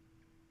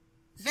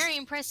 Very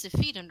impressive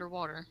feat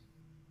underwater.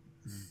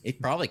 It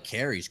probably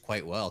carries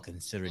quite well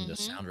considering the Mhm.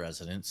 sound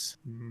resonance.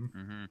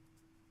 Mm-hmm.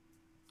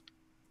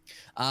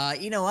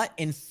 You know what?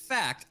 In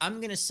fact,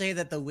 I'm gonna say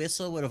that the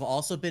whistle would have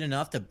also been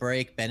enough to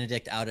break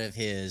Benedict out of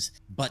his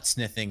butt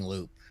sniffing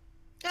loop.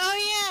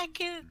 Oh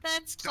yeah,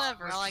 that's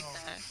clever. I like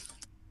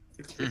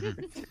whistle.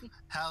 that.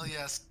 Hell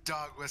yes,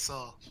 dog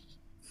whistle.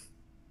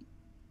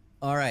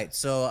 All right,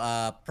 so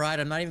Pride,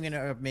 I'm not even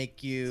gonna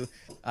make you.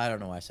 I don't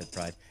know why I said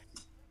Pride.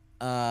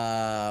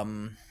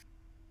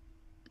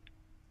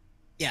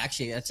 Yeah,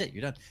 actually, that's it.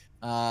 You're done.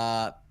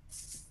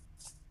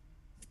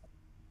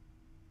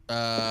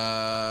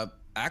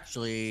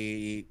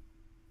 Actually,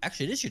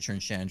 it is your turn,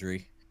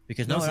 Shandri,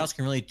 because no No, one sir. else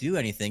can really do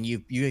anything.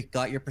 You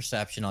got your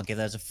perception. I'll give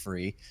that as a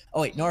free.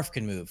 Oh wait, Norf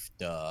can move.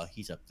 Duh,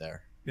 he's up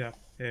there. yeah,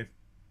 hey.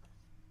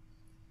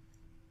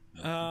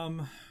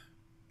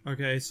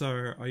 Okay,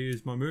 so I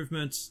use my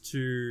movement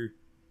to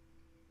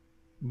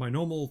my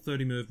normal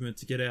 30 movement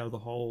to get out of the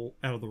hole,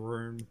 out of the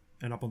room,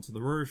 and up onto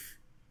the roof.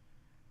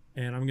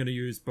 And I'm gonna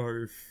use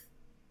both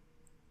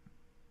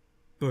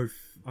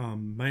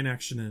main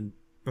action and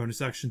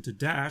bonus action to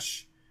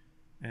dash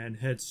and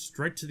head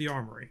straight to the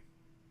armory.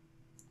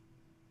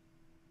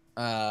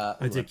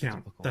 I did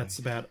count. That's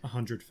about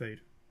 100 feet.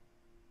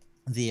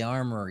 The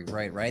armory,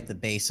 right? The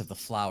base of the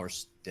flower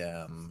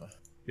stem.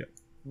 Yep.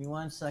 Give me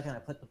 1 second. I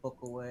put the book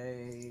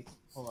away.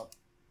 Pull up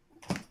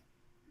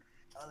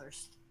other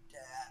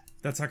stats.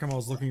 That's how come I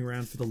was looking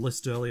around for the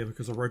list earlier,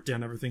 because I wrote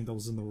down everything that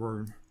was in the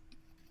room.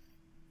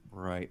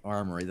 Right,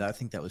 armory. I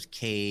think that was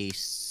K6.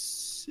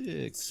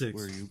 6.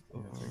 Where you Yeah,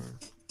 I think.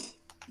 are.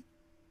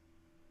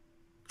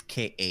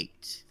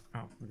 K8. Oh,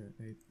 okay.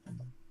 8.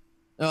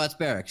 Oh, that's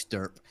barracks,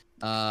 derp.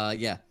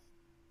 Yeah.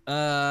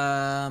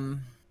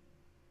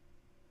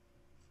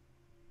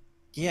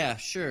 Yeah,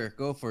 sure.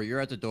 Go for it. You're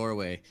at the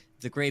doorway.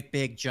 The great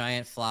big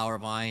giant flower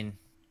vine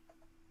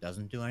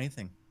doesn't do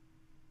anything.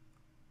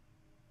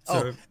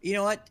 So, Oh, you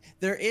know what?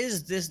 There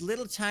is this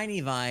little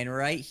tiny vine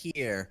right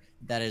here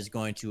that is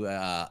going to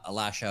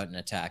lash out and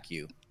attack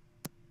you.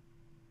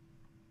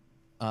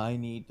 I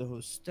need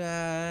those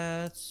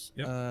stats.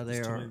 Yep, They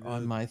just tell are me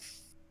on the- my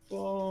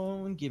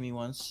phone. Give me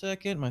 1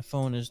 second. My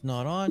phone is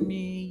not on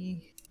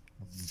me.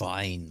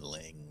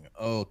 Vineling.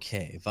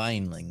 Okay,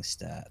 Vineling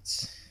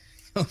stats.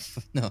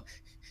 No,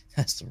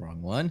 that's the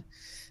wrong one.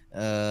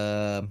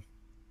 Mega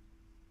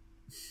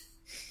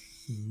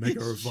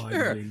Sure.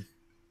 Vineling.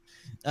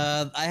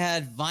 I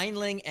had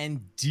Vineling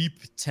and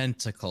Deep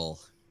Tentacle.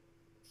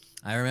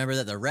 I remember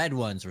that the red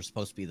ones were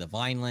supposed to be the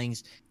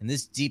Vinelings, and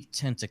this Deep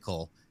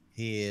Tentacle,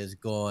 he is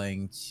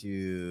going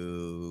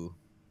to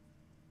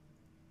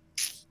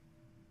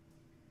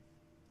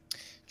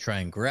try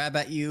and grab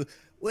at you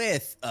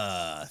with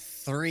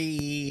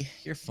 3.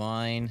 You're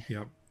fine.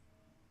 Yep.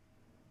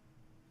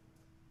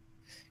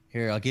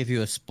 Here, I'll give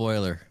you a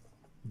spoiler.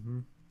 Mm-hmm.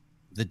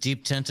 The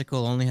Deep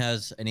Tentacle only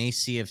has an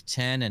AC of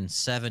 10 and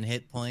 7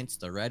 hit points.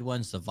 The red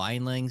ones, the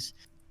Vinelings,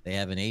 they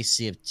have an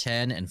AC of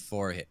 10 and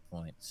 4 hit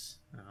points.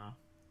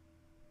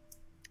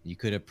 You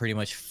could have pretty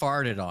much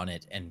farted on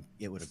it and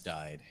it would have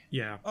died.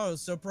 Yeah, Oh,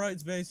 so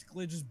Pride's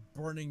basically just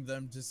burning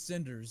them to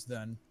cinders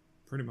then.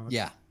 pretty much.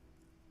 Yeah.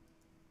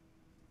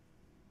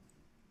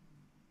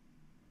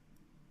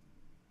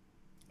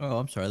 Oh,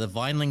 I'm sorry. The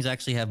Vinelings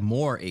actually have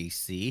more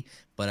AC,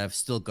 but have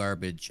still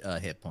garbage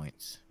hit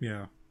points.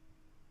 Yeah.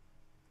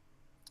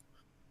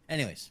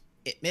 Anyways,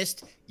 it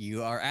missed.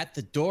 You are at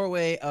the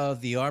doorway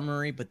of the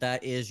armory, but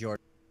that is your...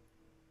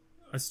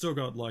 I still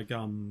got like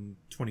 20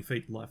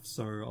 feet left,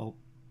 so I'll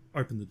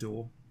open the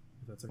door.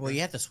 If that's okay. Well,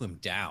 you have to swim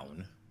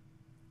down.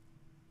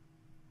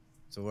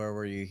 So where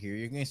were you here?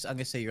 I'm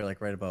gonna say you're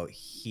like right about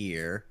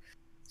here.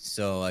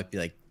 So I'd be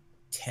like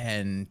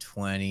 10,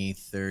 20,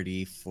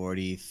 30,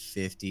 40,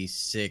 50,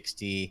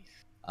 60.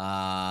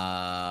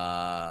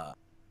 Yeah,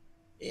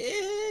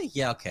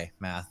 okay,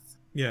 math.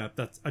 Yeah,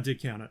 I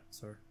did count it.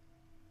 So.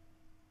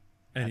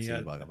 And I'd he say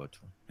had about 20.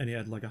 and he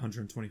had like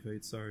 120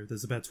 feet, so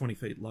there's about 20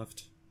 feet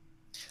left.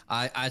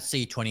 I'd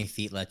say 20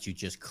 feet lets you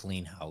just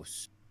clean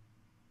house.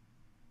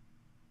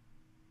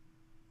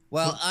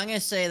 Well, I'm going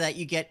to say that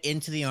you get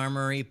into the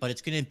armory, but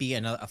it's going to be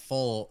a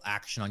full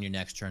action on your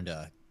next turn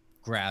to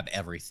grab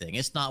everything.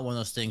 It's not one of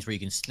those things where you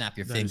can snap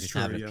your That fingers is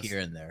and have true, it yes. appear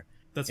in there.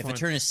 That's If fine. a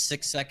turn is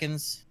 6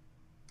 seconds...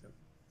 Yep.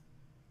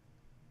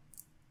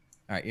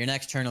 All right, your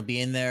next turn will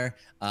be in there.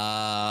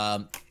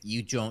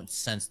 You don't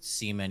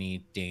see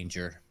any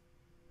danger.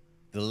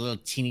 The little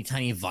teeny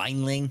tiny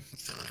Vineling,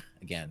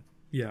 again,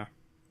 Yeah.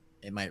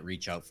 it might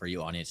reach out for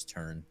you on its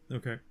turn.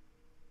 Okay.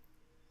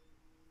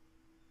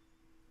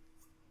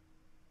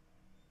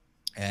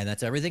 And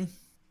that's everything?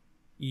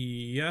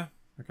 Yeah.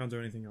 I can't do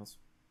anything else.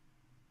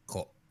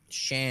 Cool.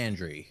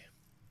 Shandri.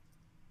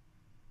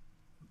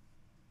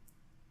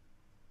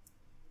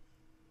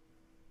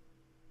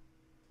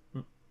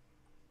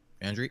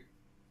 Shandri?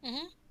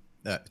 Mm-hmm.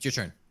 It's your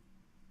turn.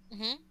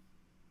 Mm-hmm.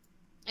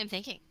 I'm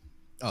thinking.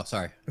 Oh,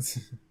 sorry.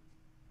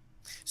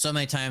 So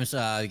many times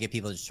you get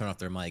people to just turn off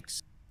their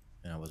mics,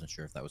 and I wasn't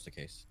sure if that was the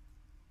case.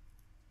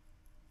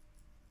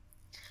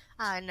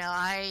 No,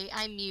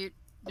 I mute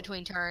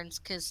between turns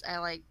because I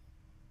like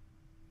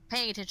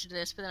paying attention to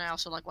this, but then I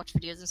also like watch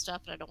videos and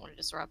stuff, and I don't want to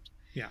disrupt.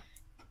 Yeah.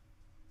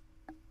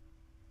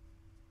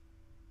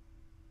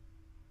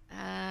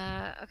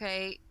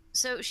 Okay.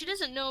 So she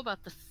doesn't know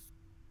about the.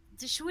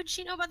 Would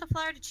she know about the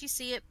flower? Did she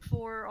see it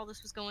before all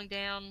this was going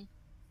down?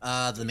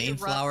 The Did it main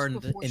erupt flower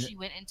before she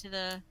went into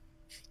the.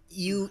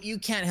 You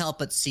can't help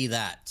but see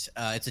that.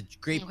 It's a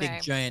great Okay.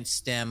 big giant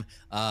stem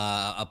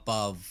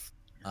above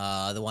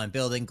the one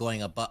building,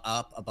 going up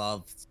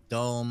above the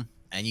dome,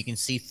 and you can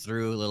see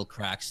through little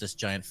cracks this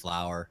giant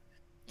flower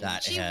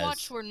that She has.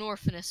 watched where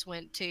Norfinas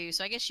went too,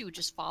 so I guess she would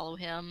just follow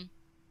him.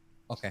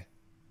 Okay.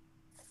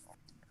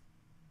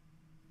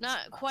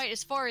 Not quite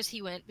as far as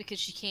he went because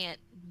she can't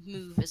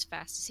move as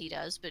fast as he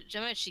does, but I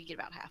bet she'd get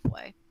about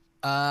halfway.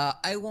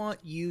 I want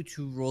you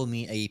to roll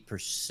me a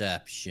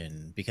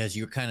perception because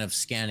you're kind of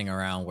scanning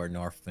around where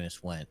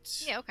Norfinas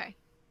went. Yeah, okay.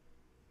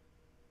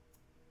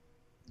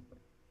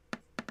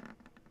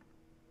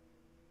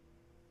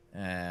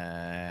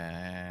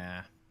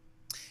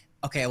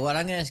 Okay, what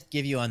I'm gonna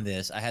give you on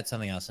this, I had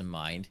something else in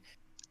mind.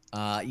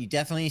 You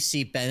definitely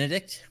see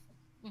Benedict.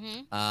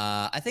 Mm-hmm.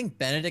 I think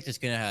Benedict is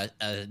gonna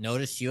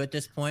notice you at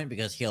this point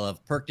because he'll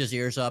have perked his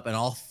ears up, and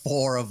all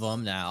 4 of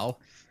them now.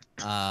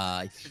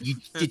 You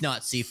did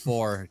not see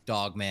 4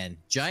 dogmen,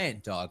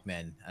 giant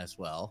dogmen as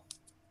well.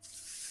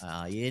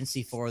 You didn't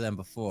see 4 of them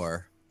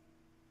before,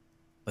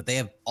 but they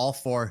have all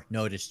 4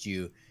 noticed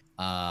you,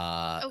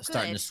 starting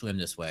to good. swim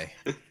this way.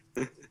 Oh,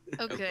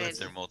 Oh, good, good.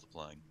 they're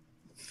multiplying.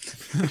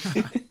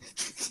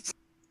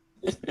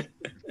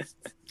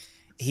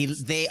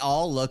 They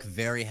all look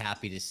very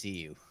happy to see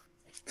you.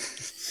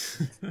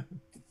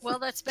 Well,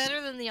 that's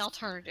better than the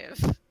alternative.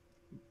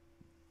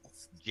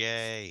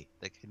 Yay!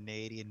 The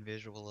Canadian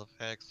visual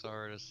effects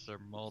artists are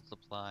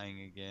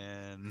multiplying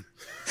again.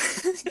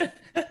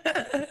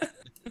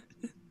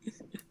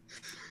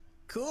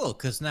 Cool,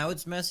 because now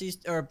it's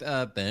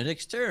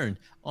Benedict's turn.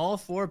 All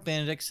 4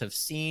 Benedicts have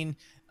seen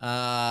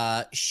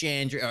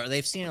Shandri, or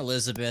they've seen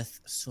Elizabeth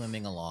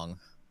swimming along.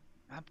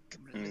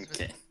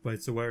 Okay.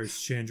 Wait, so where is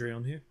Shandri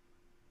on here?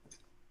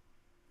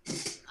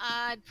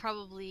 I'd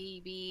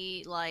probably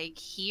be like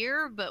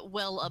here, but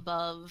well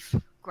above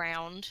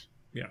ground.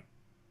 Yeah.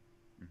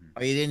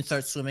 Oh, you didn't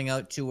start swimming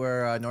out to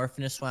where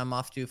Norfinas swam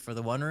off to for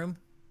the one room?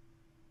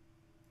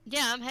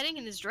 Yeah, I'm heading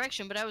in this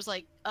direction, but I was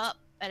like up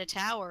at a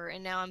tower,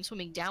 and now I'm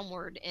swimming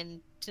downward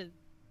and to.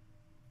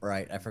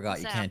 Right, I forgot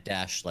you South. can't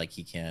dash like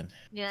he can.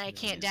 Yeah, I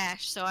can't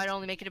dash, so I'd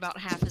only make it about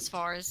half as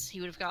far as he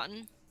would have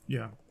gotten.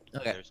 Yeah.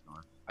 Okay. There's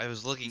North. I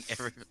was looking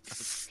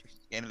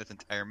scanning this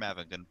entire map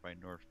and couldn't find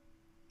North.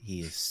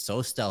 He is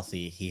so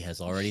stealthy, he has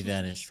already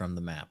vanished from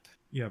the map.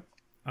 Yep.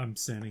 I'm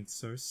standing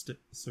so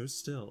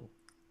still.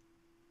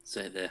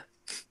 Stay there.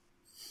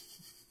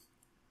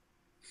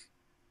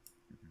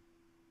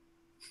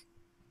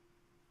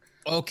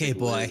 Okay,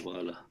 boy.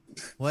 Voila.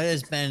 What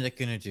is Benedict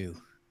gonna do?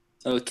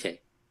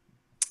 Okay.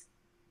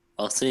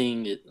 While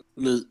seeing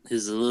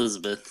his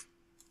Elizabeth,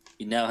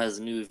 he now has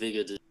new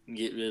vigor to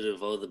get rid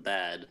of all the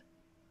bad.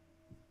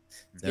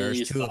 There's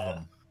use 2 of fire.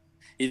 them.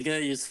 He's gonna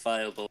use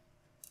Fireball.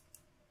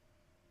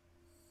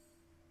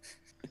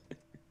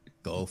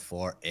 Go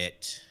for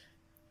it.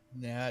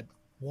 Nat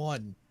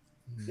 1.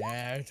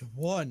 Nat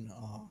 1.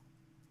 Oh.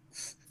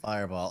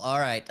 Fireball. All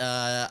right.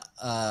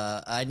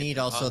 I need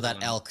also that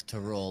One. elk to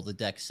roll the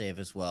deck save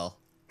as well.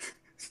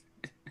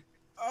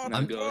 Oh,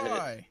 No, go ahead.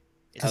 boy.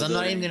 Because I'll I'm go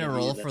not ahead even and gonna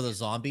give you roll that. for the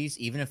zombies,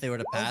 even if they were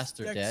to pass,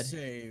 they're Dex dead.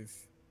 Save.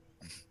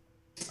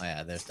 Oh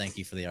yeah, there's thank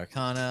you for the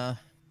Arcana.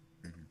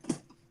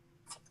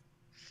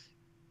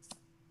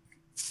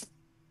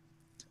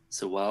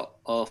 So while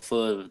all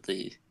 4 of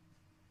the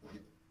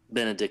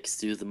Benedicts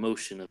do the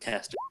motion of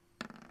caster,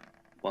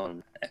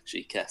 one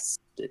actually casts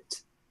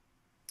it.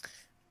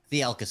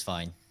 The elk is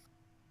fine,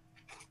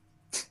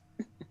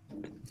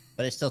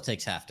 but it still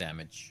takes half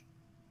damage.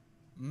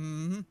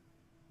 Mm-hmm.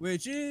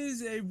 Which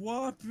is a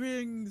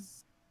whopping...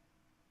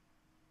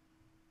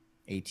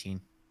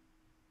 18.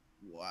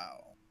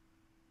 Wow.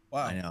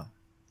 Wow. I know.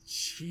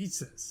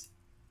 Jesus.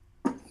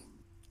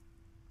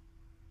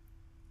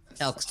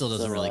 Elk still That's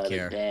doesn't a really lot of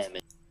care.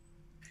 damage.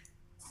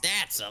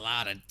 That's a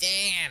lot of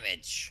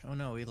damage. Oh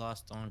no, we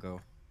lost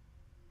Dongo.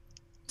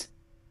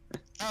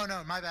 Oh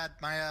no, my bad.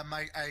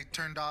 I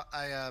turned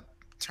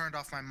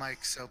off my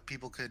mic so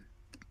people could.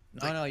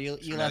 No, no, you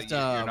No, left you're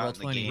not roll in the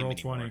 20. game Roll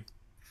anymore. 20.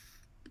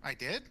 I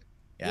did.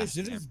 Yeah. It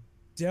is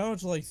down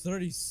to like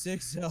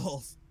 36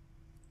 health.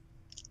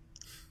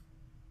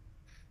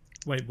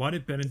 Wait, why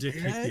did Benedict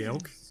hit the Yes.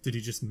 elk? Did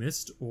he just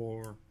missed,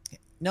 or...?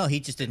 No, he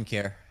just didn't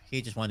care. He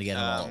just wanted to get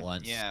them all at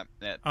once. Yeah.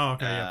 That, Oh,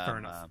 okay, yeah, fair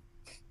enough.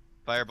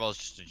 Fireball's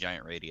just a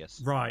giant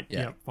radius. Right, Yeah.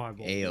 yeah,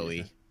 fireball.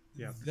 AoE.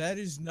 Yeah. That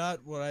is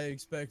not what I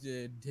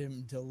expected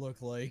him to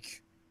look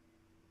like.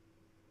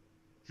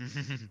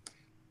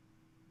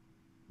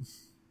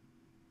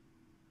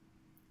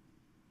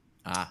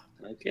 Ah.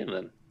 Okay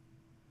then.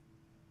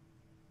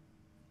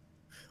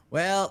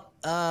 Well,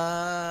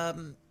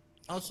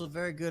 also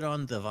very good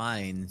on the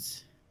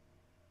vines.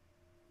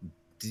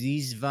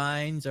 These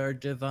vines are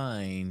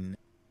divine.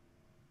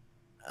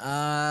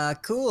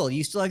 Cool.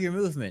 You still have your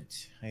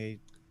movement.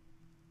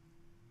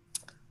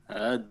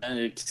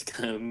 Benedict's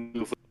gonna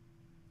move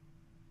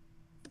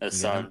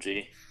as Yeah.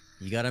 Shandri.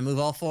 You gotta move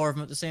all 4 of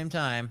them at the same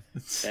time.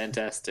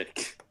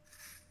 Fantastic.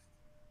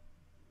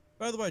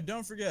 By the way,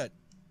 don't forget,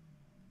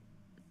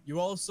 you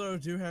also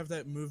do have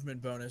that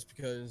movement bonus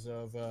because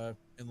of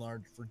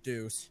enlarge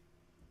reduce.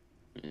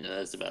 Yeah,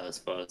 that's about as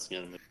far as it's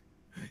gonna move.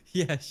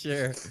 Yeah,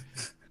 sure.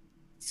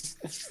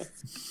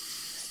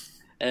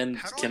 And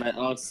How do can I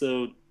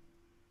also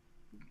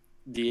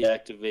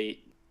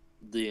deactivate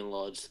the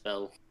enlarge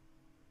spell?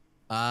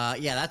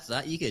 Yeah, that's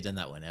that. You could have done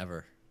that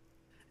whenever.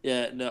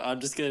 Yeah, no, I'm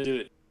just gonna do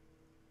it.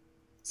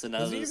 So now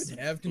Does he this,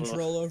 even have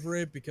control over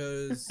it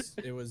because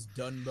it was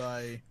done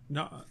by?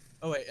 No,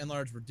 Oh wait,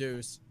 enlarge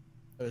reduce.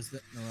 I was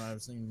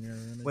thinking mirror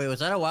image. Wait, was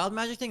that a wild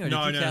magic thing, or did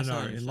no, you no, cast no. that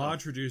on yourself?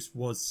 Enlarge reduce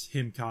was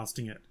him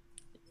casting it.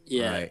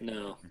 Yeah, Right.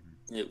 no,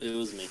 it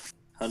was me.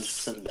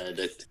 100%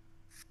 Benedict.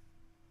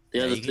 The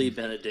Yeah, other you 3 can-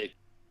 Benedict.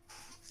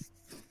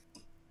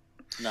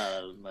 Not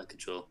out of my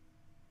control.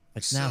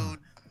 But So, now,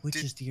 which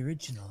did- is the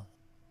original?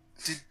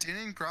 Did Dynn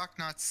and Groc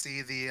not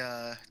see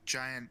the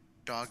giant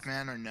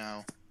dogman or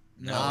no?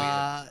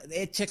 No.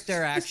 It took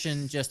their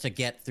action just to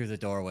get through the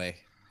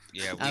doorway.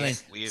 Yeah, I mean-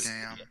 we've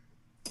Damn.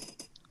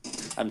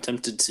 I'm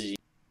tempted to.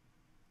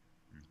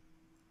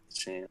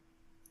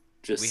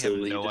 Just we so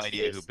have he no just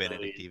idea who gets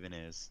Benedict know even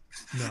is.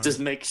 No. Just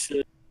make sure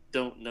you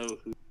don't know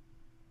who.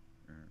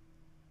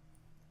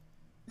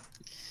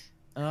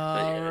 But All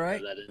yeah,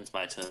 right. no, that ends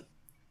my turn.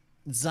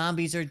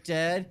 Zombies are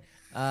dead.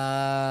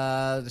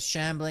 The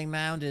shambling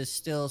mound is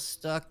still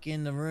stuck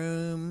in the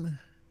room.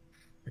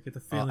 I get the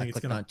Oh, feeling I it's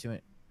clicked gonna. onto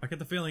it. I get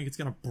the feeling it's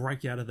gonna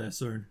break out of there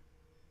soon.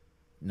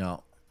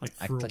 No, Like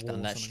I through a clicked wall on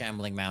or that something.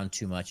 shambling mound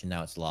too much, and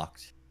now it's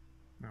locked.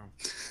 No.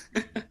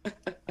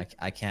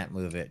 I can't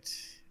move it.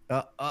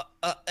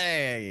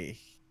 Hey.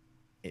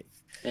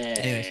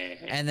 Anyways, Hey.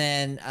 and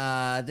then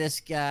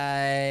this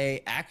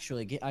guy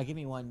actually give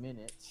me 1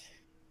 minute.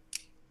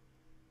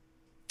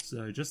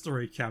 So just to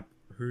recap,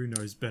 who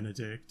knows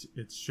Benedict?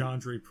 It's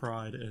Shandri,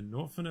 Pride, and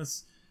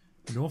Norfinas.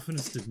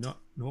 Norfinas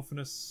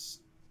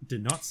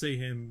did not see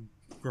him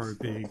grow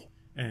big,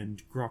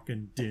 and Groc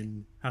and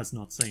Dynn has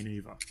not seen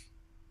either.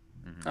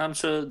 I'm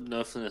sure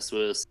Norfinas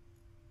was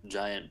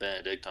giant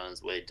Benedict on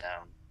his way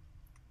down.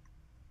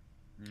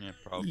 Yeah,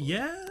 probably.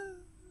 Yeah.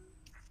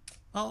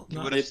 Oh You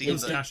no, would have he seen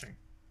was the- dashing.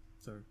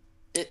 So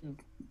It,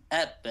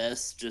 at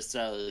best, just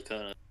out of the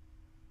corner.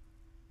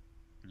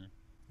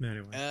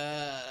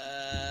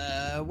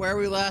 anyway, Where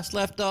we last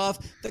left off,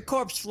 the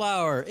corpse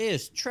flower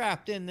is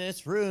trapped in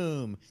this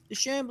room. The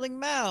shambling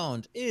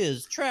mound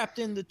is trapped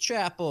in the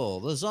chapel.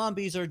 The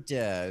zombies are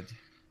dead.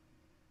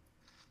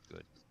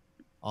 Good.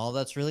 All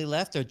that's really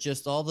left are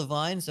just all the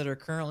vines that are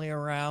currently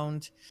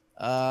around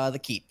the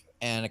keep,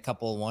 and a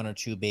couple, 1 or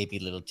 2 baby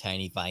little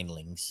tiny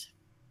vinelings.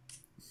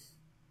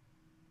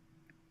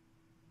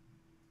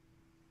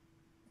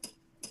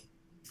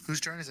 Whose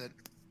turn is it?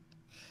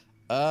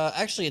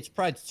 Actually, it's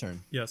Pride's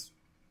turn. yes.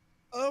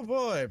 Oh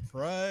boy,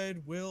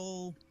 Pride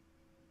will.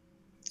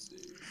 Let's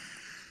see.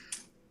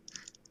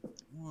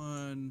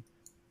 1,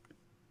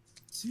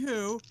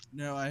 2.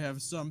 Now I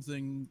have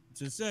something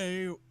to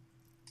say.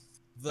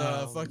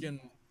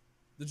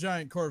 The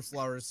giant corpse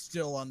flower is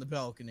still on the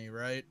balcony,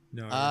 right?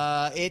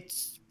 No.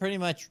 It's pretty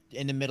much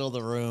in the middle of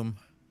the room.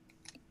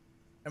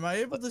 Am I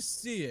able to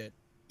see it?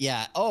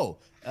 Yeah. Oh,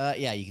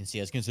 yeah. You can see.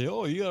 I was gonna say,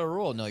 oh, you got to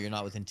roll. No, you're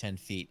not within 10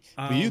 feet,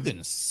 but you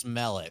can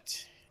smell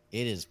it.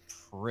 It is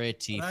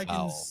pretty But I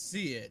foul. can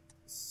see it.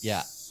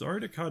 Yeah.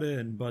 Sorry to cut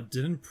in, but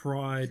didn't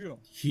Pride Sure.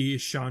 hear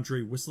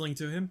Shandri whistling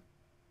to him?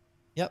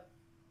 Yep.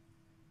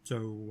 So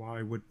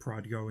why would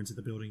Pride go into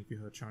the building if you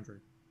heard Shandri?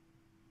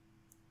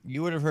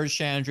 You would have heard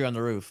Shandri on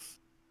the roof.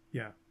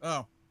 Yeah.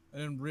 Oh, I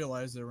didn't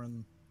realize they were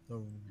on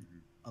the.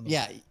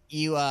 Yeah.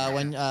 You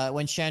when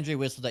Shandri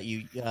whistled at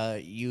you,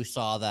 you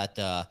saw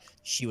that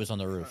she was on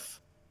the roof.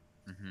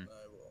 Mm-hmm.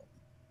 I will.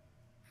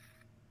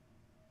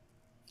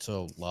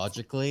 So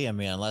logically, I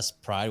mean, unless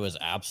Pride was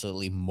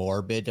absolutely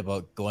morbid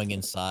about going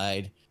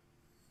inside.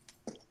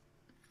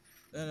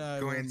 Then I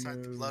Going will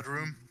inside the move- blood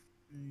room?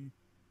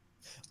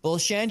 Well,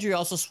 Shandri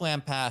also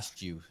swam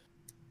past you.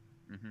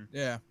 Mm-hmm.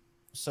 Yeah.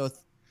 So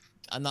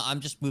I'm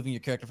just moving your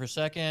character for a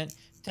second.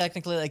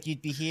 Technically, like,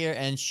 you'd be here,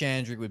 and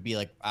Shandri would be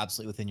like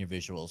absolutely within your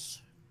visuals.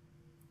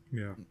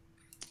 Yeah.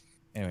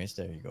 Anyways,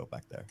 there you go,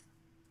 back there.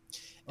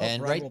 Oh,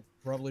 And Pride right, will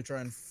probably try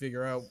and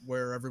figure out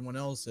where everyone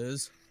else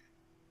is.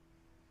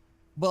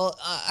 well,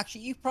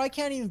 actually, you probably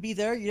can't even be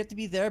there. You have to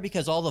be there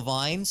because all the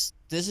vines.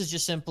 This is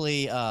just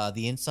simply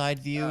the inside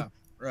view Ah,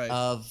 right.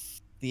 of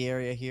the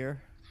area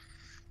here.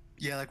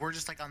 Yeah, like we're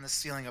just like on the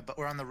ceiling,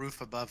 we're on the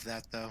roof above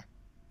that though.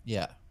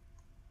 Yeah.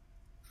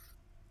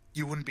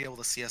 You wouldn't be able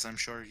to see us, I'm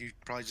sure. You'd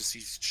probably just see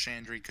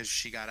Shandri because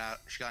she got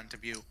into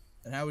view.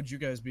 And how would you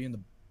guys be in the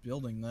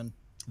building then?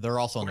 They're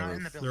also on We're the not roof.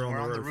 in the They're building. on We're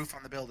the on the roof. roof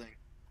on the building.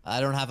 I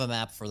don't have a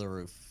map for the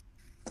roof.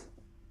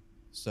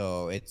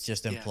 So it's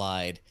just Yeah.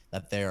 implied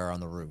that they are on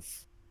the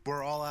roof.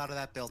 We're all out of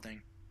that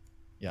building.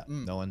 Yeah,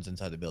 Mm. no one's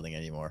inside the building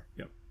anymore.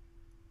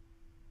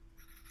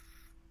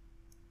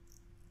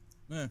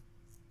 Brad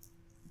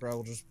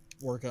will just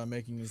work on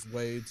making his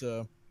way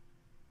to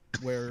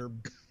where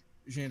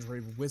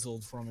Shandri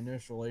whistled from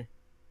initially.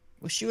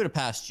 Well, she would have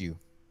passed you.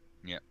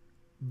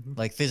 Mhm.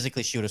 Like,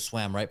 physically, she would have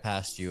swam right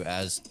past you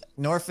as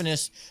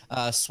Norfinas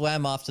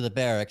swam off to the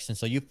barracks. And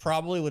so you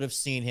probably would have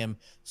seen him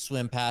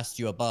swim past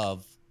you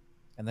above.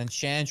 And then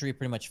Shandri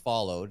pretty much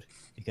followed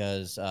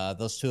because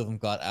those two of them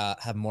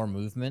have more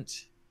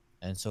movement.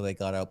 And so they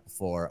got out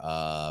before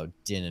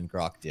Dynn and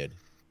Groc did.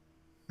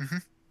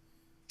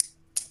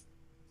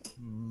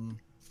 Hmm.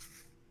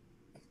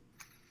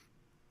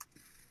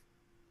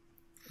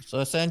 So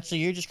essentially,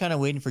 you're just kind of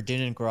waiting for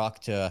Dynn and Groc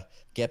to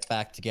get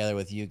back together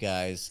with you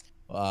guys.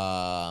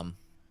 And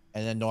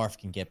then Norf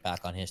can get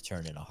back on his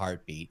turn in a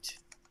heartbeat.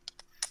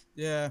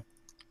 Yeah.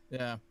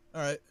 Yeah.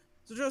 Alright.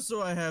 So just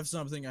so I have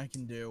something I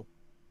can do.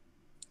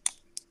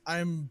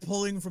 I'm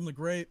pulling from the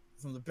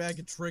bag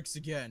of tricks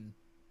again.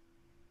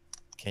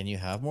 Can you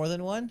have more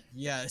than one?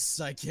 Yes,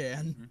 I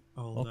can.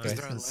 Oh Okay. no, Is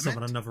there a let's summon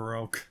limit? another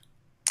oak.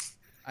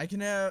 I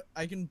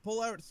can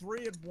pull out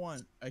 3 at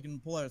once. I can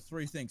pull out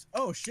 3 things.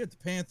 Oh shit, the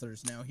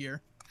panther's now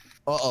here.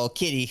 Uh-oh,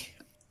 kitty.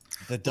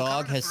 The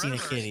dog coming has seen a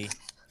forever.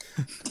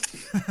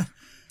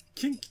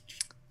 kitty.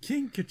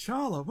 King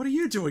Kachala, what are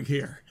you doing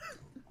here?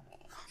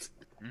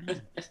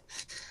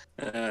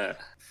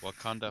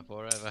 Wakanda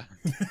forever.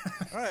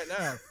 Alright,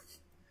 now.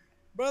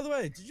 By the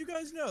way, did you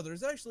guys know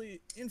there's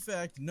actually, in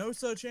fact, no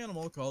such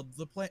animal called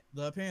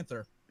the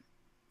panther?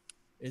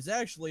 is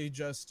actually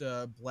just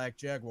a black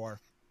jaguar.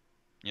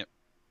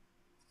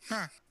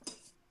 Huh.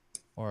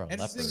 Or a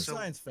Interesting leopard.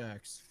 science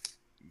facts.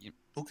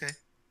 Okay.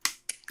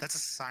 That's a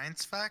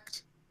science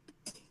fact?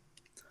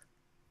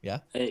 Yeah.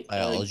 Hey,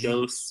 Biology.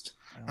 Ghost.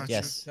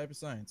 Yes. Type of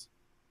science.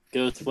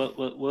 Ghost, what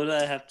would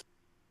I have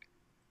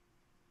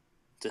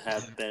to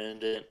have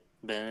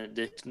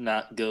Benedict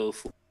not go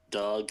for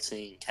dog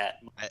saying cat?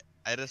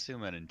 I'd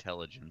assume an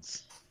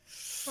intelligence.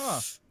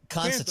 Huh.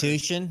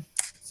 Constitution.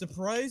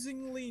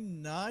 Surprisingly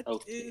not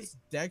Okay. as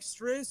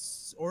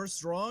dexterous or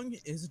strong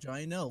as a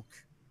giant elk.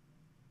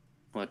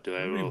 What do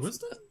I Maybe roll? for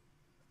wisdom?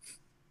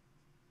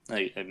 that?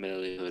 I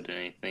barely heard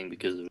anything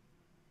because of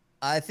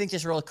I think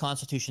just roll a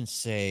Constitution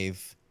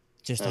save,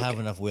 just to have Okay.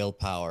 enough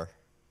willpower.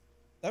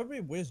 That would be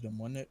wisdom,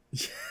 wouldn't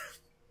it?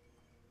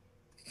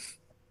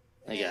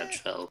 I got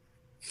 12.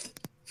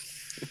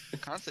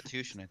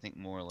 Constitution, I think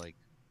more like,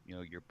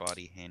 your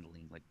body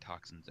handling like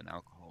toxins and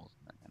alcohols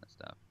and that kind of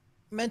stuff.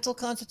 Mental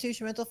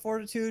Constitution, mental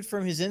fortitude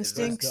from his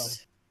instincts.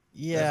 wisdom.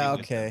 Yeah, That'd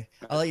be okay.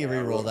 I'll let you Okay,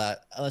 I'll re-roll roll.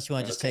 that, unless you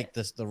want to just Okay.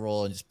 take the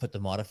roll and just put the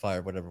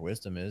modifier, whatever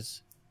wisdom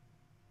is.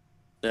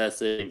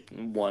 That's a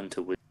 1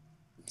 to win,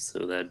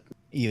 so that'd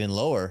Even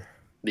lower.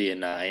 be a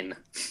 9.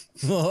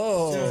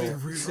 Whoa!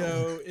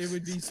 So it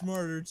would be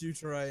smarter to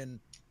try and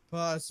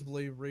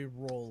possibly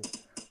re-roll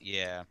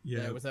Yeah.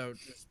 Yeah. that without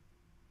just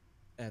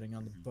adding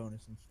on the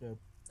bonus instead.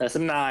 That's a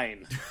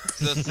 9.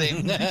 So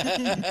same.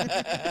 Nothing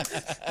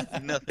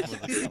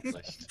was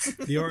accomplished.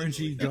 The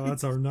RNG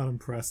gods are not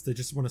impressed. They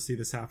just want to see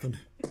this happen.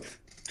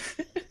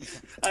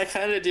 I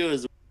kind of do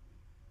as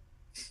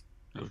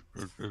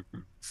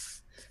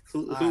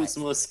Who's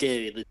more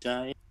scary, the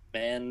giant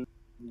man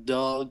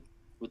dog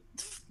with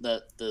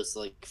that there's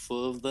like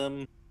 4 of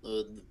them,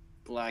 or the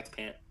black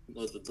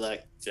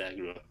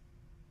jaguar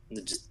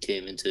that just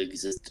came into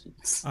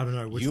existence? I don't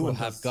know which You one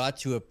have does- got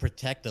to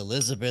protect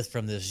Elizabeth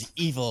from this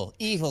evil,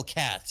 evil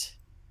cat.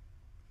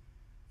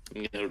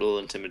 I'm gonna roll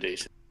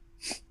intimidation.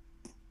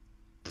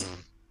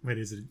 Wait,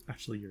 is it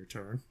actually your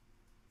turn?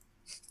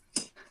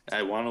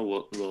 I want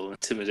to roll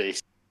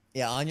intimidation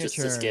Yeah, on your just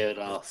to turn. scare it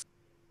off.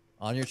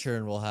 On your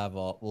turn, we'll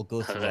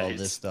go through all Alright.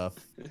 this stuff.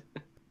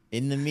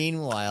 In the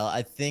meanwhile,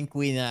 I think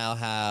we now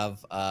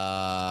have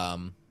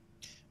Groc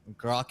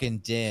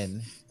and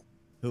Dynn,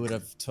 who would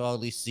have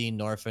totally seen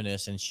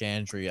Norfinas and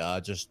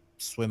Shandri just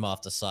swim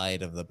off the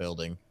side of the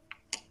building.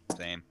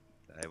 Same.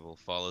 I will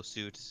follow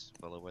suit.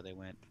 Follow where they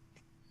went.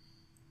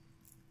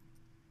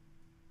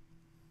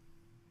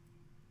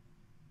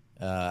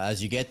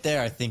 As you get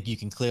there, I think you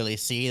can clearly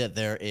see that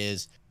there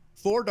is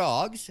 4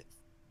 dogs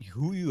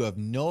who you have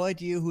no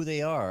idea who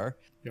they are.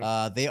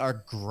 Yep. They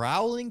are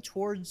growling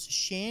towards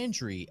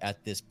Shandri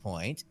at this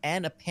point,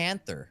 and a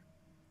panther.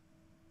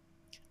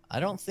 I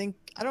don't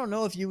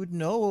know if you would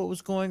know what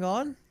was going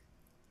on.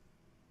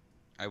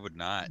 I would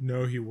not.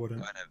 No, he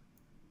wouldn't. I'd have-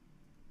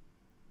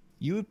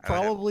 You would I would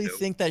have probably no-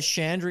 think that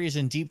Shandri is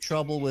in deep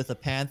trouble with a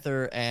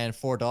panther and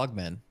 4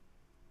 dogmen.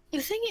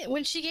 The thing is,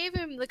 when she gave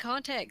him the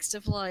context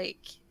of like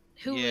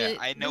who, Yeah,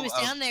 I know who was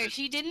of down there, the-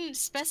 she didn't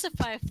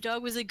specify if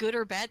dog was a good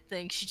or bad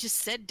thing. She just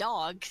said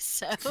dog,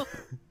 so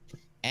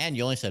And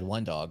you only said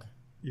 1 dog.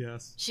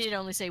 Yes. she did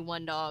only say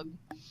one dog.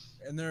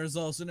 And there is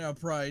also now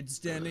Pride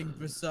standing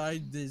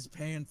beside this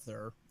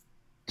panther.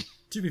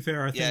 To be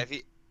fair, I think... Yeah, if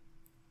he...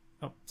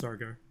 Oh, sorry,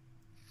 go.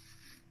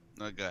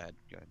 No, go ahead.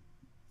 Go ahead.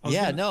 I was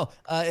Yeah, gonna- no.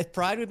 If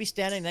Pride would be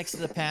standing next to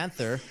the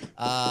panther,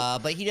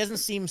 but he doesn't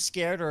seem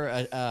scared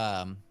or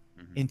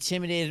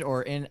intimidated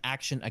or in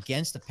action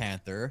against the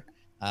panther,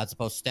 as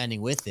opposed to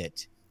standing with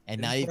it. And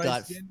now you've Pride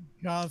got, standing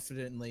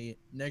confidently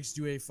next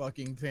to a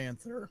fucking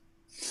panther.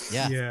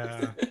 yeah,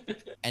 Yeah.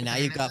 and now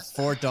you've got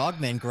 4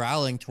 dogmen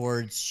growling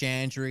towards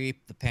Shandri,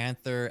 the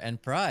panther,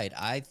 and Pride.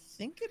 I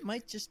think it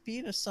might just be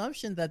an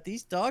assumption that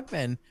these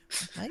dogmen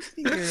might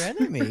be your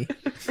enemy.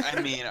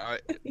 I mean,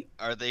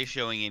 are they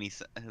showing any...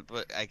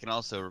 But I can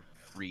also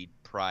read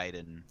Pride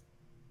in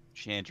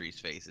Chandri's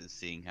faces,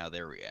 seeing how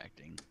they're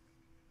reacting.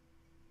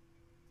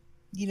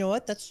 You know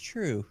what? That's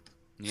true.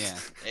 Yeah.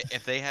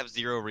 If they have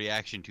 0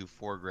 reaction to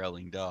 4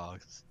 growling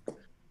dogs...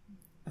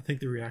 I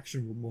think the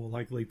reaction would more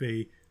likely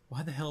be,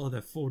 why the hell are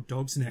there 4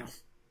 dogs now?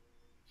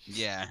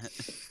 Yeah.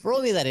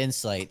 Roll me that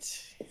insight.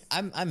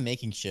 I'm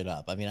making shit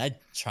up. I mean, I'm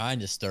trying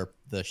to stir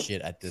the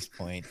shit at this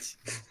point.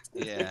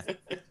 Yeah.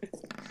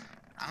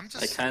 I'm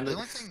just... kind The of-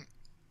 only thing...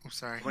 Oh,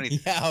 sorry. 20...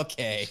 Yeah,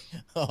 okay.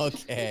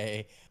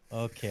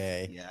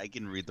 Okay. Yeah, I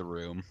can read the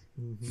room.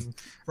 Mm-hmm.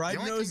 Pride The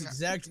only knows thing-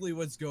 exactly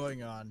what's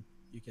going on.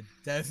 You can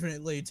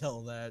definitely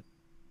tell that.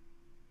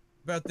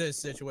 About this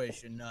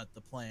situation, not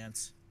the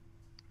plants.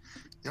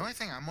 The only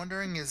thing I'm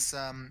wondering is,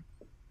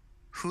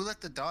 who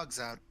let the dogs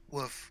out?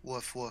 Woof,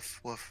 woof, woof,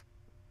 woof.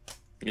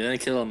 You're gonna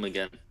kill him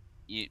again.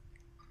 You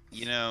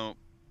know,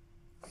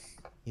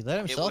 He let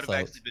it would himself have out.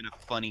 actually been a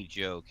funny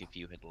joke if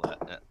you had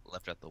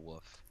left out the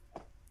woof.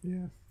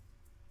 Yeah.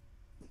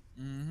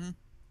 Mm-hmm.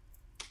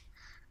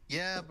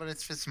 Yeah, but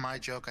if it's my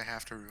joke, I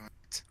have to ruin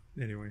it.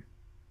 Anyway.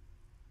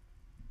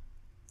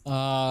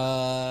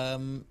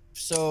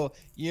 So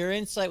your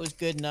insight was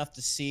good enough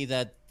to see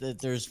that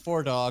there's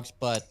 4 dogs,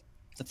 but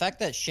the fact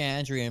that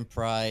Shandri and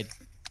Pride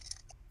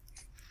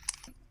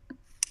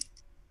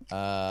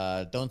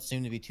don't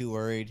seem to be too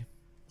worried.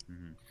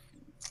 Mhm.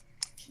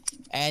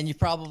 And you're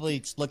probably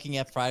just looking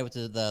at Pride with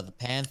the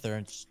panther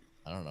and just,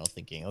 I don't know,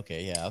 thinking,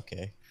 okay, yeah,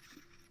 okay.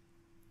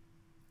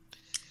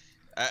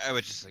 I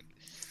would just like.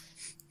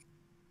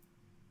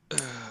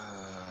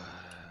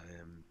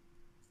 I'm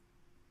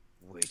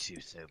way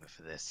too sober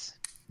for this.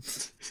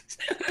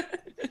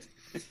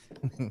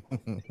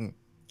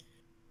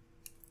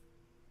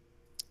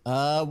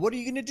 What are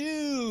you gonna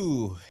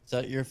do? Is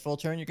that your full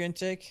turn you're gonna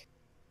take?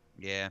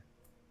 Yeah.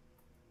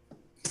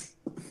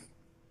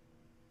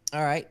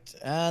 All right,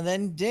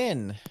 then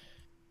Dynn.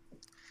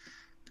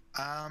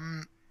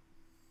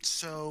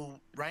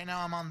 So right now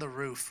I'm on the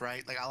roof,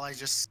 right? Like, I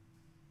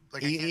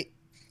can't.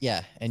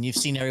 Yeah, and you've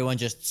seen everyone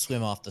just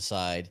swim off the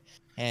side,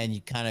 and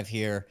you kind of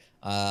hear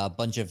a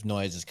bunch of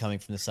noises coming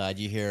from the side.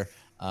 You hear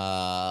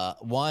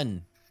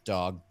one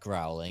dog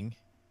growling.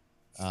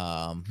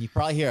 You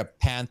probably hear a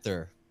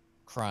panther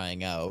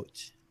crying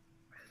out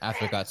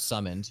after it got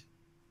summoned.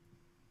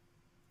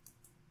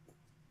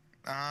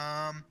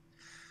 And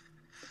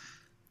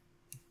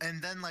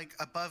then like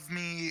above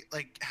me,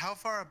 like how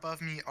far above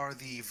me are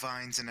the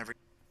vines and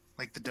everything?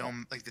 Like the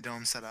dome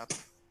set up.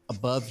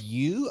 Above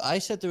you, I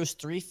said there was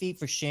 3 feet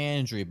for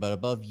Shandri, but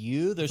above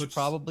you, there's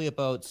probably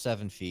about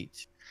 7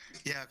 feet.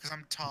 Yeah, because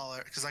I'm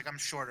taller, because like I'm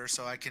shorter,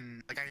 so I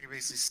can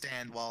basically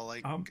stand while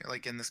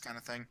like in this kind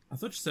of thing. I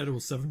thought you said it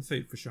was 7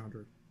 feet for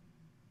Shandri.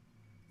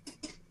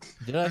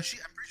 Did I? I'm pretty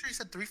sure you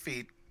said 3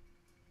 feet.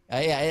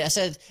 Yeah, I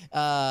said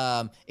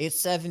it's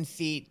 7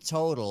 feet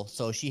total,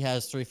 so she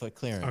has 3 foot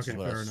clearance. Okay, is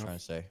what I fair was enough. trying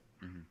to say.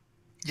 Mm-hmm.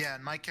 Yeah,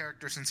 and my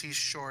character, since he's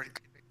short,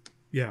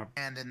 Yeah.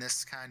 and in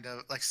this kind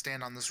of like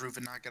stand on this roof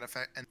and not get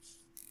affected. And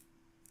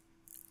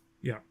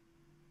Yeah.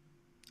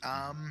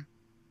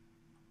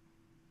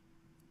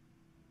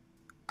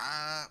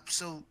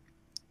 So,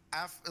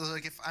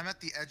 like if I'm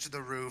at the edge of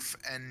the roof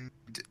and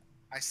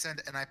I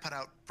send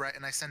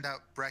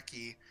out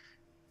Brecky,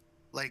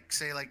 like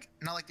say like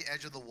not like the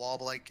edge of the wall,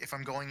 but like if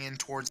I'm going in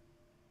towards,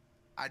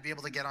 I'd be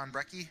able to get on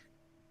Brecky.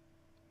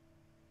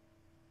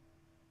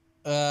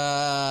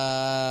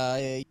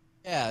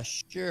 Yeah,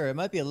 sure. It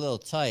might be a little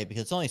tight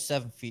because it's only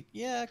 7 feet.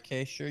 Yeah,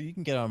 okay, sure. You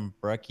can get on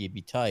Brecky. It'd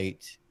be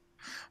tight.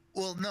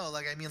 Well, no,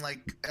 like I mean, like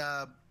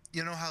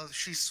you know how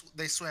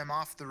they swam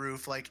off the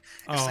roof. Like,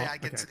 if say I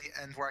get to the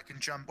end where I can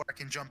jump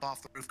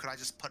off the roof, could I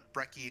just put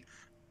Brecky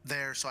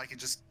there so I can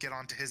just get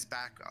onto his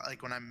back,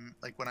 like when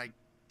I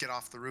get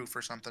off the roof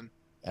or something?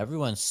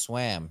 Everyone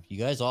swam. You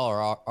guys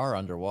all are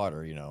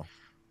underwater, you know.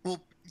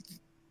 Well,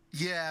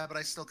 yeah, but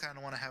I still kind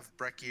of want to have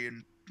Brecky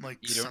and like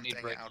You don't something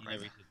need Brecky out in right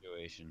every now.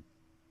 situation.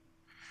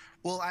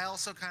 Well, I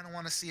also kind of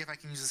want to see if I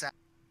can use this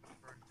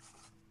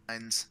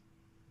vines.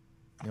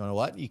 You want to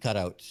what? You cut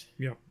out.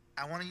 Yeah.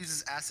 I want to use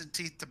his acid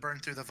teeth to burn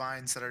through the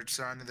vines that are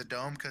surrounding the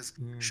dome, because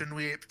shouldn't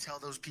we tell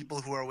those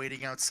people who are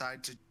waiting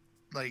outside to,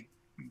 like,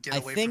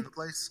 get away from the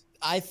place?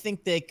 I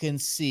think they can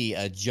see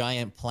a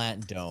giant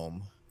plant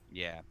dome.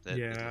 Yeah. I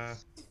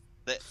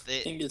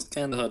think it's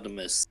kind of hard to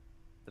miss.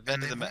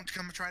 And they won't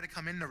try to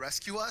come in to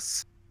rescue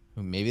us?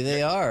 Maybe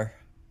they are.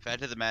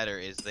 Fact of the matter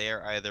is they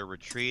are either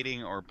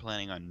retreating or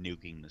planning on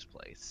nuking this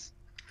place.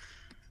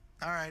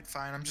 Alright,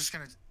 fine. I'll just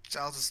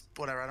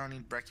whatever. I don't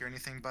need Brecky or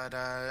anything, but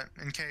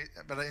in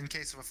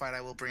case of a fight,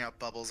 I will bring out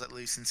Bubbles at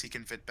least, since he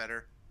can fit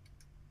better.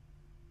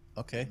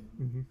 Okay.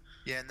 Mm-hmm.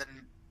 Yeah, and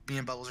then me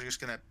and Bubbles are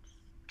just gonna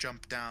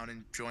jump down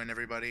and join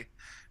everybody,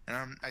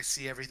 and I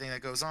see everything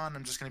that goes on.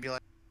 I'm just gonna be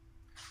like,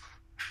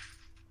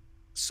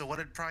 so what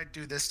did Pride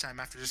do this time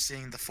after just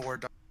seeing the 4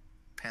 dog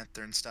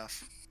panther and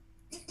stuff?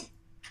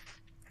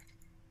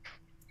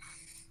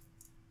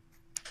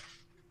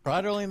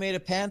 Pride only made a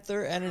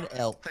panther and an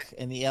elk,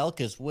 and the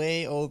elk is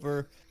way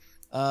over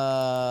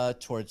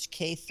towards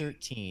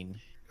K13.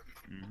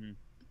 Mm-hmm.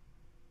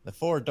 The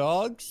 4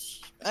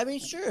 dogs? I mean,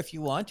 sure, if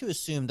you want to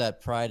assume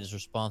that Pride is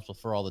responsible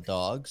for all the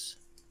dogs.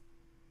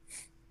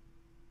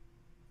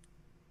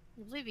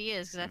 I believe he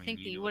is, because I think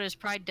the what has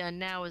Pride done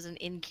now is an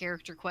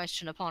in-character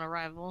question upon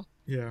arrival.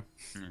 Yeah.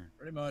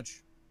 Pretty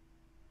much.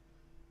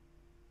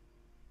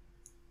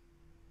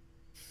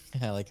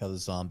 I like how the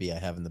zombie I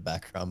have in the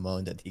background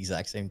moaned at the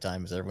exact same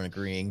time as everyone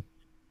agreeing.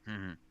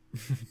 Mm-hmm.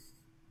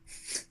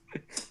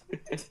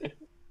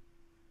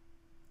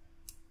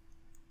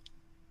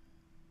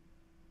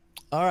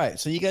 All right,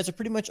 so you guys are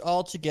pretty much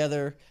all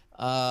together.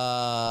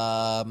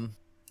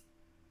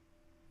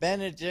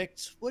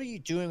 Benedict, what are you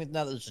doing with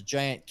now that there's a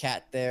giant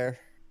cat there?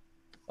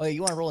 Oh,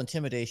 you want to roll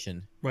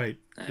intimidation? Wait,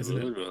 isn't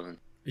it? Rolling.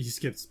 You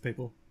skipped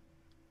people.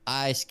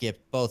 I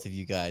skipped both of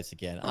you guys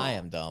again. I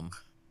am dumb.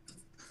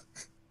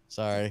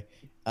 Sorry.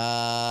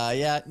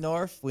 Yeah,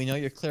 Norf, we know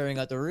you're clearing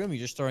out the room. You're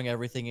just throwing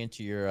everything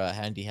into your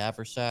handy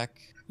haversack.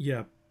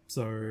 Yeah,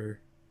 so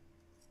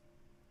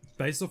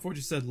based off what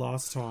you said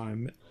last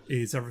time,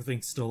 is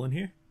everything still in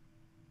here?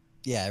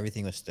 Yeah,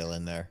 everything was still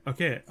in there.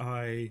 Okay,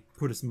 I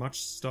put as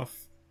much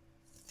stuff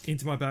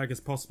into my bag as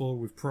possible,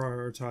 with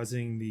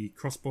prioritizing the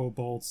crossbow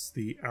bolts,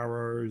 the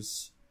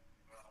arrows,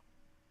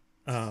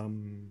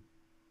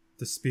 the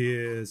the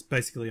spears.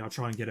 Basically, I'll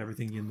try and get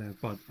everything in there,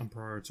 but I'm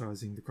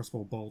prioritizing the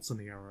crossbow bolts and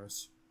the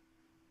arrows.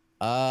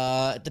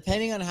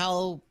 Depending on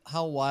how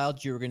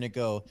wild you're gonna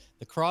go,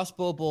 the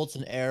crossbow bolts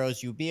and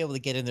arrows, you'll be able to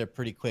get in there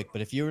pretty quick.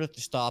 But if you were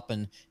to stop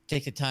and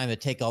take the time to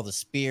take all the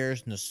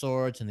spears and the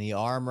swords and the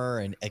armor,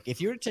 and like,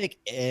 if you were to take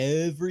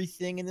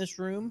everything in this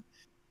room,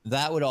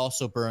 that would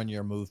also burn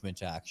your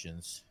movement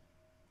actions.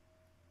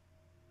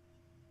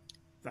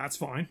 That's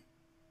fine.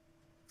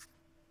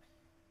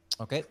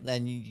 Okay,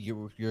 then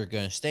you're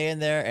gonna stay in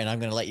there, and I'm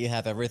gonna let you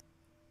have everything.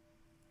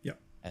 Yep.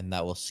 And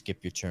that will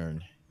skip your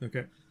turn.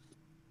 Okay.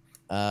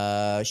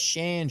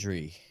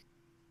 Shandri.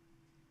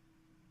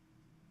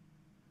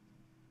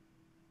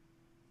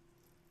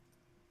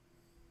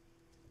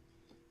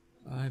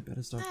 I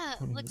better start.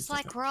 Looks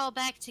like we're all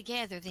back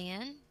together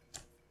then.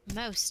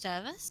 Most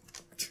of us.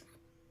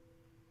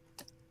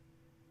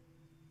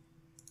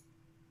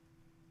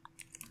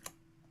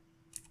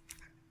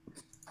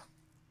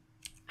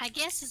 I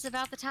guess it's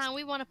about the time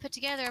we want to put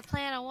together a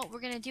plan on what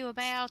we're going to do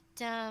about,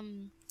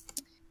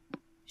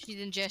 she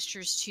then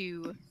gestures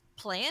to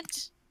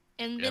plant,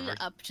 and then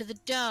up to the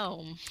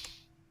dome.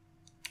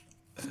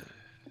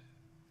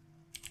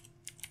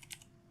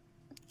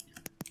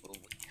 Will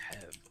we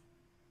have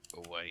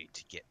a way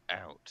to get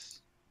out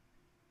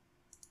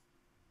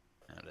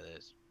of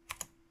this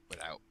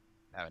without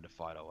having to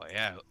fight our way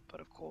out? But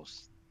of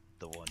course,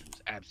 the one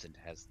who's absent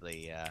has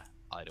the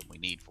item we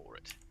need for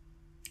it.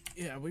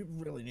 Yeah, we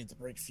really need to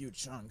break a few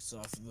chunks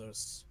off of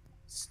those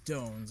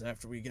stones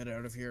after we get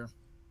out of here.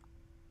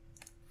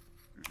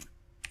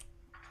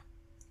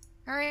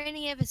 Are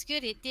any of us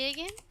good at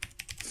digging?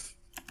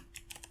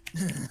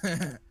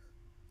 There's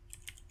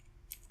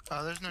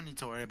no need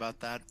to worry about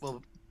that.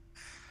 Well,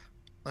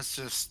 let's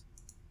just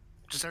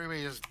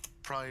everybody just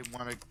probably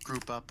want to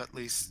group up at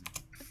least.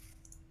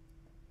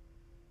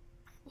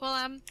 Well,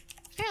 I'm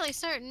fairly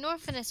certain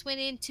Norfinas went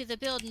into the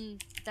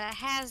building that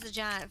has the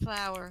giant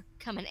flower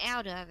coming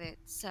out of it,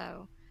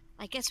 so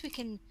I guess we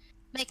can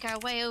make our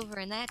way over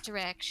in that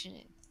direction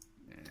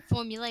and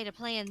formulate a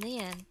plan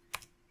then.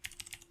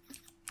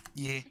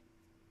 Yeah.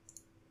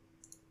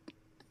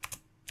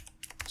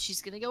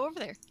 She's gonna go over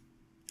there.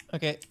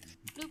 Okay.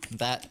 Bloop.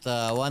 That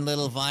one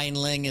little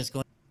vineling is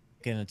going to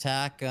make an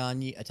attack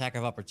on you, attack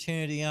of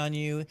opportunity on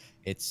you.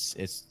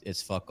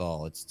 It's fuck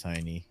all. It's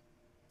tiny.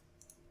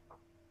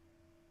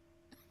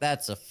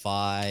 That's a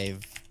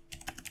 5.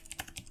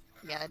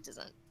 Yeah, it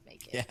doesn't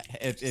make it.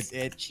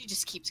 Yeah, She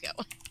just keeps going.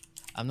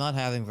 I'm not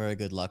having very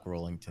good luck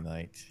rolling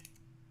tonight.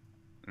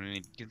 I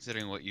mean,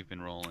 considering what you've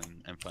been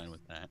rolling, I'm fine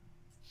with that.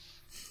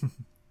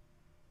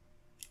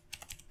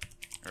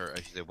 Or I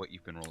should say, what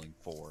you've been rolling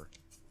for.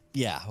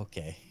 Yeah.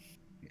 Okay.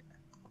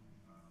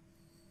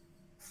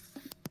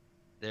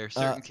 There are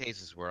certain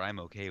cases where I'm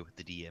okay with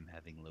the DM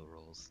having low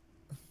rolls.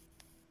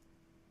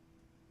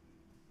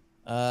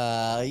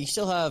 You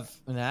still have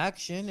an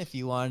action if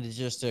you wanted to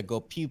just go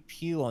pew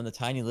pew on the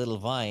tiny little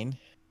vine.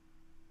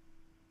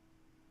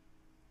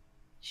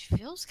 She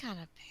feels kind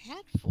of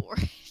bad for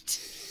it.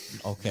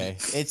 Okay,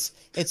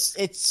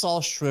 it's all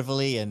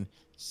shrivelly and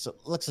so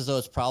looks as though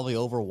it's probably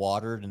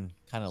overwatered and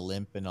kind of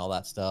limp and all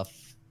that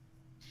stuff.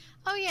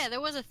 Oh yeah, there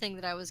was a thing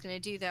that I was gonna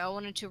do though. I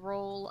wanted to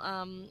roll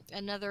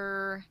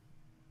another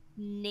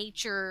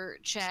nature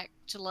check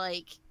to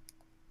like.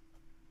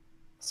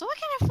 So what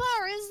kind of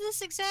flower is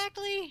this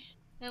exactly?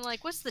 And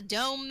like, what's the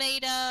dome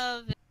made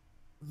of?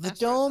 The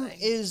dome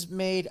is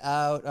made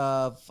out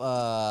of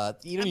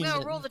you don't I'm gonna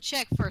even roll the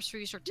check first before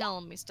you start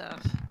telling me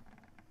stuff.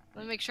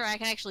 Let me make sure I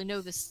can actually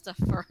know this stuff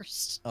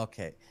first.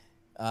 Okay.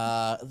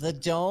 The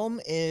dome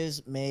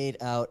is made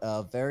out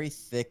of very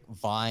thick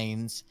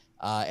vines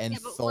and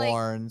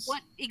thorns.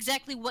 Like,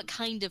 what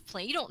kind of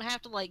plant? You don't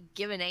have to like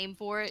give a name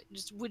for it.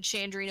 Just would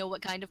Shandri know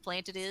what kind of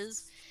plant it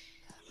is?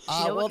 Does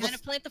she know what kind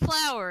of plant the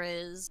flower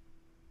is?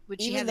 Would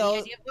she have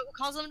any idea of what would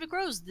cause them to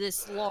grow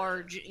this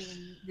large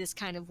in this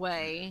kind of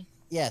way?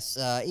 Yes,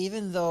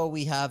 even though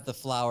we have the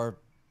flower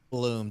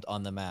bloomed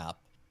on the map,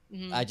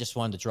 I just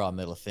wanted to draw a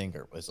middle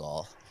finger was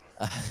all.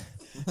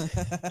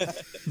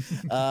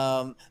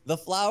 The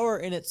flower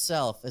in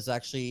itself is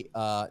actually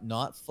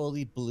not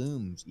fully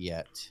bloomed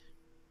yet,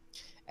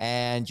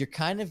 and you're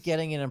kind of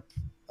getting in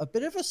a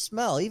bit of a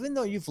smell, even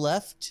though you've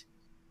left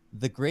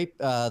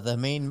the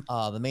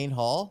main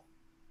hall.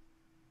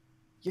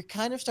 You're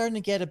kind of starting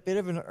to get a bit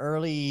of an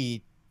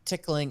early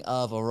tickling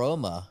of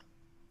aroma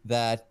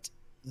that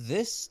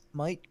this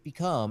might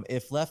become,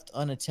 if left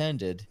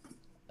unattended,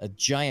 a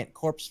giant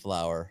corpse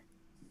flower.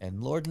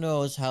 And Lord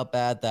knows how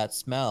bad that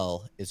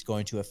smell is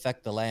going to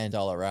affect the land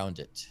all around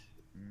it.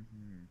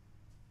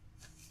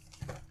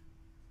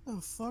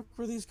 The fuck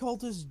were these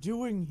cultists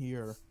doing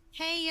here?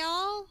 Hey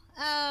y'all,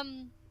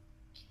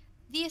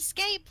 the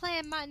escape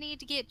plan might need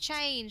to get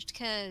changed,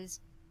 cause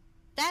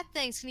that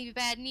thing's gonna be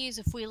bad news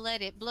if we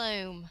let it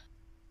bloom.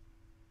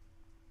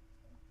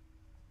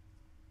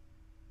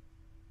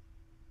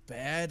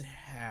 Bad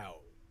how?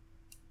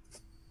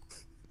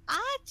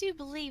 I do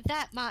believe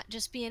that might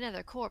just be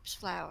another corpse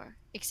flower,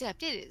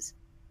 except it is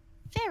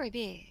very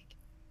big.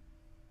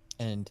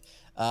 And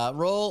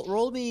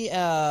roll me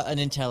an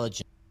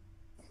intelligence.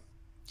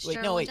 Wait,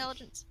 External no, wait.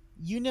 intelligence.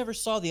 You never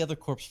saw the other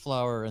corpse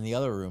flower in the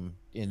other room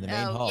in the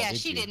main Oh, hall, yeah, did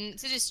she you? didn't.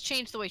 So just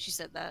changed the way she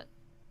said that.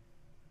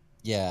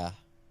 Yeah.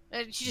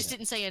 She just Yeah.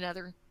 didn't say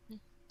another.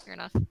 Fair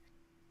enough.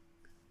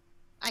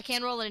 I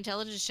can roll an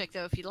intelligence check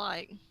though if you'd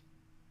like.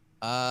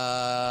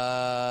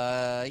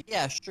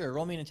 Yeah, sure.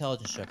 Roll me an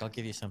intelligence check. I'll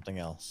give you something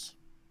else.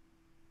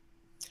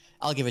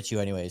 I'll give it to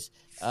you anyways.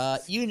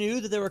 You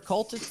knew that there were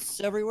cultists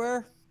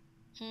everywhere?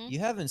 Hmm? You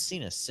haven't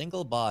seen a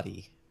single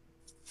body.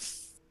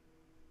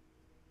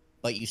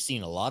 But you've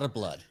seen a lot of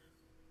blood.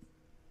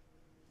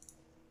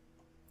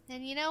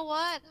 And you know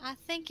what? I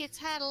think it's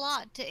had a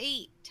lot to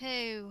eat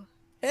too.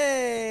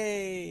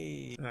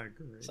 Hey!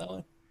 Great.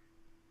 Someone?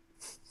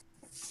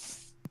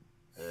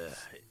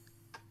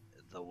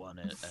 The one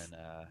in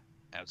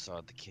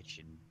outside the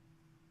kitchen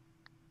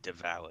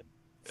devoured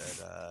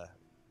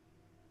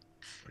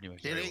pretty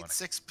much It everyone. ate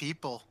 6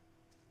 people.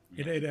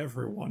 It ate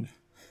everyone.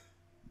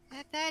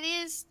 That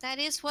is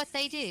what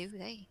they do.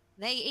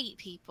 They eat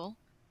people.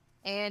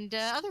 And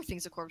other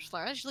things of corpse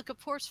flowers. I should look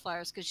up corpse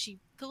flowers because she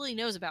clearly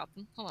knows about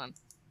them. Hold on.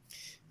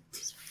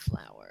 This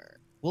flower.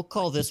 We'll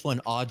call this one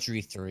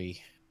Audrey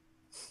 3.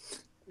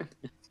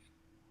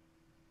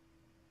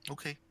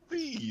 Okay.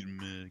 Feed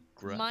me,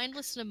 Groc.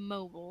 Mindless and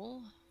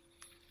immobile.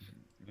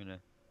 I'm gonna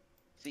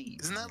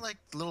feed. Isn't that me. like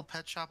Little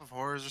Pet Shop of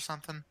Horrors or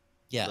something?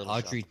 Yeah, Little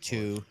Audrey Shop of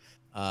 2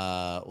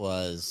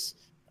 was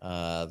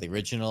the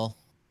original.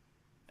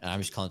 And I'm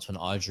just calling this one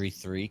Audrey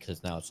 3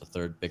 because now it's the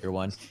third bigger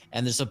one.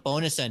 And there's a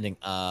bonus ending.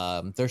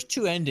 There's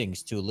 2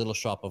 endings to Little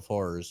Shop of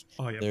Horrors.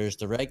 Oh, yeah. There's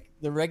the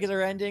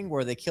regular ending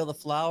where they kill the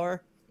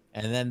flower,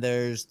 and then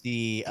there's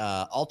the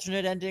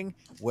alternate ending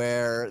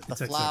where the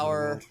takes over the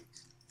flower world.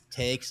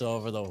 takes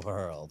over the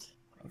world,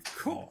 Of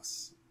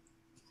course.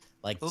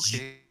 like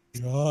Okay.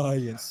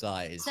 giant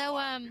size. So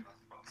Mhm.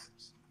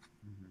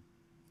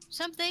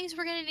 some things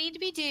we're gonna need to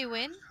be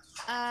doing.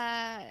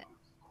 The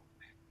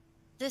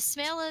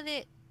smell of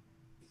it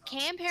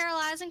can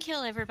paralyze and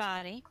kill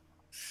everybody.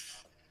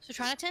 So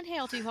try not to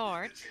inhale too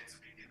hard.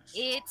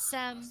 It's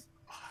a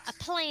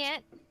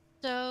plant,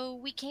 so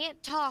we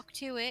can't talk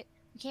to it.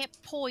 We can't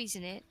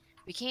poison it.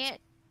 We can't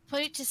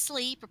put it to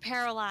sleep or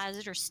paralyze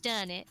it or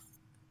stun it.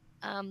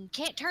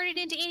 Can't turn it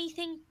into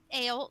anything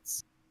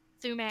else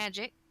through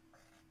magic.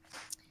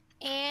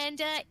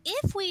 And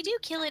if we do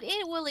kill it,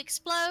 it will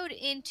explode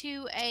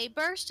into a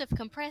burst of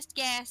compressed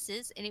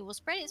gases, and it will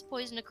spread its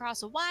poison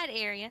across a wide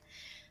area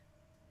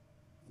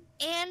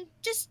and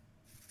just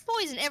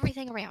poison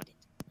everything around it.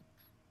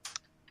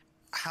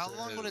 How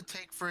long would it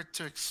take for it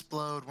to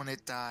explode when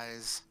it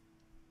dies?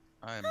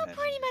 I'm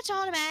Pretty much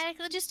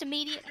automatically, just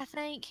immediate, I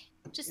think.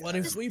 Just What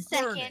if just we a burn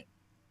second. it?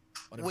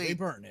 What if we Wait.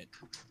 burn it?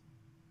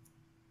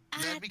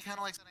 That'd I, be kind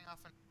of like setting off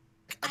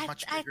a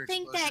much I bigger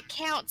think explosion. that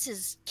counts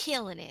as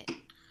killing it.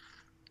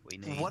 We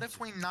need. What if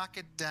we knock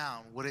it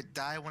down? Would it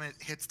die when it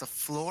hits the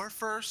floor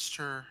first,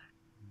 or?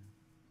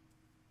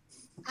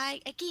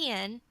 I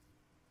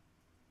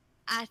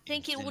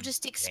think it will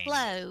just Instantaneous.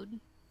 explode.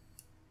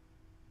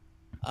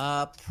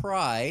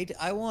 Pride,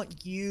 I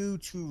want you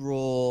to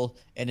roll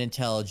an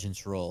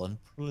intelligence roll, and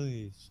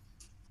please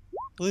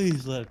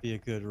let it be a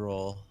good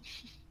roll.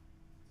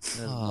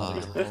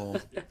 Oh.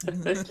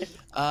 That's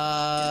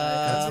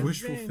Uh,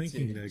 wishful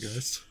thinking there,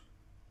 Ghost.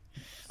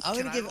 I'm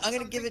Can gonna I give. roll I'm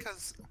gonna give something? it.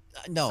 'Cause-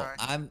 No, Sorry.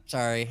 I'm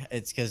sorry.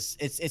 It's because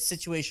it's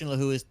situational.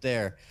 Who is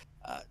there?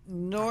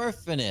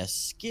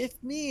 Norfinas,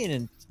 give me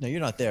an. No,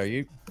 you're not there.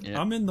 You. Yeah.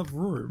 I'm in the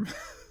room.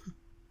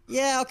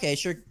 Yeah. Okay.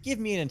 Sure. Give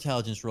me an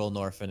intelligence roll,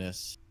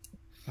 Norfinas.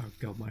 Oh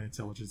god, my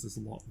intelligence is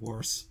a lot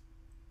worse.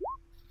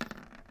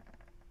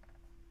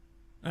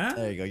 Ah?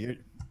 There you go. You're.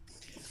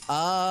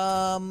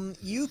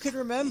 You could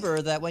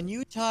remember that when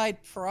you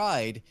tied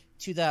Pride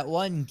to that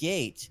one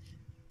gate,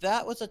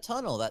 that was a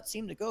tunnel that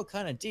seemed to go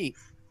kind of deep.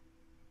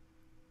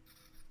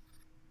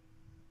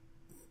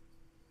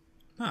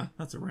 Huh,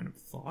 that's a random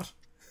thought.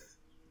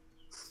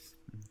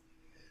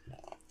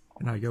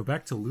 And I go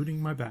back to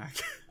looting my back.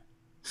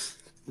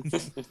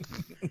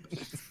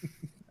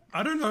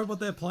 I don't know what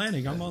they're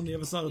planning. I'm on the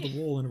other side of the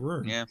wall in a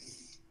room. Yeah.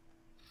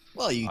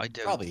 Well, you I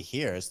don't. probably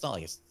hear. It's not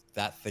like it's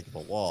that thick of a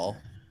wall.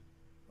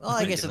 Well, I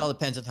think guess it so. all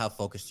depends on how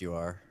focused you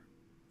are.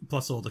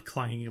 Plus all the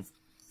clanging of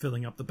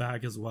filling up the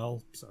bag as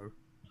well, so...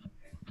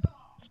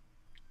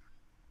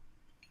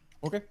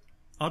 Okay.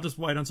 I'll just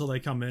wait until they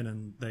come in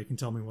and they can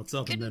tell me what's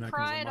up, and Couldn't then I can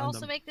Pride remind also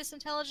them. make this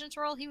intelligence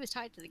roll? He was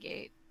tied to the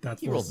gate. That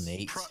He rolled an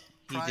 8.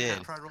 Pride,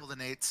 did. Pride rolled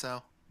an 8,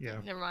 so. Yeah.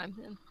 Never mind.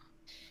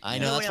 I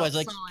know, No that's why I was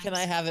like, signs. can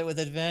I have it with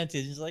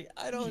advantage? He's like,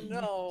 I don't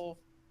know.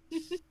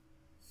 And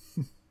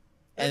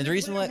And the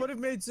reason why... would have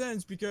made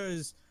sense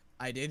because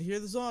I did hear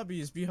the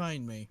zombies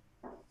behind me.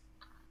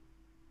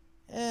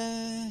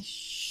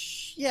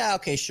 Yeah,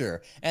 okay,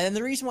 sure. And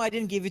the reason why I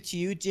didn't give it to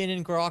you, Dynn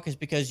and Groc, is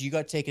because you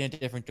got taken a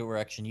different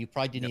direction. You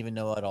probably didn't even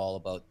know at all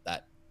about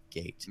that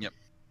gate. Yep.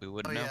 We Oh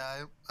wouldn't know.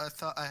 yeah, I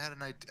thought I had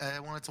an idea. I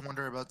wanted to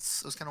wonder about.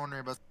 I was kind of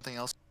wondering about something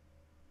else.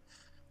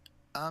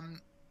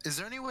 Is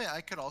there any way I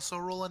could also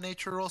roll a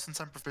nature roll since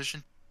I'm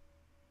proficient?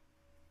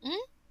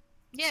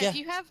 Yeah, Yeah, Yeah.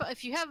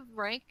 if you have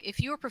rank, if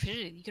you are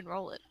proficient, you can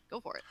roll it. Go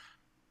for it.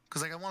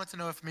 Because like I wanted to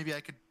know if maybe I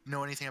could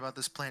know anything about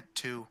this plant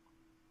too.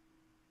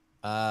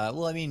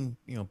 Well, I mean,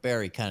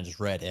 Barry kind of just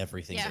read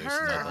everything Yeah, there is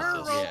to know her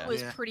about this. roll Yeah.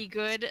 was Yeah. pretty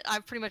good.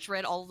 I've pretty much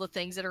read all the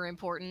things that are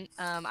important.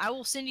 I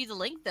will send you the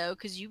link though,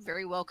 because you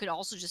very well could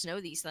also just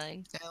know these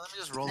things, Yeah, let me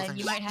just roll the and thing.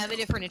 you might have a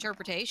different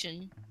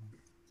interpretation.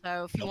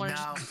 So if you want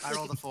to, No, just I look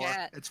rolled at a 4.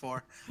 chat. It's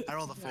 4. I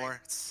rolled a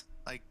 4. It's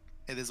like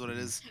it is what it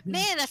is.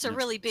 Man, that's a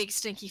really big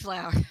stinky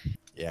flower.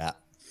 Yeah.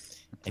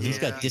 And he's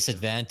Yeah. got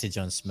disadvantage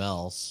on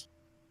smells.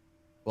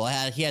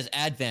 Well, he has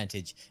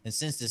advantage, and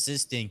since this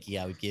is stinky,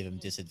 I would give him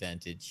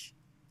disadvantage.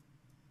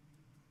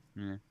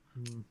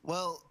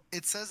 Well,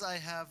 it says I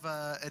have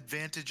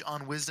advantage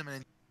on wisdom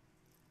and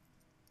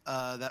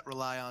that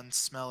rely on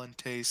smell and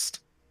taste.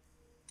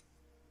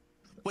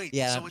 Wait,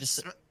 Yeah, so I'm it's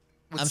just-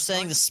 with I'm saying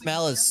smelling the this thing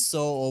smell is again?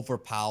 so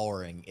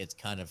overpowering. It's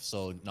kind of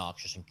so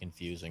noxious and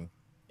confusing.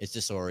 It's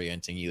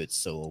disorienting you. It's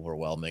so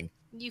overwhelming.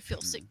 You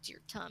feel sick to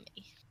your tummy.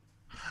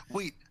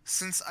 Wait,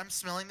 since I'm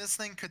smelling this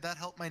thing, could that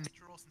help my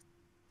natural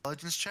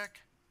intelligence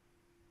check?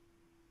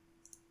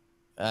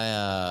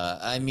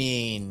 I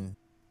mean,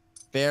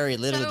 Barry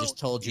literally So- just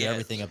told you Yeah,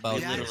 everything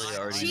about yeah, this. I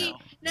already She know.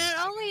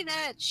 not only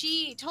that,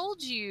 she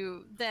told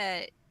you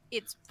that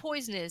it's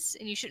poisonous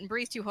and you shouldn't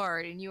breathe too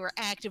hard, and you are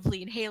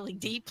actively inhaling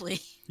deeply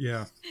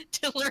Yeah.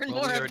 to learn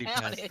Well, more we already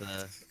about passed it.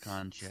 the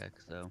con check,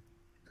 so.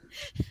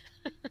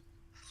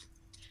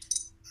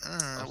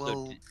 Also,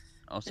 Well,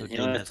 also You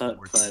know, Dynn I has the thought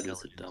worst Clyde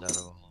was a intelligence dumb- out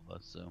of all of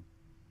us, so.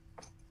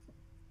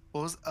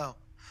 what was? Oh,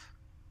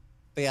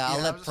 But yeah, I'll Yeah,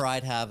 I let was just-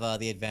 Pride have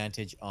the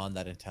advantage on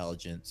that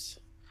intelligence.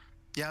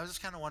 yeah. I was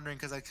just kind of wondering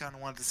because I kind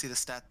of wanted to see the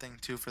stat thing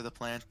too for the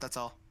plant. That's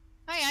all.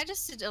 Hey, I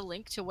just did a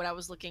link to what I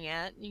was looking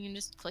at. You can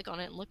just click on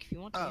it and look if you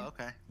want to. Oh,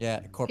 okay. Yeah,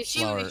 corpse She,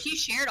 flower. she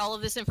shared all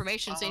of this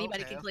information, so Oh,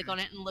 anybody okay, can click okay. on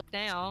it and look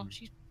now.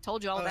 She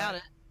told you all Alright. about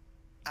it.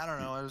 I don't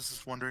know. I was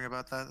just wondering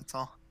about that. That's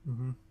all.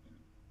 Mm-hmm.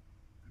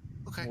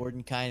 Okay.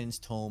 Mordenkainen's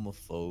Tome of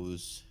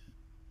Foes.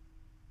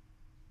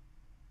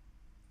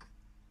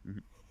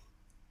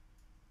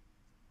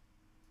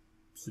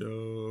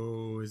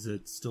 So, is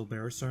it still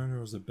Bear's turn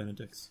or is it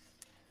Benedict's?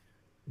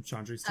 And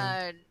Chandri's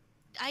turn?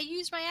 I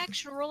used my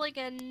action rolling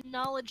a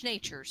knowledge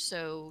nature,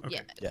 so Okay.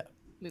 yeah. Yeah.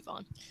 Move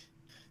on.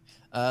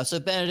 So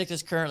Benedict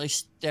is currently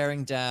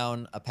staring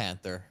down a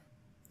panther.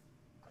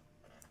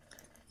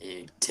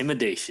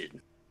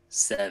 Intimidation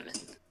 7.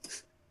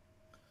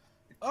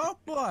 Oh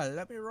boy,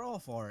 let me roll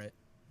for it.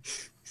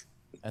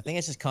 I think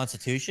it's his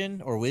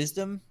Constitution or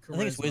Wisdom. I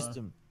think it's Charisma.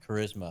 Wisdom.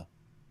 Charisma.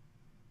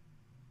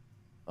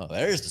 Oh,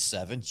 there's the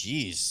 7.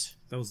 Jeez.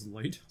 That was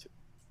late.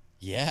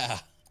 Yeah.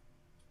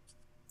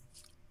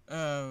 Where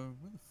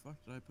the fuck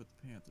did I put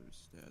the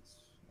Panthers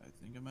stats? I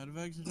think I might have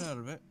exited out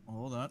of it.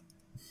 Hold on.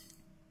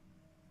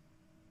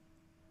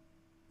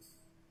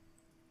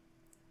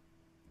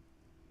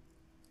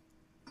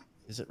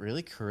 Is it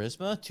really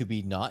Charisma to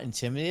be not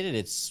intimidated?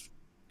 It's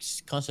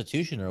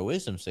Constitution or a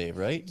Wisdom save,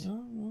 right?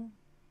 Oh,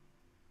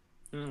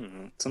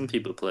 well. Some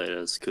people play it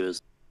as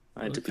charisma. I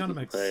Well, it typically kinda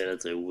makes- play it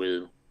as a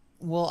will.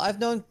 Well, I've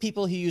known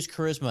people who use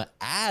Charisma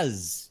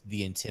as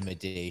the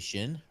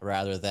intimidation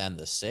rather than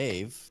the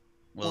save.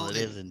 Well, Well, it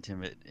is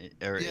intimidate,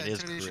 or Yeah, it is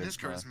intimidation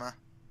charisma.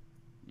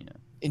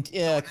 is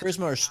charisma.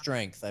 Charisma or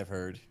Strength, I've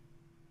heard.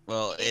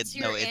 Well, It's it's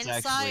your it's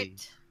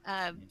insight.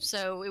 actually.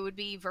 So it would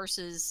be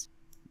versus.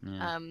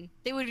 Yeah.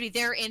 It would be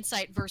their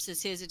insight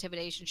versus his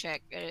intimidation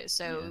check.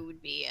 So Yeah. it would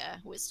be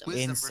wisdom.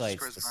 Wisdom versus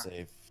Insight's the charisma.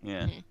 save.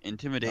 Yeah,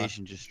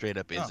 intimidation just straight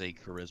up is Oh. a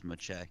charisma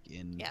check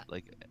in Yeah.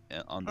 like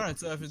on the Alright,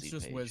 so if it's proficiency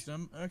just page.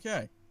 wisdom,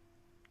 okay.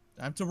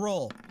 Time to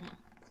roll.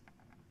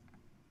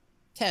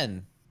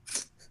 10.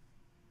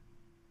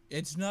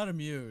 It's not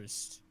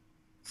amused.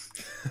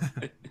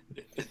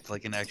 It's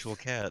like an actual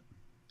cat.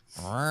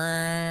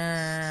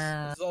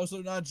 It's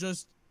also not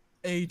just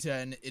a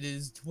 10, it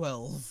is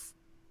 12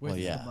 with Well,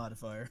 yeah. the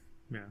modifier.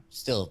 Yeah.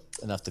 Still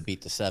enough to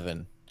beat the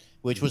 7,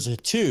 which was a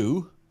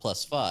 2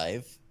 plus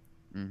 5.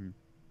 Hmm.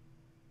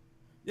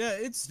 Yeah,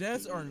 its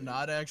stats are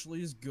not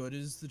actually as good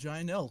as the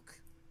giant elk.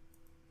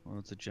 Well,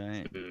 it's a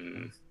giant.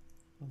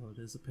 Oh, it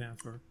is a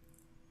panther.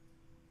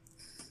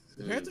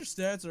 The panther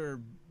stats are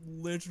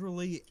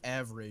literally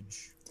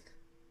average.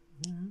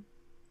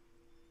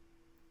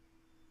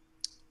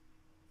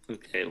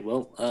 Okay,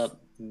 well,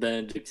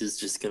 Benedict is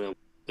just gonna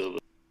go over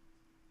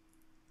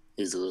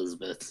his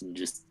Elizabeth and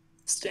just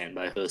stand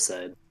by her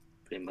side,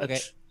 pretty much.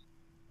 Okay.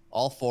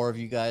 All 4 of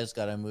you guys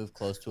got to move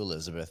close to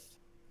Elizabeth.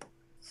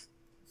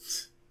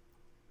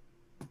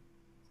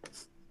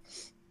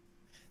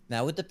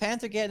 Now, would the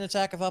panther get an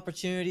attack of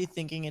opportunity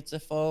thinking it's a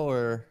foe,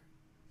 or...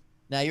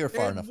 Now you're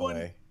far enough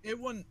away. It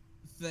wouldn't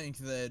think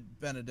that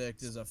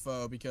Benedict is a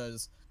foe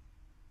because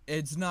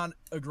it's not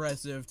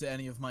aggressive to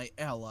any of my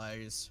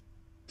allies.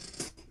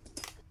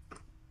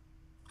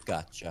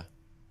 Gotcha.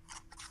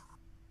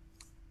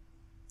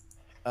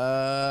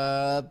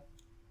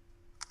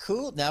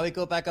 Cool. Now we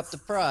go back up to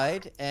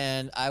Pride,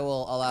 and I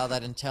will allow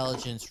that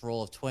intelligence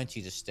roll of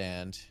 20 to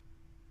stand.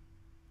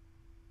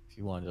 If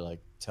you wanted to, like,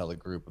 tell a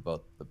group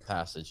about the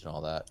passage and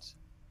all that.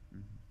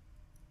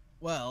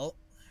 Well,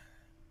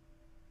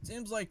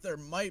 Seems like there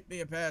might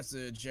be a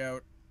passage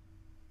out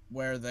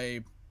where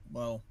they,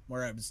 well,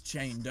 where I was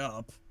chained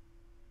up,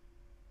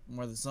 and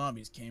where the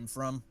zombies came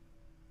from.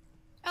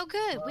 Oh,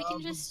 good. We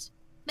can just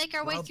make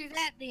our way through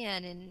that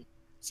then and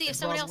see if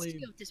someone else can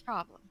deal with this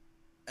problem.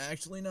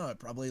 Actually, no. It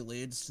probably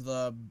leads to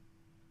the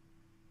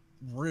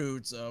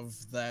roots of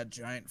that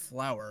giant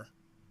flower.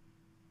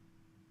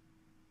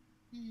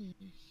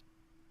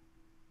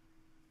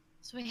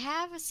 So we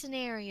have a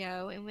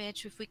scenario in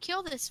which if we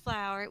kill this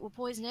flower, it will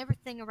poison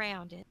everything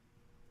around it.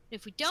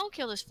 If we don't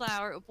kill this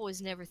flower, it will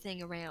poison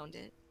everything around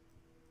it.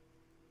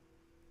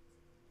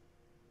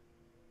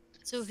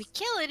 So if we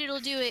kill it, it'll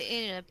do it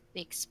in an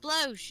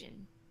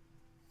explosion.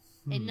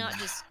 And not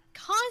just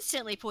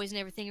constantly poison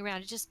everything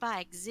around it just by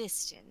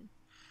existing.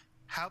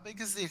 How big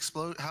is the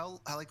explosion? How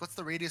like what's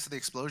the radius of the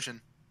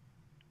explosion?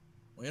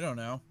 We don't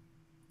know.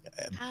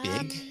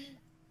 Big?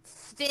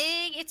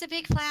 Big. It's a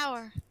big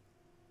flower.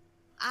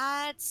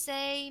 I'd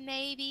say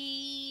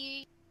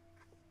maybe...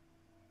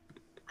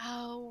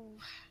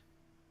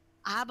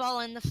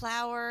 eyeballing the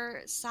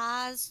flower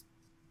size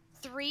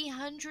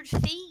 300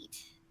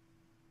 feet.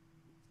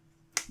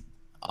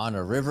 On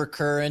a river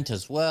current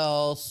as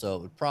well, so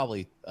it would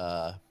probably,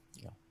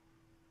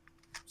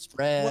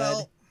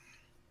 spread.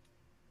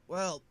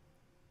 Well,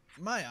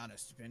 my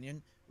honest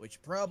opinion, we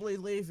should probably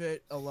leave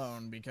it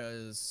alone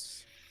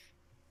because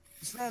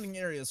the surrounding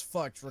area is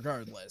fucked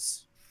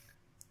regardless.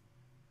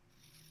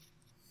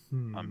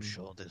 I'm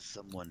sure there's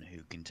someone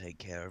who can take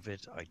care of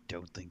it. I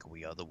don't think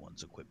we are the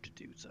ones equipped to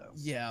do so.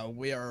 Yeah,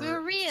 we are.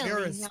 We're really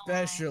We're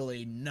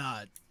especially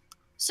not.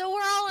 So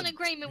we're all in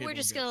agreement. We're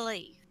just gonna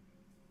leave.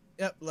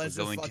 Yep, let's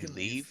We're just going to fucking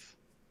leave.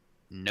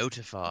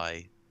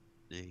 Notify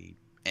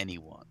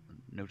anyone.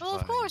 Notify. Well,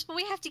 of course, but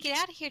we have to get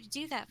out of here to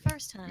do that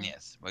first, huh?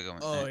 Yes, we're going.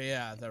 Oh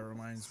yeah, that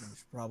reminds me. We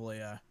should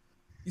probably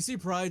you see,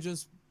 Pride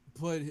just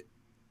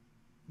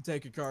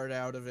take a card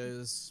out of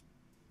his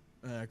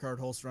card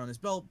holster on his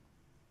belt,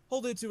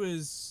 hold it to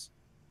his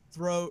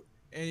throat,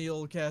 and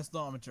he'll cast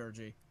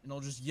Thaumaturgy, and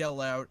he'll just yell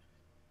out,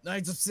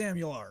 "Knights of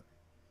Samular,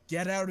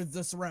 get out of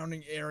the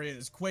surrounding area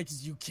as quick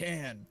as you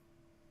can."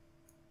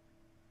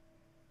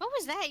 What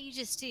was that you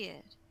just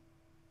did?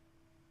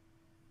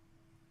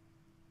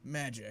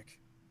 Magic.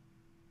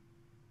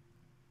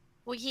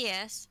 Well,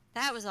 yes,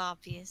 that was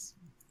obvious.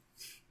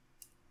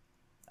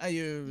 I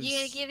use. You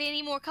gonna give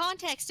any more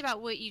context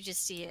about what you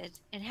just did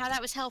and how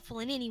that was helpful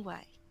in any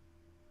way?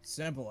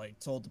 Simple. I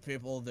told the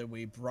people that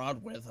we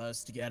brought with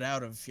us to get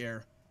out of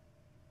here,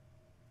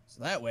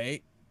 so that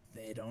way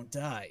they don't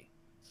die.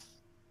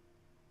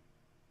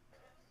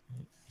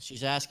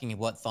 She's asking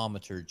what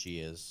thaumaturgy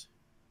is.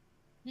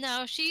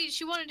 No, she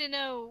wanted to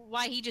know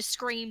why he just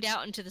screamed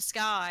out into the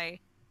sky.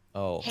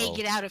 Oh, Hey,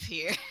 get out of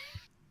here.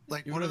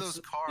 Like, You what are would've those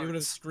s- You would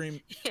have cards?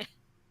 screamed.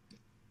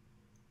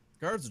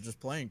 Cards are just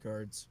playing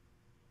cards.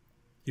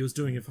 He was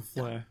doing it for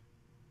flair.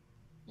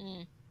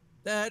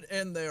 That,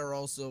 and they are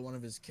also one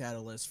of his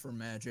catalysts for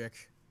magic.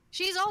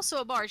 She's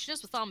also a bard. She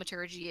knows what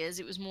thaumaturgy is.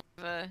 It was more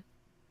of a,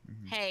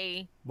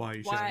 hey, Why are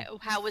you why? shouting?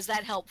 How was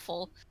that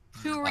helpful?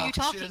 Who were Oh, you she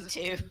talking doesn't-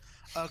 to?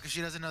 Oh, because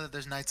she doesn't know that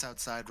there's knights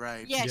outside,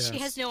 right? Yeah, she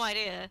Yes. has no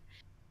idea.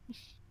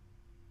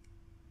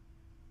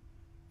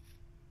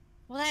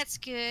 Well, that's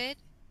good.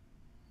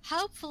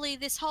 Hopefully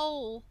this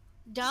whole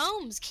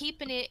dome's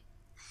keeping it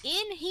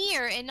in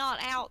here and not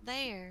out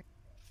there.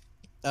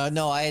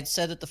 No, I had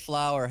said that the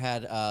flower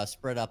had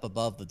spread up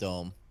above the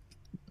dome.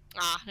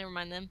 Ah, never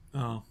mind them.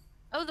 Oh.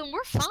 Oh, then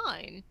we're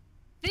fine.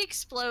 If it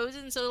explodes,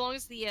 and so long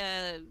as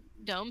the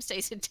dome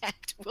stays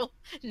intact, we'll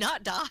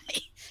not die.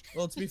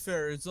 Well, to be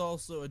fair, it's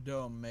also a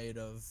dome made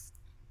of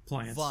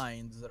Plants.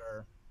 vines that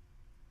are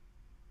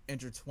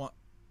intertwined.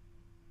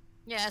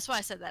 Yeah, that's why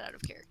I said that out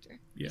of character.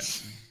 Yeah.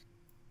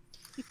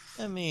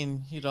 I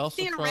mean, you'd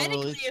also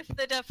Theoretically,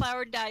 probably... if the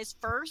flower dies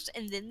first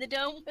and then the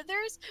dome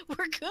withers,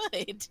 we're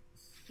good.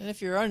 And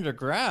if you're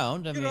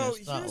underground, I You mean, know,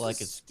 it's not here's like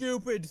a it's...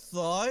 stupid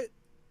thought.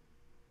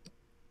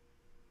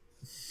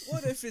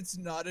 What if it's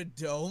not a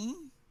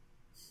dome?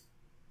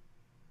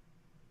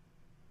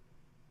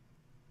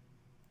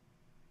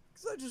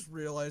 Because I just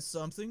realized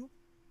something.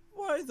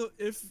 What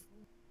if,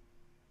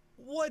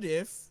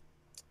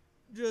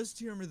 just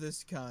humor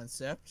this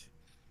concept.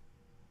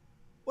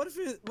 What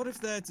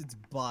if that's its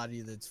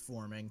body that's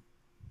forming?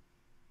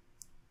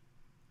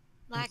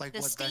 Like the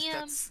what,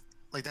 stem.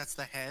 that's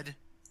the head.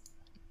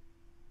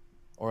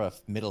 Or a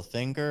middle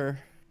finger.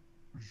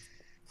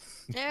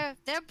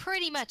 They're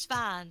pretty much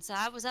fine, so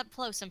I was up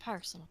close and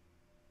personal.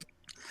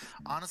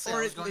 Honestly, Or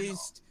I was at going.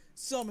 least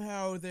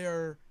somehow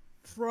they're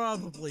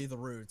probably the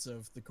roots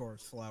of the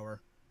corpse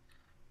flower.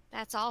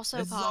 That's also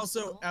This is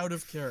possible. also out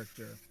of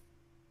character.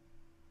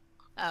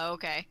 Oh,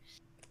 okay.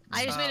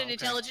 I just made an okay.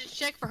 intelligence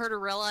check for her to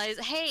realize,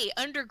 hey,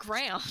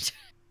 underground.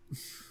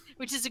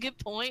 Which is a good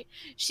point.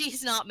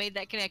 She's not made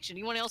that connection.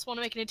 Anyone else want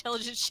to make an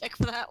intelligence check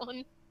for that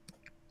one?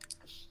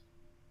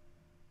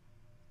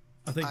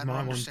 I think I don't my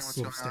one understand what's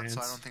sort going of on, stands.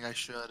 so I don't think I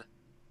should.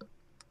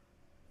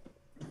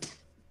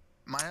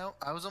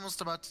 I was almost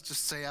about to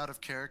just say out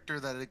of character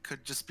that it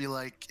could just be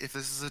like, if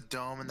this is a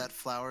dome and that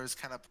flower is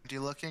kind of empty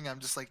looking, I'm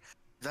just like,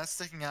 that's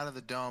sticking out of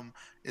the dome.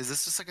 Is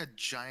this just like a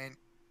giant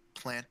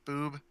plant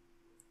boob?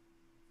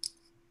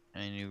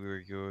 I knew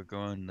you were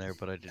going there,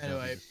 but I did not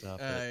Anyway, need to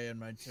stop I it. had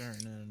my turn,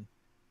 and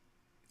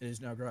it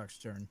is now Groc's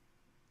turn.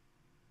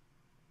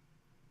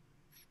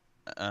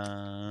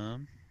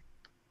 Um,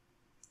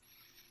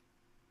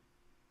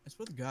 I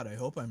swear to God, I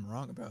hope I'm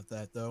wrong about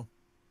that, though.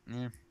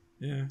 yeah.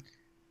 Yeah.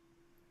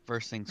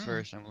 First things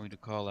first, I'm going to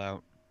call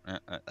out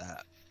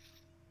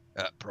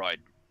pride.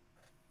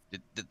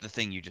 The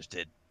thing you just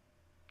did.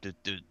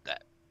 Do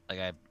that.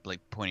 I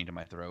pointing to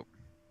my throat.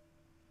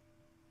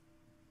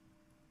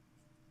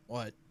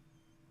 What?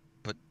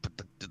 Put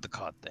the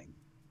cod thing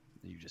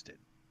that you just did.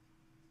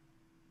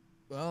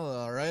 Well,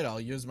 alright, I'll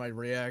use my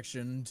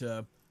reaction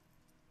to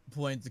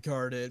point the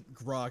card at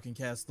Groc and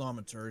cast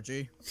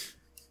Thaumaturgy.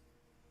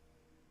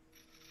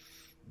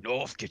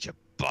 North, get your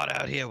butt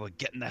out here. We're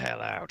getting the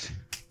hell out.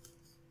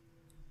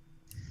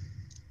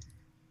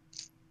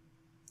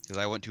 Because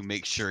I want to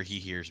make sure he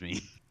hears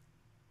me.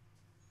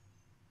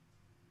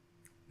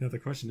 Now the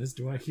question is,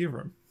 do I hear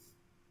him?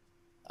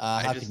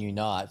 How can you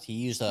not? He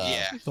used a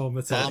Yeah.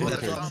 Thaumaturgy.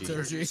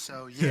 Thaumaturgy.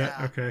 So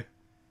yeah. Okay.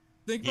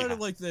 Think about Yeah. it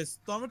like this.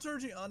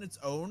 Thaumaturgy on its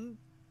own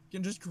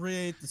can just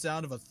create the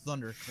sound of a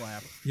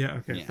thunderclap. Yeah,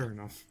 okay, Yeah. fair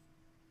enough.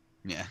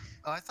 Yeah.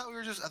 Oh, I thought we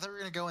were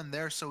gonna go in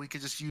there so we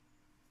could just use.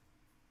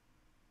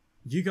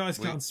 You guys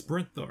Wait. can't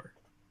sprint, though.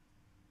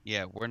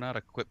 Yeah, we're not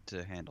equipped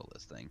to handle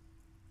this thing.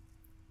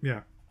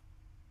 Yeah.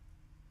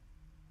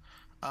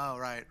 Oh,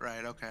 right,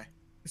 okay.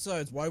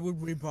 Besides, why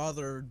would we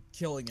bother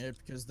killing it?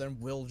 Because then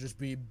we'll just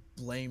be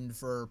blamed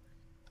for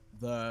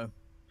the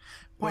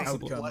Wait,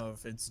 outcome what?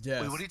 of its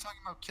death. Wait, what are you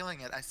talking about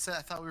killing it? I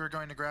thought we were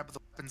going to grab the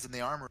weapons and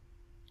the armor.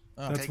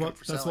 Oh, That's take what it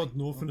for that's selling. what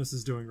Norfinas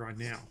is doing right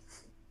now.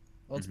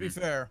 well, to be Mhm.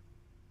 fair.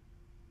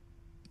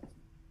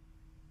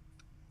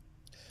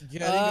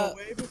 Getting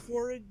away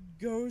before it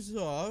goes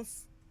off.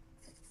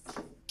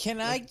 Can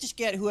I just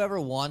get whoever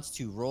wants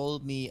to roll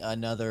me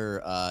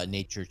another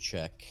nature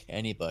check?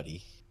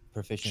 Anybody,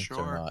 proficient or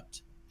Sure.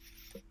 not?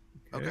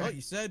 Okay. Well,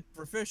 you said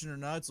proficient or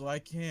not, so I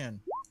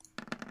can.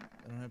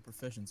 I don't have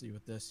proficiency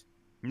with this.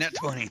 Net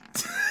 20.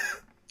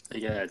 I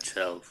got a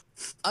 12.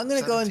 I'm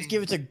gonna go and 17.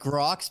 give it to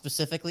Groc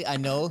specifically. I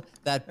know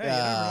that. Hey, you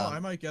never know. I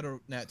might get a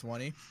nat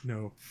 20.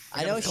 No.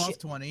 I got know. a soft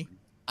 20.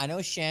 I know,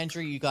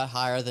 Shandri, you got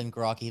higher than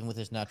Groc even with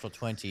his natural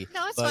 20.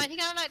 No, it's but, fine. He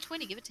got a nat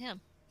 20. Give it to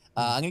him.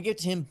 I'm gonna give it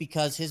to him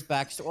because his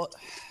backstory. Well,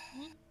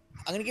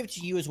 I'm gonna give it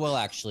to you as well,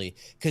 actually,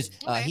 because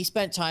Okay. he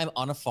spent time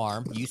on a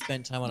farm. You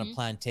spent time on a Mhm.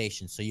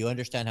 plantation, so you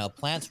understand how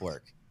plants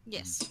work.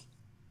 Yes.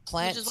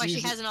 Plants Which is why she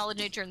usually- has an knowledge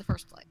of nature in the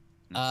first place.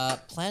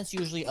 Plants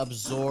usually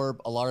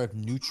absorb a lot of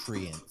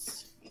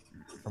nutrients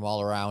from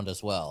all around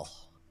as well.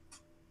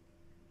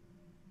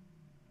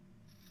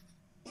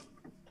 So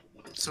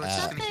it's just gonna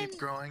Something- keep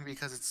growing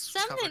because it's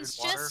covered in Something's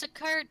water. just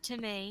occurred to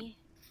me.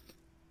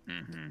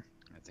 Mm-hmm.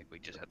 I think we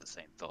just had the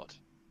same thought.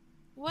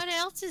 What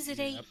else is it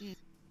Yep. eating?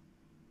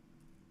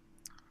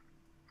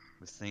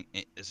 This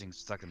thing's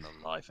sucking the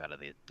life out of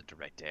the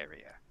direct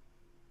area.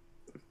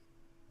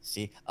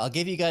 See, I'll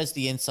give you guys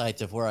the insight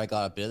of where I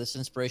got a bit of this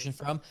inspiration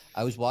from.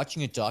 I was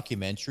watching a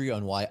documentary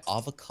on why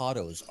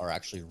avocados are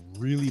actually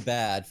really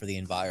bad for the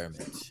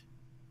environment.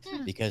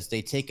 Because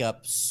they take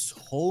up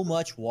so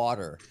much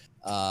water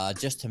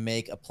just to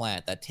make a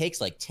plant that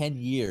takes like 10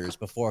 years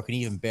before it can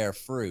even bear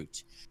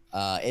fruit.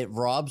 It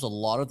robs a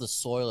lot of the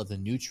soil of the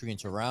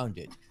nutrients around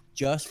it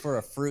just for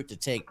a fruit to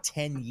take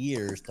 10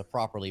 years to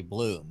properly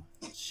bloom.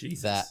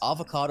 Jesus. That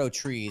avocado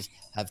trees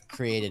have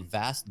created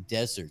vast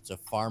deserts of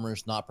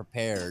farmers not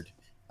prepared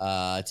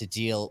to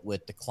deal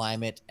with the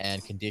climate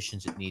and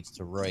conditions it needs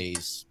to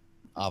raise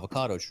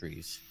avocado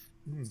trees.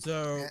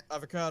 So,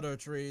 avocado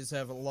trees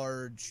have a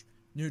large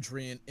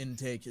nutrient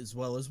intake as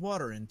well as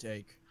water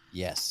intake.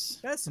 Yes.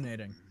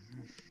 Fascinating.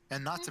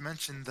 And not to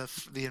mention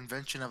the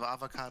invention of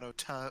avocado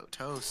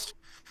toast.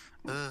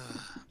 Ugh.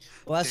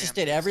 Well, that's Damn just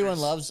it. Everyone hipsters.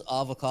 loves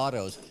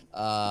avocados,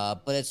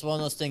 but it's one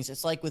of those things.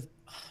 It's like with,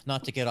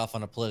 not to get off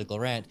on a political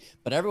rant,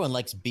 but everyone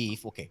likes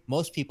beef. Okay,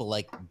 most people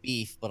like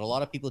beef, but a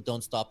lot of people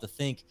don't stop to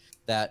think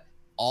that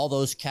all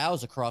those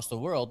cows across the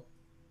world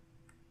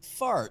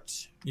fart.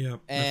 Yeah,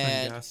 And-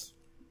 methane gas.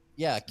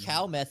 Yeah,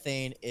 cow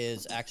methane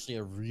is actually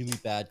a really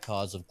bad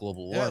cause of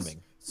global Yes.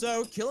 warming.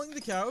 So, killing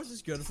the cows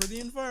is good for the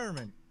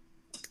environment.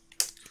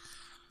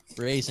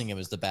 Raising them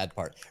is the bad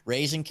part.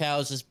 Raising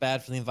cows is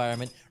bad for the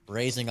environment.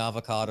 Raising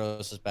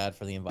avocados is bad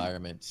for the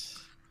environment.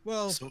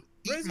 Well, So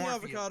eat raising more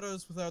veal.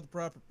 avocados without the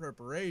proper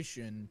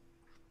preparation,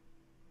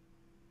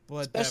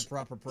 but Especially- that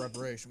proper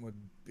preparation would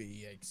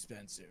be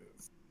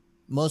expensive.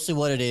 Mostly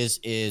what it is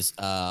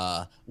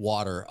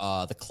water.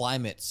 The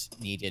climates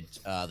needed,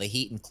 the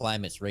heat and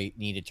climates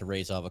needed to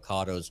raise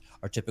avocados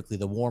are typically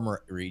the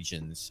warmer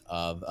regions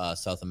of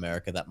South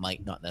America that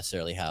might not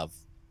necessarily have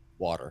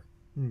water.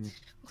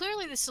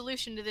 Clearly, the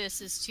solution to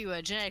this is to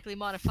genetically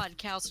modify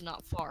cows to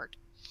not fart.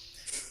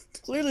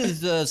 Clearly,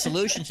 the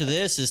solution to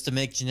this is to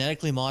make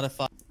genetically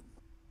modified,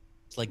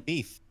 like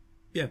beef.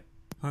 Yeah,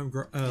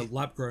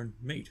 lab-grown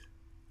meat.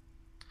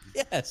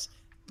 Yes.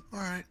 All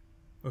right.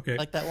 Okay.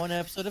 Like that one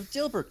episode of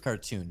Dilbert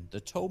cartoon,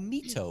 the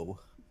Tomito.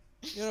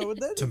 You know, would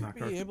that even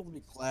Tomato. be able to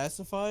be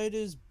classified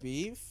as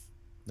beef?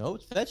 No,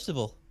 it's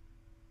vegetable.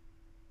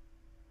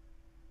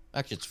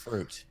 Actually, it's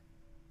fruit.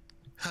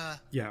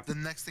 Yeah, The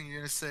next thing you're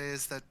gonna say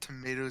is that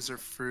tomatoes are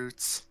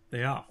fruits.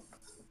 they are.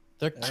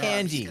 They're No,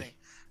 candy.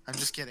 I'm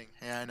just kidding.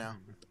 Yeah, I know.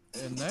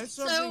 And that's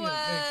something So,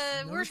 that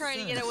makes no we're trying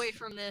to get sense. away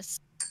from this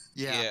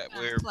Yeah.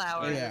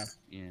 flower. Yeah.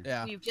 Yeah.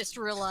 Yeah. We've just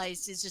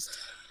realized is just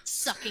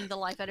sucking the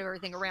life out of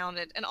everything around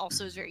it, and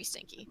also is very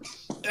stinky.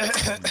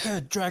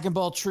 Dragon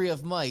Ball Tree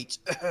of Might.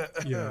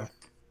 Yeah.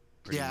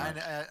 Pretty Yeah,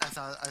 much.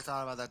 I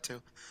thought about that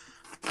too.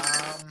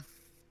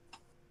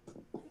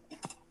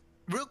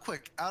 Real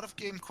quick, out of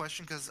game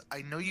question, because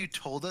I know you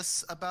told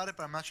us about it,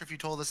 but I'm not sure if you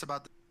told us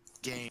about the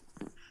game.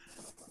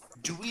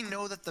 Do we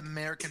know that the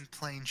mayor can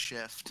plane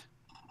shift?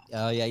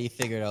 Oh yeah, you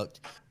figured out.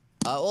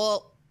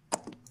 Well,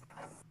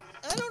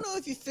 I don't know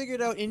if you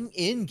figured out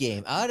in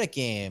game. Out of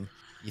game,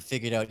 you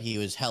figured out he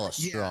was hella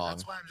Yeah, strong.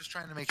 that's why I'm just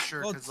trying to make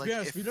sure. Well, Because to be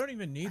honest, we don't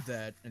even need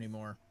that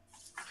anymore.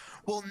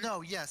 Well,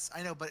 no, yes,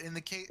 I know, but in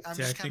the case, I'm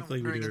just kind of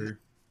Technically, we wondering. do.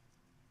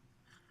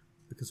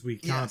 Because we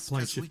can't Yes,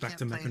 plane 'cause we shift back can't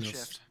to plane Mechanos.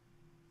 shift.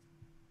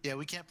 Yeah,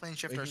 we can't plane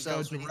shift We can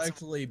ourselves. go We need some...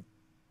 directly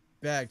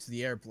back to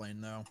the airplane,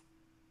 though.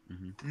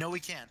 No, we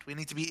can't. We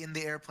need to be in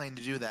the airplane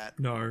to do that.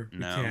 No, we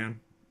No. can.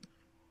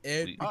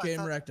 It We- Oh, I became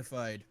thought-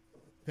 rectified.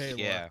 Paylor.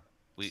 Yeah.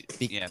 Be-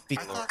 Yeah. be-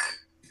 I thought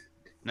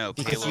No,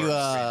 because Paylor you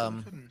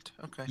upgraded. couldn't.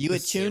 Okay. you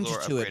This attuned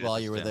Paylor to it upgraded while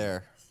the you were stone.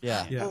 there.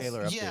 Yeah, Yeah.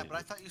 Taylor Yeah, updated. but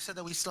I thought you said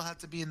that we still had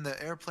to be in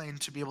the airplane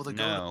to be able to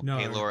go. No, No.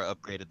 Paylor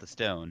upgraded the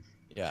stone.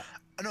 Yeah.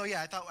 No,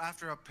 yeah, I thought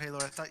after up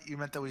payload, I thought you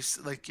meant that you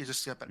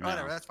just get No.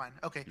 whatever. That's fine.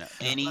 Okay. No,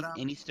 But,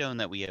 any stone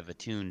that we have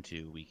attuned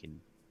to, we can.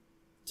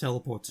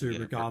 Teleport to Yeah,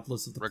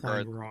 regardless of the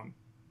regard- plane we're on.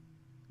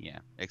 Yeah,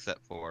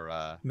 except for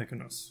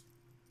Mechanos.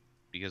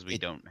 because we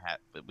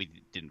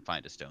didn't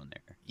find a stone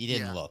there. You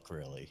didn't Yeah. look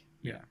really.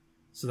 Yeah.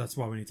 So that's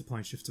why we need to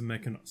plane shift to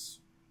Mechanos.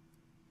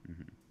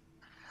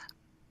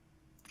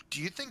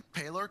 do you think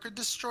Paylor could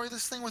destroy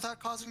this thing without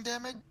causing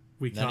damage?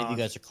 We None can't. of you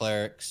guys are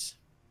clerics.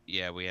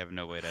 Yeah, we have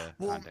no way to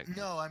Well, contact.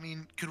 no. I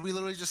mean, could we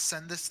literally just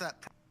send this to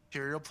that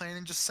material plane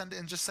and just send it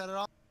and just set it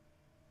off?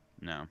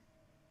 No,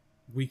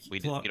 we we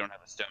pl- don't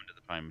have a stone to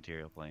the prime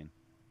material plane.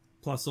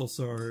 Plus,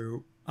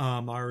 also, I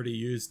already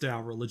used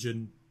our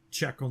religion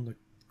check on the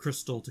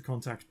crystal to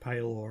contact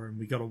Paylor, and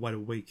we gotta wait a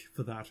week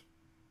for that.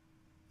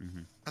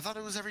 I thought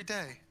it was every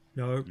day.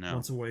 No, No.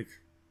 once a week.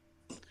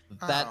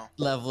 That Oh.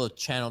 level of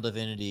channel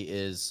divinity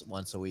is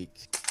once a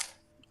week.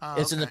 Oh,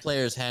 It's in the okay.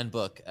 player's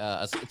handbook.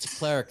 It's a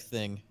cleric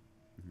thing.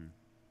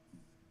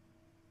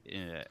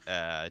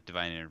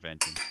 Divine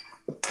intervention.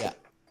 Yeah.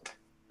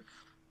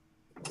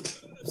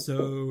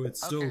 So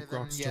it's still Okay, then,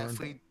 Groc's yeah,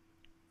 turn.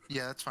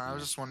 yeah, that's fine. I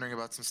was just wondering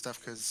about some stuff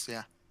because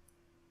yeah.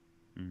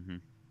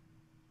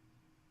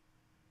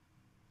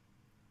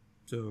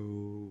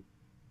 So,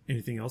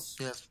 anything else?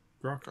 Yes.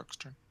 Groc? Groc's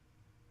turn.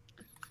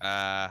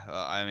 Well,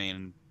 I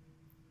mean,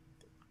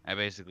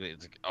 it's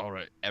like, all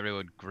right,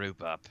 everyone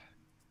group up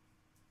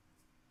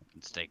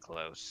and stay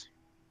close.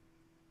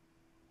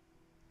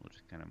 We'll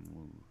just kind of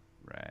move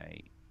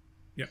right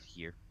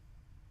here.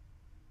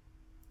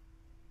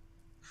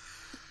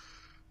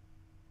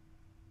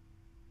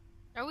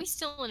 Are we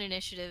still in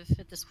initiative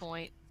at this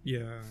point?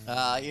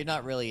 Yeah. You're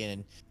not really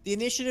in. The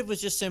initiative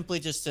was just simply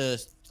to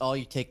all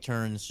you take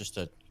turns, just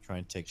to try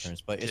and take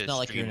turns, but it's To not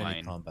like you're in any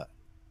streamline. combat.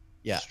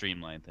 Yeah,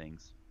 Streamline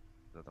things.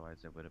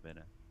 Otherwise, it would have been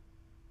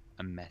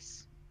a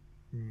mess.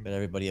 Hmm. but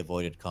everybody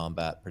avoided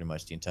combat pretty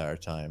much the entire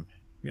time.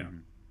 Yeah.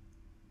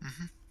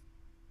 Mm-hmm.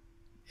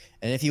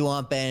 And if you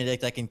want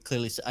Benedict, I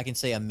can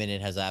say a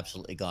minute has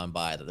absolutely gone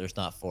by that there's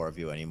not 4 of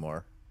you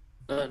anymore.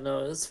 No,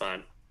 it's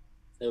fine.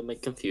 It'll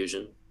make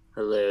confusion,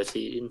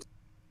 hilarity.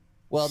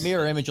 Well,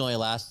 mirror image only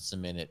lasts a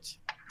minute.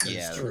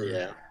 Yeah, true.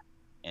 Yeah.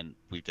 and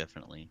we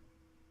definitely.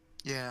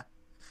 Yeah.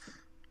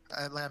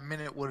 A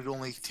minute would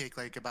only take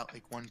about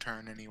one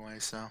turn anyway,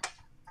 so.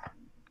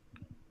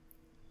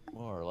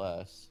 More or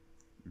less.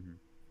 Mhm.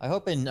 I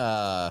hope in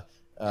Oh,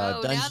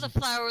 now Dungeon. the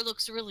flower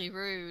looks really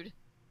rude.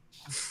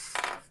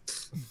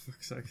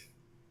 Fuck's sake.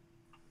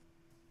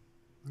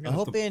 I'm I gonna have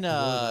hope to in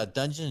blow that.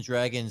 Dungeons and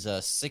Dragons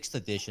 6th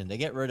edition they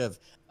get rid of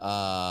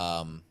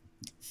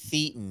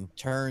feet and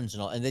turns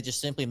and all, and they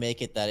just simply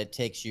make it that it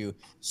takes you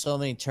so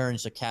many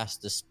turns to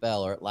cast the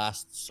spell, or it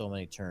lasts so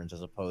many turns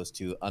as opposed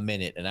to a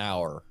minute, an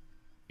hour,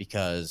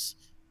 because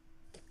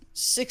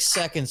 6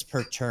 seconds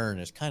per turn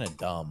is kind of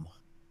dumb.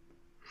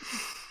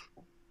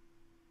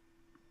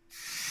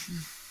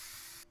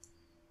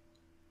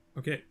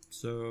 Okay,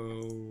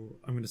 so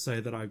I'm going to say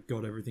that I've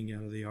got everything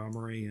out of the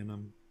armory and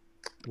I'm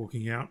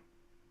walking out.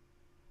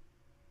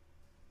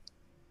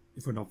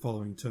 If we're not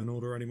following turn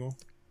order anymore.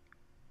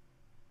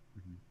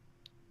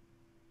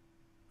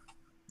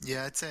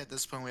 Yeah, I'd say at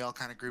this point we all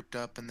kind of grouped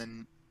up, and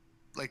then,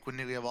 when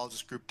we have all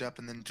just grouped up,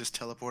 and then just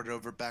teleported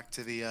over back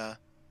to the,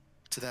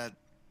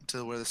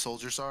 to where the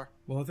soldiers are.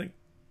 Well, I think...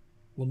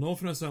 Well,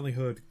 Norfinas only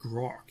heard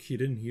Groc. He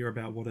didn't hear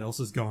about what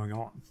else is going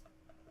on.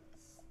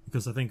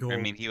 Because I think all... I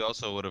mean, he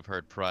also would have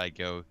heard Pride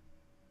go,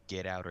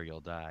 "Get out or you'll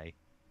die."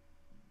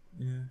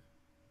 Yeah.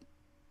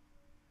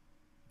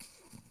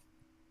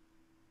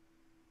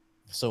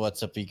 So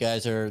what's up? You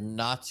guys are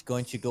not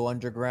going to go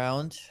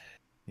underground?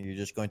 You're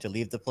just going to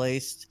leave the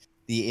place?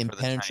 The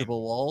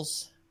impenetrable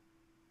walls?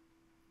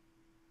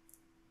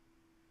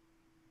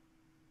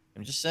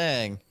 I'm just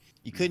saying,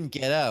 you couldn't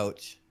get out.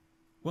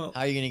 Well,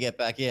 How are you going to get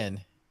back in?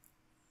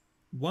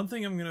 one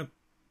thing I'm gonna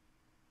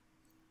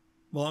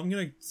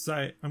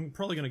say, I'm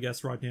probably gonna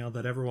guess right now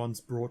that everyone's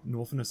brought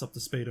Norfinas up to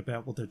speed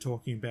about what they're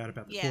talking about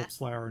the Yeah. corpse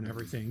flower and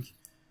everything.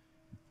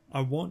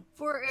 I want...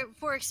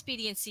 For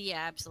expediency, yeah,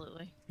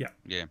 absolutely.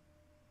 Yeah.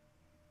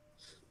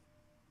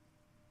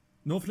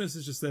 Norfinas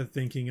is just there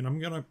thinking, and I'm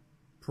gonna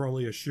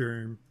probably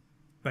assume,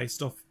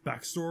 based off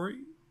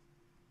backstory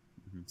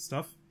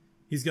stuff,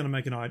 he's gonna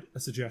make a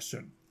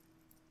suggestion.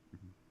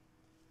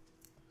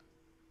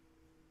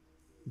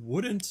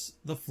 Wouldn't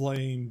the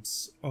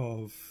flames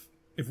of...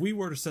 If we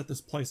were to set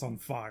this place on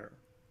fire,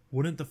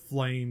 wouldn't the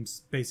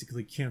flames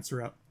basically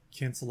cancel out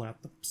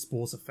the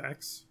spore's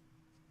effects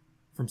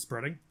from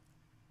spreading?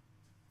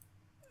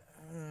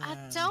 I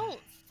don't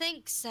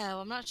think so.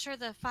 I'm not sure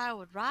the fire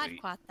would ride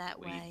quite that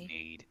We way.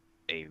 need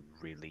a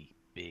really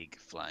big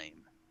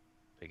flame,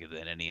 bigger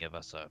than any of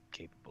us are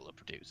capable of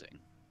producing.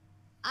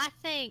 I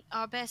think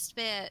our best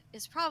bet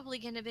is probably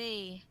going to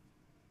be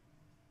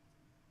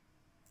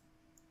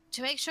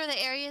to make sure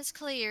the area is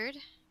cleared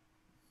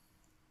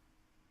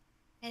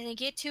and then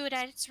get to it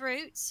at its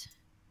roots.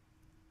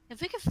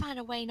 If we could find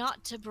a way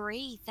not to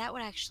breathe, that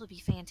would actually be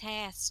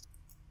fantastic.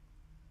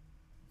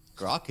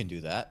 Groc can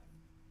do that.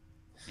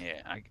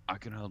 Yeah, I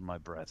can hold my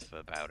breath for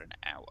about an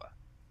hour.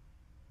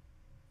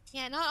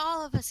 Yeah, not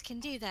all of us can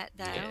do that,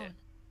 though. Yeah.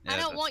 I don't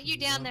that's- want you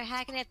down there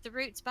hacking at the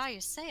roots by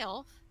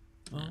yourself.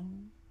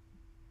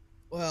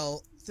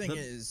 Well, thing The-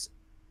 is,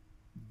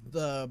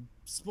 the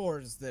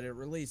spores that it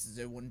releases,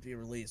 it wouldn't be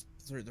released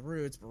through the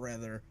roots, but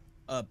rather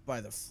up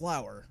by the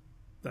flower.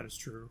 That is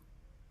true.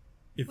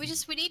 If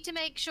We need to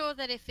make sure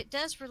that if it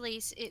does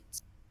release,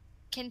 it's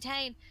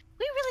contained.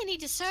 We really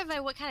need to survey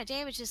what kind of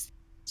damage it's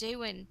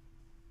doing.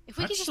 If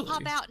we could just pop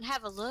Actually- out and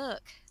have a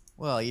look.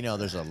 Well, you know,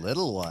 there's a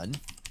little one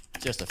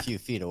just a few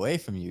feet away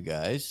from you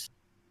guys.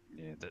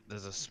 Yeah,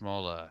 there's a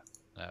smaller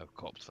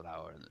corpse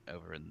flower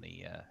over in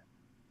the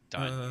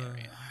dining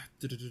area.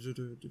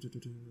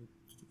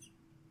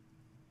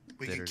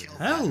 We can kill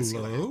that and see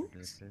what Hello?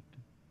 happens.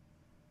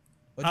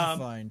 What'd you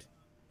find?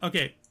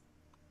 Okay.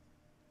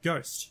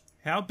 Ghost,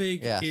 how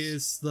big Yes.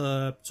 is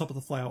the top of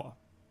the flower?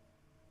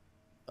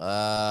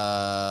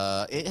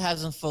 It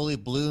hasn't fully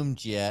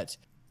bloomed yet,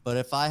 but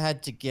if I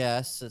had to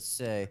guess, let's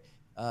say,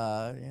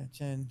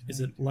 10. Is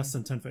it less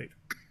than 10 feet?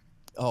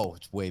 Oh,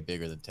 it's way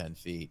bigger than 10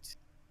 feet.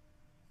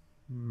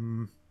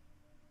 Hmm.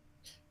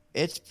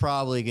 It's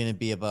probably going to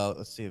be about,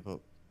 let's see,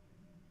 about.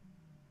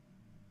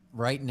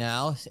 Right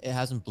now, it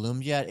hasn't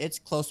bloomed yet. It's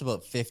close to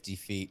about 50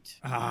 feet.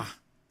 Ah.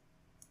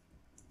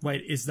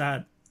 Wait, is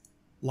that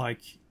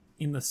like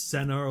in the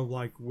center of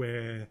like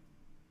where?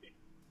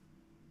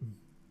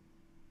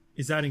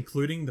 Is that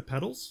including the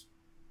petals?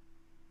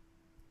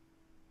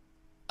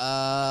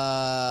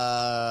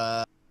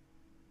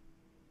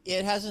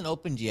 It hasn't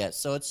opened yet,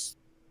 so it's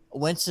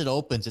once it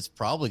opens, it's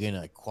probably going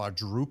to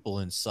quadruple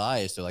in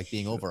size to like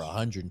being over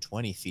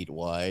 120 feet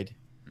wide.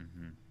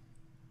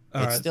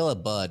 All It's right. still a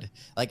bud.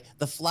 Like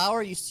the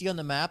flower you see on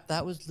the map,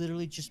 that was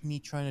literally just me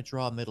trying to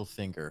draw a middle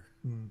finger.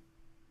 Hmm.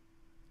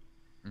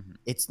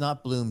 It's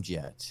not bloomed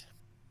yet,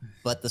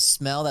 but the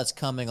smell that's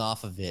coming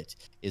off of it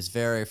is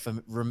very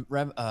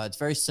it's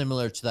very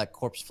similar to that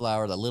corpse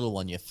flower, the little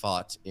one you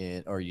fought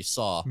in or you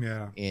saw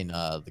Yeah. in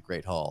the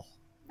Great Hall.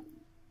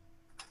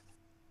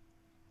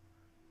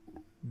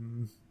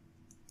 Hmm.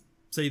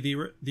 See,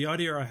 the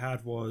idea I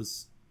had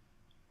was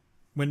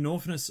when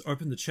Norfinas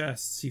opened the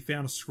chests, he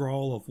found a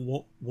scroll of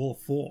Wall of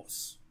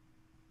Force,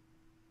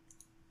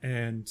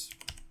 and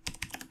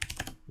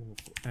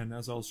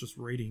as I was just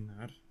reading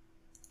that.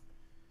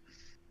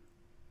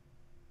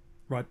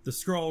 Right, the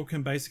scroll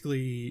can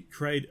basically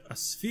create a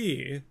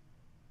sphere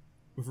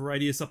with a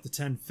radius up to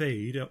 10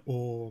 feet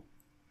or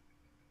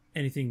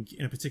anything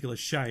in a particular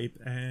shape,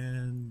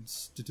 and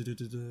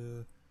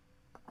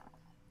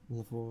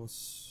Wall of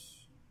Force.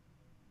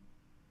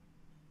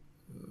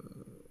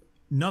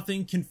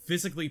 Nothing can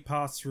physically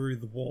pass through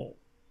the wall,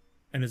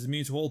 and is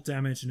immune to all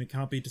damage, and it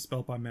can't be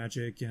dispelled by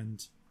magic,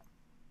 and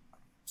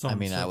so on I and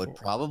mean, so I would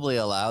forth. probably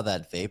allow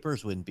that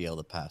vapors wouldn't be able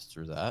to pass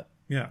through that.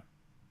 Yeah.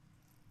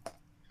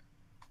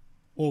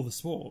 All the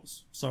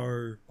spores.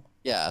 So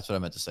Yeah, that's what I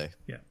meant to say.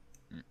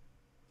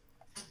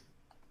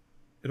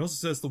 it also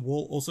says the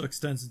wall also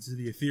extends into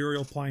the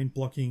ethereal plane,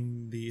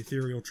 blocking the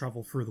ethereal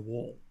travel through the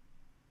wall.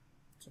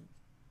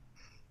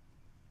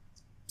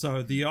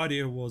 So the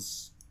idea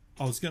was,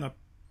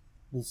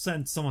 we'll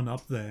send someone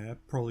up there,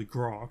 probably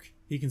Groc.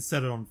 He can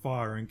set it on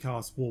fire and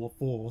cast Wall of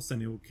Force,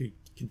 and it will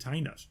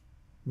contain it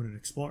when it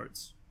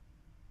explodes.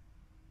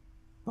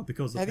 But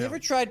because of Have you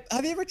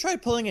ever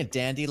tried pulling a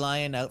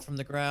dandelion out from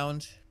the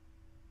ground?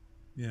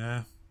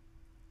 Yeah.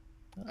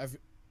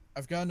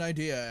 I've got an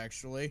idea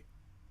actually.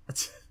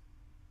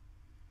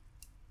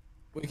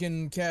 We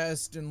can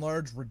cast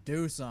Enlarge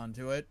Reduce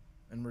onto it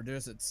and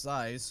reduce its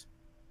size.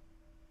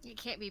 It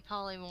can't be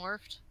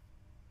polymorphed.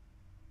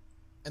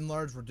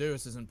 Enlarge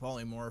Reduce isn't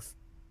polymorph.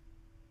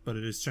 But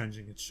it is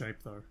changing its shape,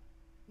 though.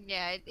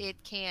 Yeah, it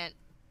can't.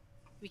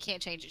 We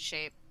can't change its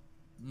shape.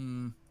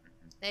 Hmm.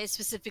 That is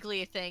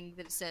specifically a thing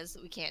that it says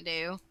that we can't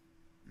do.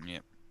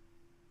 Yep.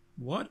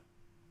 What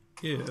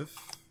if...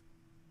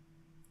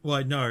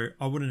 Well, no,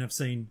 I wouldn't have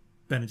seen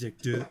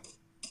Benedict do...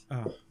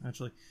 Oh,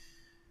 actually...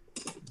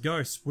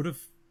 Ghost, would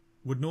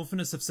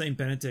Norfinas have seen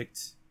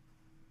Benedict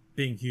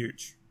being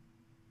huge?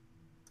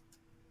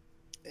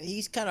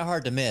 He's kind of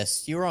hard to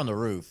miss. You were on the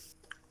roof.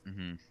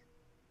 Mm-hmm.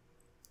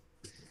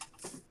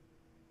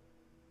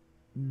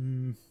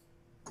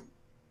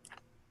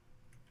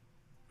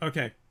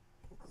 Okay.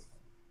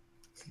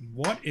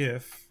 What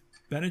if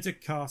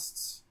Benedict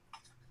casts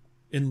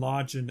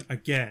Enlargen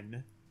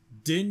again?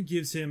 Dynn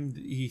gives him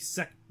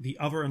the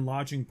other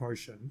enlarging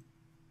potion.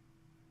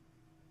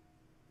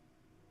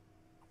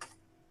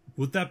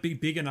 Would that be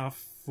big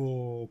enough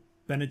for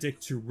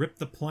Benedict to rip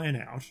the plan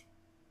out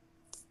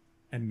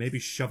and maybe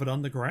shove it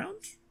underground?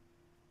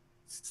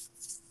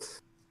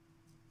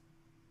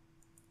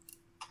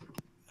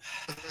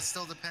 But it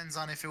still depends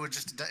on if it would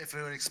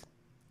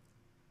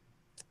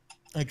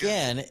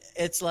Again,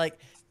 it's like,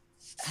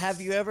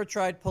 have you ever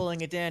tried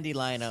pulling a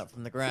dandelion out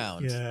from the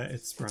ground? Yeah,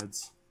 it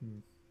spreads.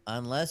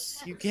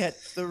 Unless you get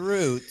the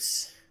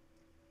roots.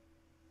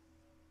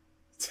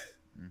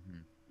 Mm-hmm.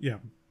 Yeah.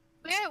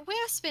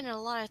 We're spending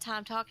a lot of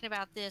time talking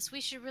about this.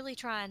 We should really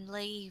try and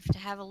leave to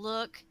have a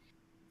look,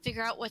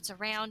 figure out what's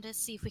around us,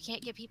 see if we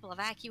can't get people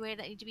evacuated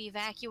that need to be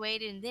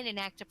evacuated, and then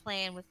enact a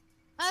plan with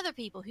other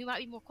people who might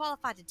be more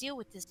qualified to deal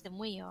with this than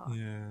we are.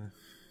 Yeah.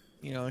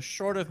 You know,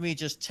 short of me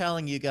just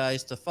telling you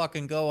guys to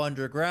fucking go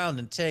underground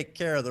and take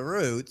care of the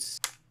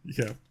roots.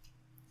 Yeah.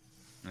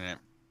 Yeah.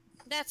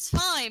 That's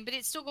fine, but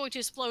it's still going to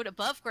explode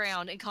above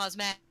ground and cause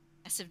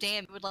massive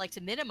damage. We would like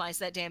to minimize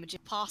that damage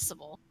if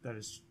possible. That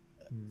is...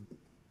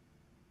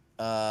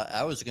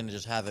 I was gonna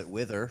just have it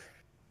wither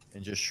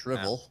and just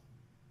shrivel,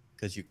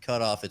 because you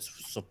cut off its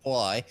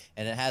supply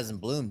and it hasn't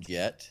bloomed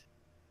yet.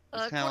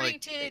 It's kinda According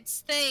like- to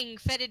its thing,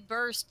 fetid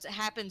burst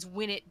happens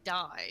when it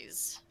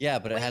dies. Yeah,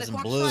 but it When hasn't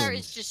the corpse fire bloomed.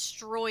 is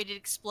destroyed, it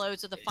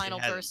explodes with a It final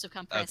has- burst of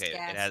compressed Okay,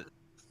 gas.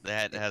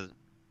 it has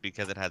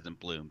because it hasn't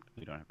bloomed.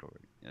 We don't have to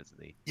worry. That's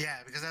the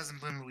Yeah, because it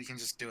hasn't bloomed, we can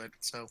just do it.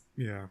 So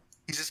Yeah.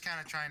 he's just kind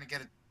of trying to get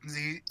it.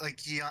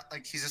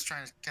 He's just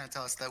trying to kind of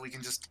tell us that we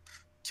can just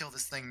kill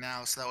this thing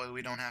now, so that way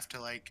we don't have to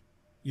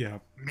Yeah.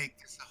 make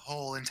this a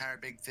whole entire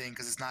big thing,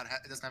 because it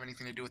doesn't have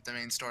anything to do with the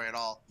main story at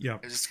all. Yeah.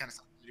 It's just kind of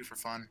something to do for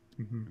fun.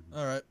 Mm-hmm.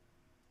 Alright.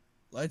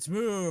 Let's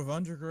move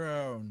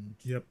underground.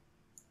 Yep.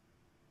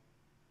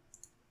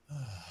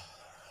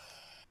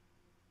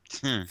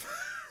 thing.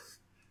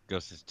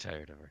 Ghost is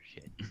tired of our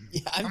shit.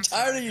 Yeah, I'm I'm tired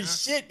sorry, of your huh?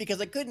 shit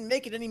because I couldn't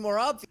make it any more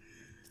obvious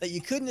that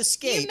you couldn't You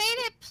escape. made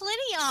it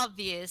plenty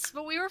obvious,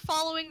 but we were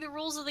following the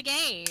rules of the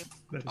game.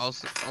 That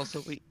is...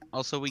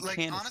 Also we Like,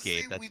 can't honestly,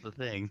 escape. That's the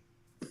thing.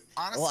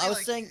 Honestly, Well, I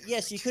was saying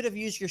yes, you could have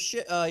used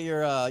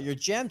your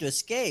gem to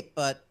escape,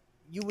 but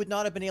you would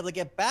not have been able to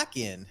get back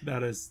in.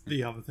 That is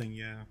the other thing,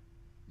 yeah.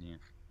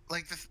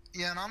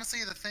 and honestly,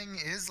 the thing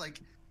is,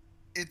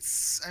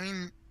 it's. I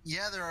mean,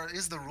 yeah,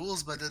 is the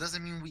rules, but that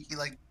doesn't mean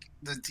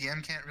the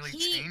DM can't really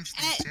change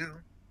things too.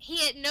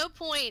 He at no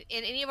point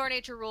in any of our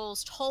nature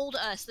rules told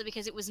us that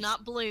because it was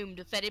not bloomed,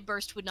 the fetid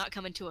burst would not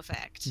come into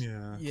effect.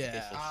 Yeah.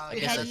 Yeah. I We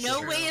guess had that's no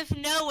true. way of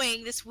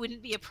knowing this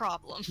wouldn't be a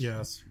problem.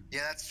 Yes.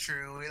 Yeah, that's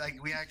true.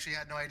 We actually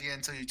had no idea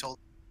until you told,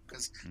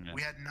 because Yeah.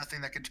 we had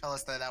nothing that could tell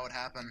us that would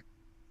happen.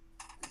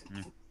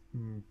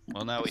 Mm.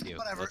 Well, now we do.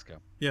 Whatever. Let's go.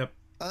 Yep.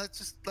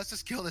 Let's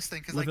just kill this thing,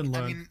 because Live and I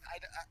learn. mean,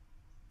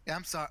 yeah,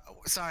 I'm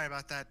sorry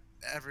about that,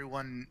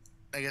 everyone.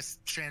 I guess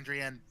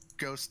Shandri and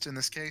Ghost in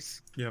this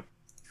case. Yep.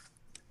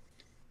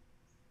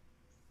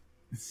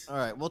 All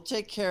right, we'll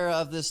take care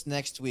of this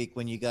next week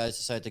when you guys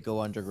decide to go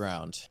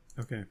underground.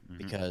 Okay.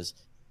 Because,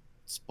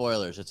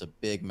 spoilers, it's a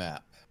big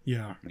map.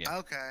 Yeah. Yeah.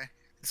 Okay,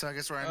 so I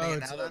guess we're ending Oh, it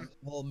it's now a then.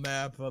 whole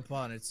map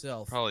upon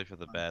itself. Probably for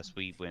the best.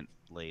 We went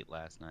late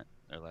last night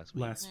or last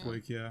week. Last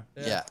week, yeah.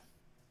 Yeah.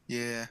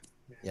 Yeah.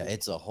 Yeah,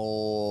 it's a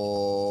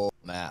whole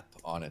map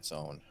on its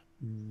own.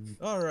 Mm.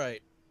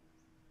 Alright.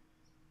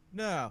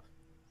 Now,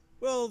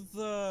 will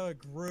the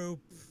group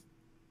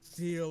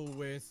deal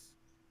with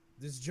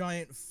this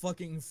giant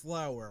fucking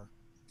flower?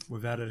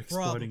 Without it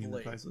exploding in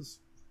Probably. their faces.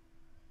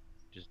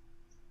 Just-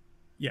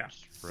 Yeah.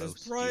 Just Does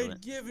roast Pride steal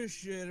it. give a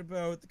shit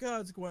about the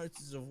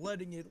consequences of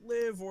letting it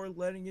live or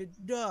letting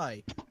it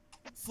die?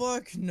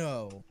 Fuck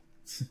no.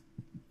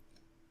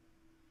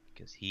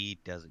 Because he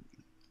doesn't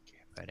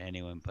care about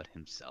anyone but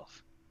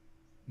himself.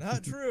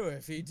 Not true.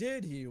 If he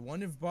did, he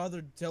wouldn't have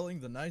bothered telling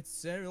the Knights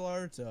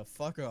Cellular to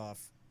fuck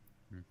off.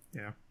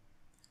 Yeah.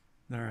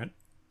 Alright.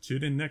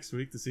 Tune in next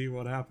week to see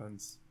what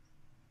happens.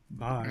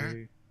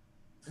 Bye.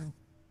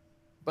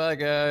 Bye,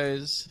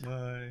 guys.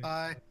 Bye.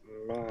 Bye.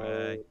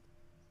 Bye.